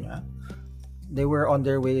tito niya. They were on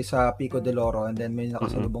their way sa Pico de Loro and then may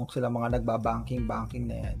nakasalubong sila mga nagbabanking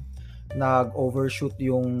na yan. Nag-overshoot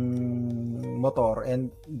yung motor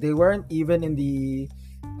and they weren't even in the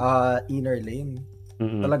inner lane.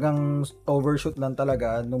 Talagang overshoot lang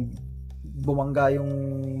talaga nung bumangga yung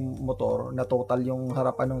motor, na total yung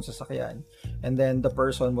harapan ng sasakyan, and then the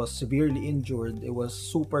person was severely injured. It was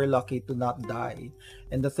super lucky to not die.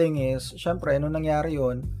 And the thing is, syempre nung nangyari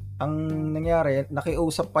yon, ang nangyari,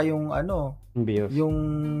 nakiusap pa yung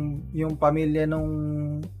yung pamilya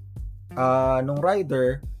nung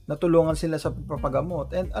rider, natulungan sila sa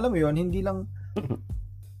papagamot. And alam mo yon, hindi lang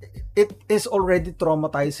it is already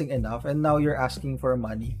traumatizing enough and now you're asking for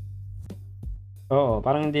money. Oo,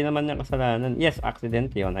 parang hindi naman niya kasalanan. Yes,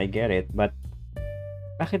 accident yun, I get it, but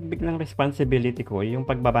bakit biglang responsibility ko yung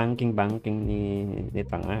pagbabanking ni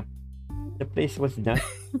Tanga? The place was not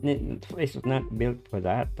built for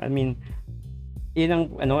that. I mean,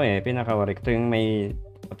 ilang pinaka-work. Ito yung may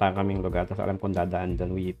punta kaming lugar, tapos alam kong dadaan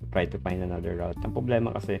doon, we try to find another route. Ang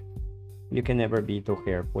problema kasi, you can never be too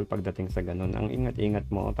careful pagdating sa ganun. Ang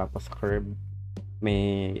ingat-ingat mo, tapos curb,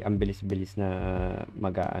 may ang bilis-bilis na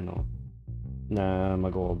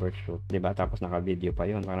mag-overshoot, 'di ba? Tapos naka-video pa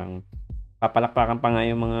 'yon, parang papalakpakan pa nga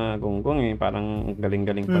yung mga gonggong parang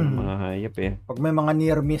galing-galing pa ng mga hayop Pag may mga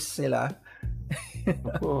near miss sila.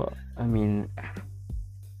 I mean,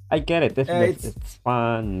 I get it. It's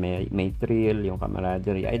fun, may thrill, yung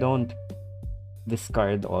camaraderie. I don't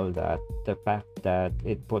discard all that. The fact that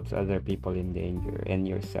it puts other people in danger and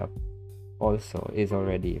yourself also is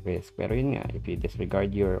already risk. Pero yun nga, if you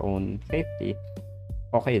disregard your own safety,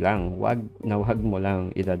 okay lang, wag mo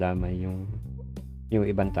lang idadamay yung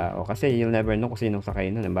ibang tao kasi you'll never know kung sinong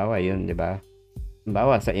sakay nun. Halimbawa yun, di ba?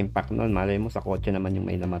 Halimbawa sa impact nun, malay mo sa kotse naman yung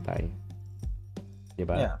may namatay, di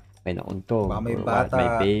ba? Yeah. May nauntog, may or bata, what, may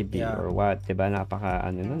baby, or what, di ba?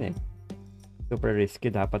 Napaka nun super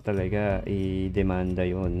risky. Dapat talaga i-demanda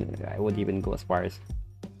yun. I would even go as far as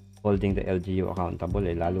holding the LGU accountable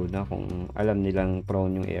lalo na kung alam nilang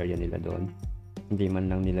prone yung area nila doon. Hindi man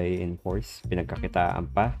lang nila i-enforce,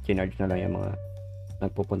 pinagkakitaan pa, chinarge na lang yung mga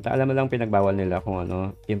nagpupunta. Alam mo lang pinagbawal nila kung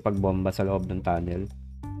yung pagbomba sa loob ng tunnel.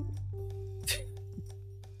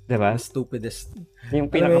 Diba? Stupidest. Yung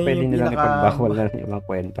pinaka-pwede nilang ipagbawal na yung mga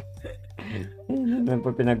kwento. Yung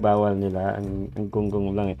pinagbawal nila, ang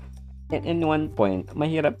gunggong lang And one point,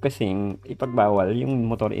 mahirap kasing ipagbawal yung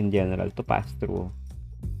motor in general to pass through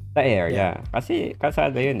the area. Yeah. Kasi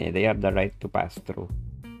kalsada yun they have the right to pass through.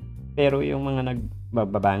 Pero yung mga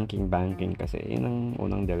nagbabanking kasi, yun ang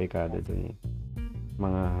unang delikado dun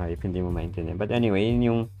mga hype, hindi mo maintindihan. But anyway, yun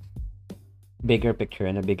yung bigger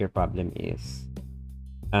picture and a bigger problem is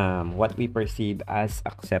what we perceive as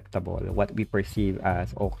acceptable, what we perceive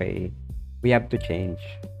as okay, we have to change.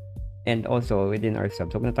 And also, within ourselves,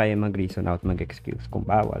 huwag na tayo mag-reason out, mag-excuse kung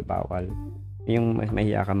bawal. Yung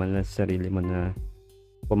mahiya ka man sa sarili mo na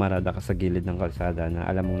pumarada ka sa gilid ng kalsada na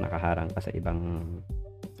alam mong nakaharang ka sa ibang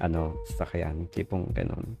sasakyan, tipong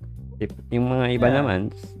ganun. Yung mga iba naman,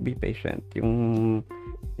 be patient. Yung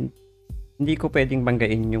hindi ko pwedeng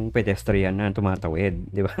banggain yung pedestrian na tumatawid,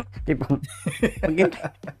 di ba? Tipong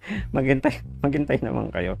maghintay naman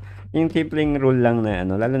kayo. Yung tipling rule lang na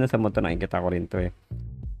lalo na sa motor, nakikita ko rin to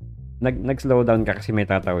nag-slow down ka kasi may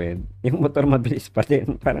tatawid, yung motor mabilis pa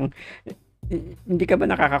din. Parang, hindi ka ba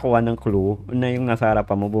nakakakuha ng clue na yung nasa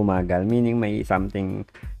harapan mo bumagal? Meaning may something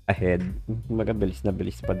ahead. Kumbaga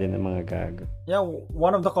bilis pa din ng mga gago. Yeah,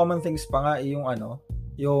 one of the common things pa nga yung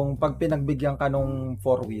yung pag pinagbigyan ka nung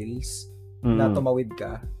four wheels na tumawid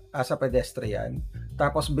ka as a pedestrian,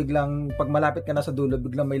 tapos biglang pag malapit ka na sa dulo,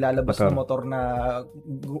 biglang may lalabas na motor na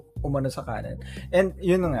umano sa kanan. And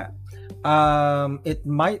yun nga, it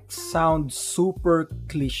might sound super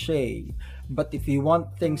cliche, but if you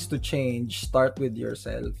want things to change, start with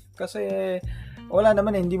yourself. Kasi wala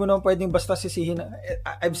naman hindi mo naman pwedeng basta sisihin.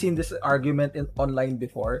 I've seen this argument online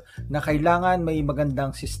before na kailangan may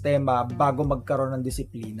magandang sistema bago magkaroon ng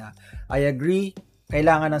disiplina. I agree,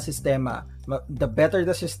 kailangan ng sistema. The better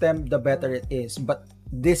the system, the better it is. But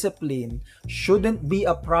discipline shouldn't be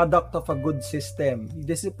a product of a good system.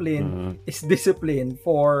 Discipline is discipline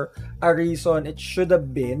for a reason. It should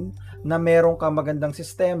have been na meron ka magandang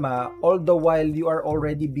sistema all the while you are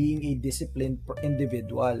already being a disciplined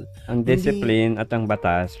individual. Ang discipline at ang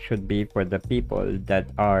batas should be for the people that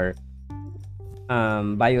are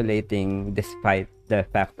violating despite the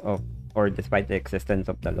fact of or despite the existence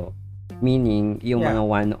of the law. Meaning, yung mga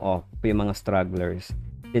one-off, yung mga strugglers,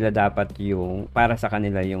 sila dapat yung para sa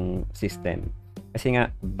kanila yung system. Kasi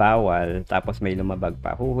nga, bawal, tapos may lumabag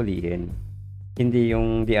pa, huhulihin. Hindi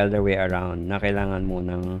yung the other way around na kailangan mo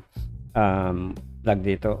ng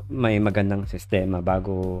dito, may magandang sistema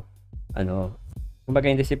bago kumbaga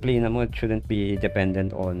yung disiplina mo shouldn't be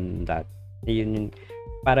dependent on that. Yun,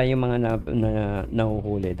 para yung mga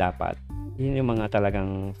nahuhuli dapat. Yun yung mga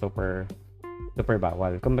talagang super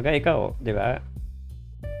bawal. Kumbaga ikaw, di ba?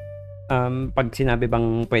 Pag sinabi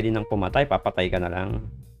bang pwede nang pumatay, papatay ka na lang.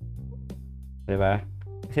 Di ba?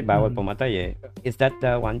 Kasi bawal pumatay eh. Is that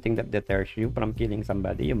the one thing that deters you from killing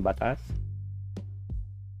somebody? Yung batas?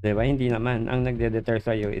 Diba? Hindi naman. Ang nagde-deter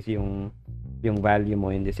sa'yo is yung value mo,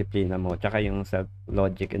 yung disiplina mo, tsaka yung sa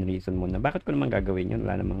logic and reason mo na bakit ko naman gagawin yun?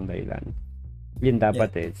 Wala namang dahilan. Yun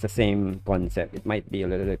dapat It's the same concept. It might be a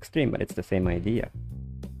little extreme, but it's the same idea.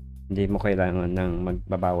 Hindi mo kailangan ng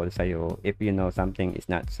magbabawal sa'yo if you know something is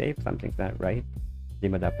not safe, something's not right. Hindi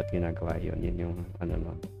mo dapat ginagawa yun. Yun yung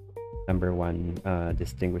number one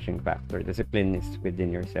distinguishing factor. Discipline is within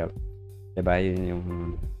yourself. Diba? Yun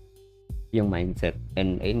yung mindset.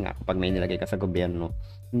 And ayun nga, kapag may nilagay ka sa gobyerno,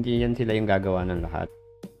 hindi yan sila yung gagawa ng lahat.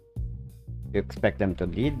 You expect them to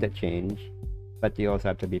lead the change, but you also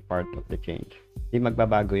have to be part of the change. Hindi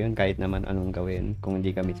magbabago yun kahit naman anong gawin kung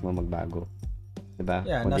hindi ka mismo magbago. Diba?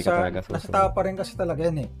 Yeah, nasa tao pa rin kasi talaga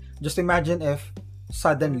yan eh. Just imagine if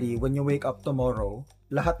suddenly, when you wake up tomorrow,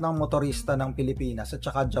 lahat ng motorista ng Pilipinas at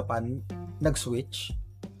saka Japan nag-switch.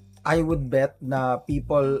 I would bet na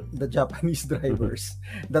the Japanese drivers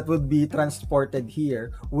that would be transported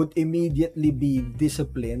here would immediately be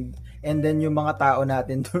disciplined, and then yung mga tao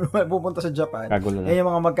natin pupunta sa Japan,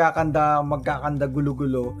 yung mga magkakanda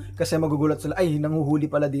gulo-gulo kasi magugulat sila, ay nanguhuli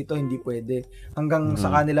pala dito, hindi pwede. Hanggang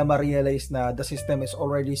sa kanila ma-realize na the system is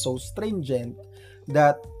already so stringent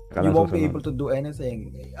that you won't be able to do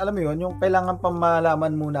anything. Alam mo yun, yung kailangan pa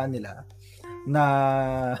malaman muna nila na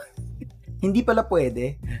hindi pala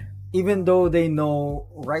pwede. Even though they know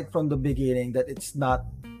right from the beginning that it's not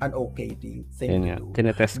an okay thing to do.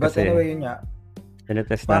 Tinetest But kasi. Anyway, yun nga.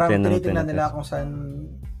 Tinetest parang natin. tinitingnan nila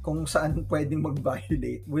kung saan pwedeng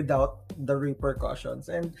mag-violate without the repercussions.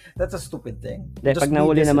 And that's a stupid thing. Pag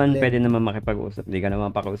nahuli naman, pwede naman makipag-usap. Hindi ka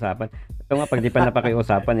naman pakiusapan. Ito nga, pag di pa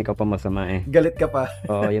napakiusapan, ikaw pa masama eh. Galit ka pa.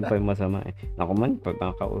 Oo, yun pa yung masama eh. Ako man, pag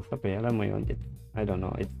makakausap eh, alam mo yun. I don't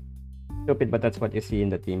know. It's stupid, but that's what you see in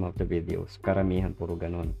the theme of the videos. Karamihan, puro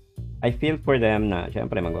ganon. I feel for them na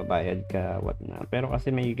syempre magbabayad ka, what na. Pero kasi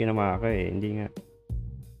may ginawa ka eh. Hindi nga.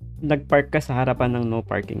 Nagpark ka sa harapan ng no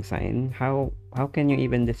parking sign. How can you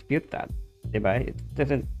even dispute that? Diba? It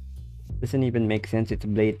doesn't even make sense. It's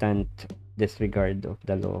blatant disregard of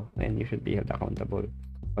the law and you should be held accountable.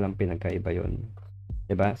 Walang pinagkaiba yun.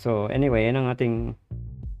 Diba? So anyway, yan ang ating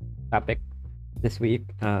topic this week.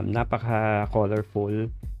 Napaka-colorful.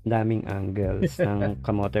 Daming angles ng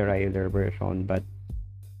Kamote Rider version, but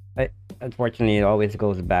unfortunately it always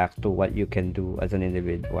goes back to what you can do as an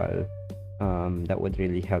individual that would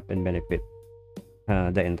really help and benefit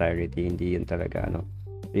the entirety. Hindi yun talaga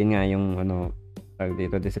yun nga yung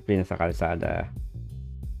dito, disiplina sa kalsada.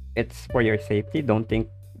 It's for your safety. Don't think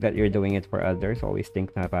that you're doing it for others. Always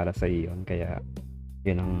think na para sa iyo yun. Kaya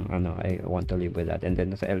yun ang I want to live with that. And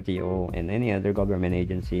then sa LTO and any other government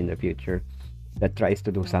agency in the future that tries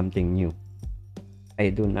to do something new, I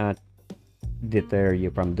do not deter you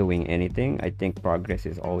from doing anything. I think progress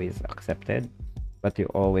is always accepted, but you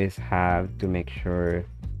always have to make sure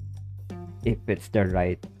if it's the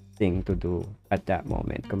right thing to do at that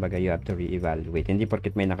moment. Kumbaga, you have to reevaluate. Hindi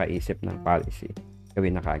porket may nakaisip ng policy,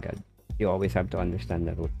 gawin na kagad. You always have to understand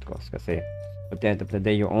the root cause kasi at the end of the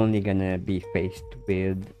day, you're only gonna be faced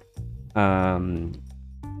with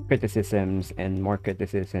criticisms and more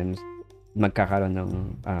criticisms. Magkakaroon ng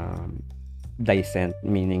dissent,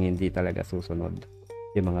 meaning hindi talaga susunod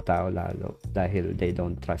yung mga tao lalo dahil they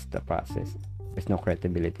don't trust the process. There's no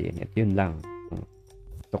credibility in it. Yun lang.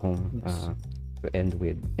 Ito kong to end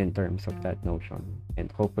with in terms of that notion. And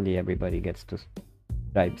hopefully everybody gets to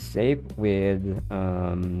drive safe with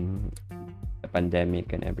the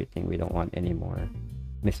pandemic and everything. We don't want any more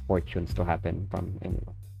misfortunes to happen from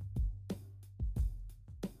anyone.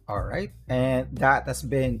 All right. And that has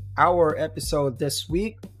been our episode this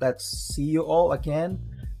week. Let's see you all again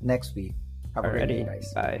next week. Have a great day, Alrighty,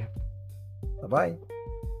 guys. bye. Bye bye.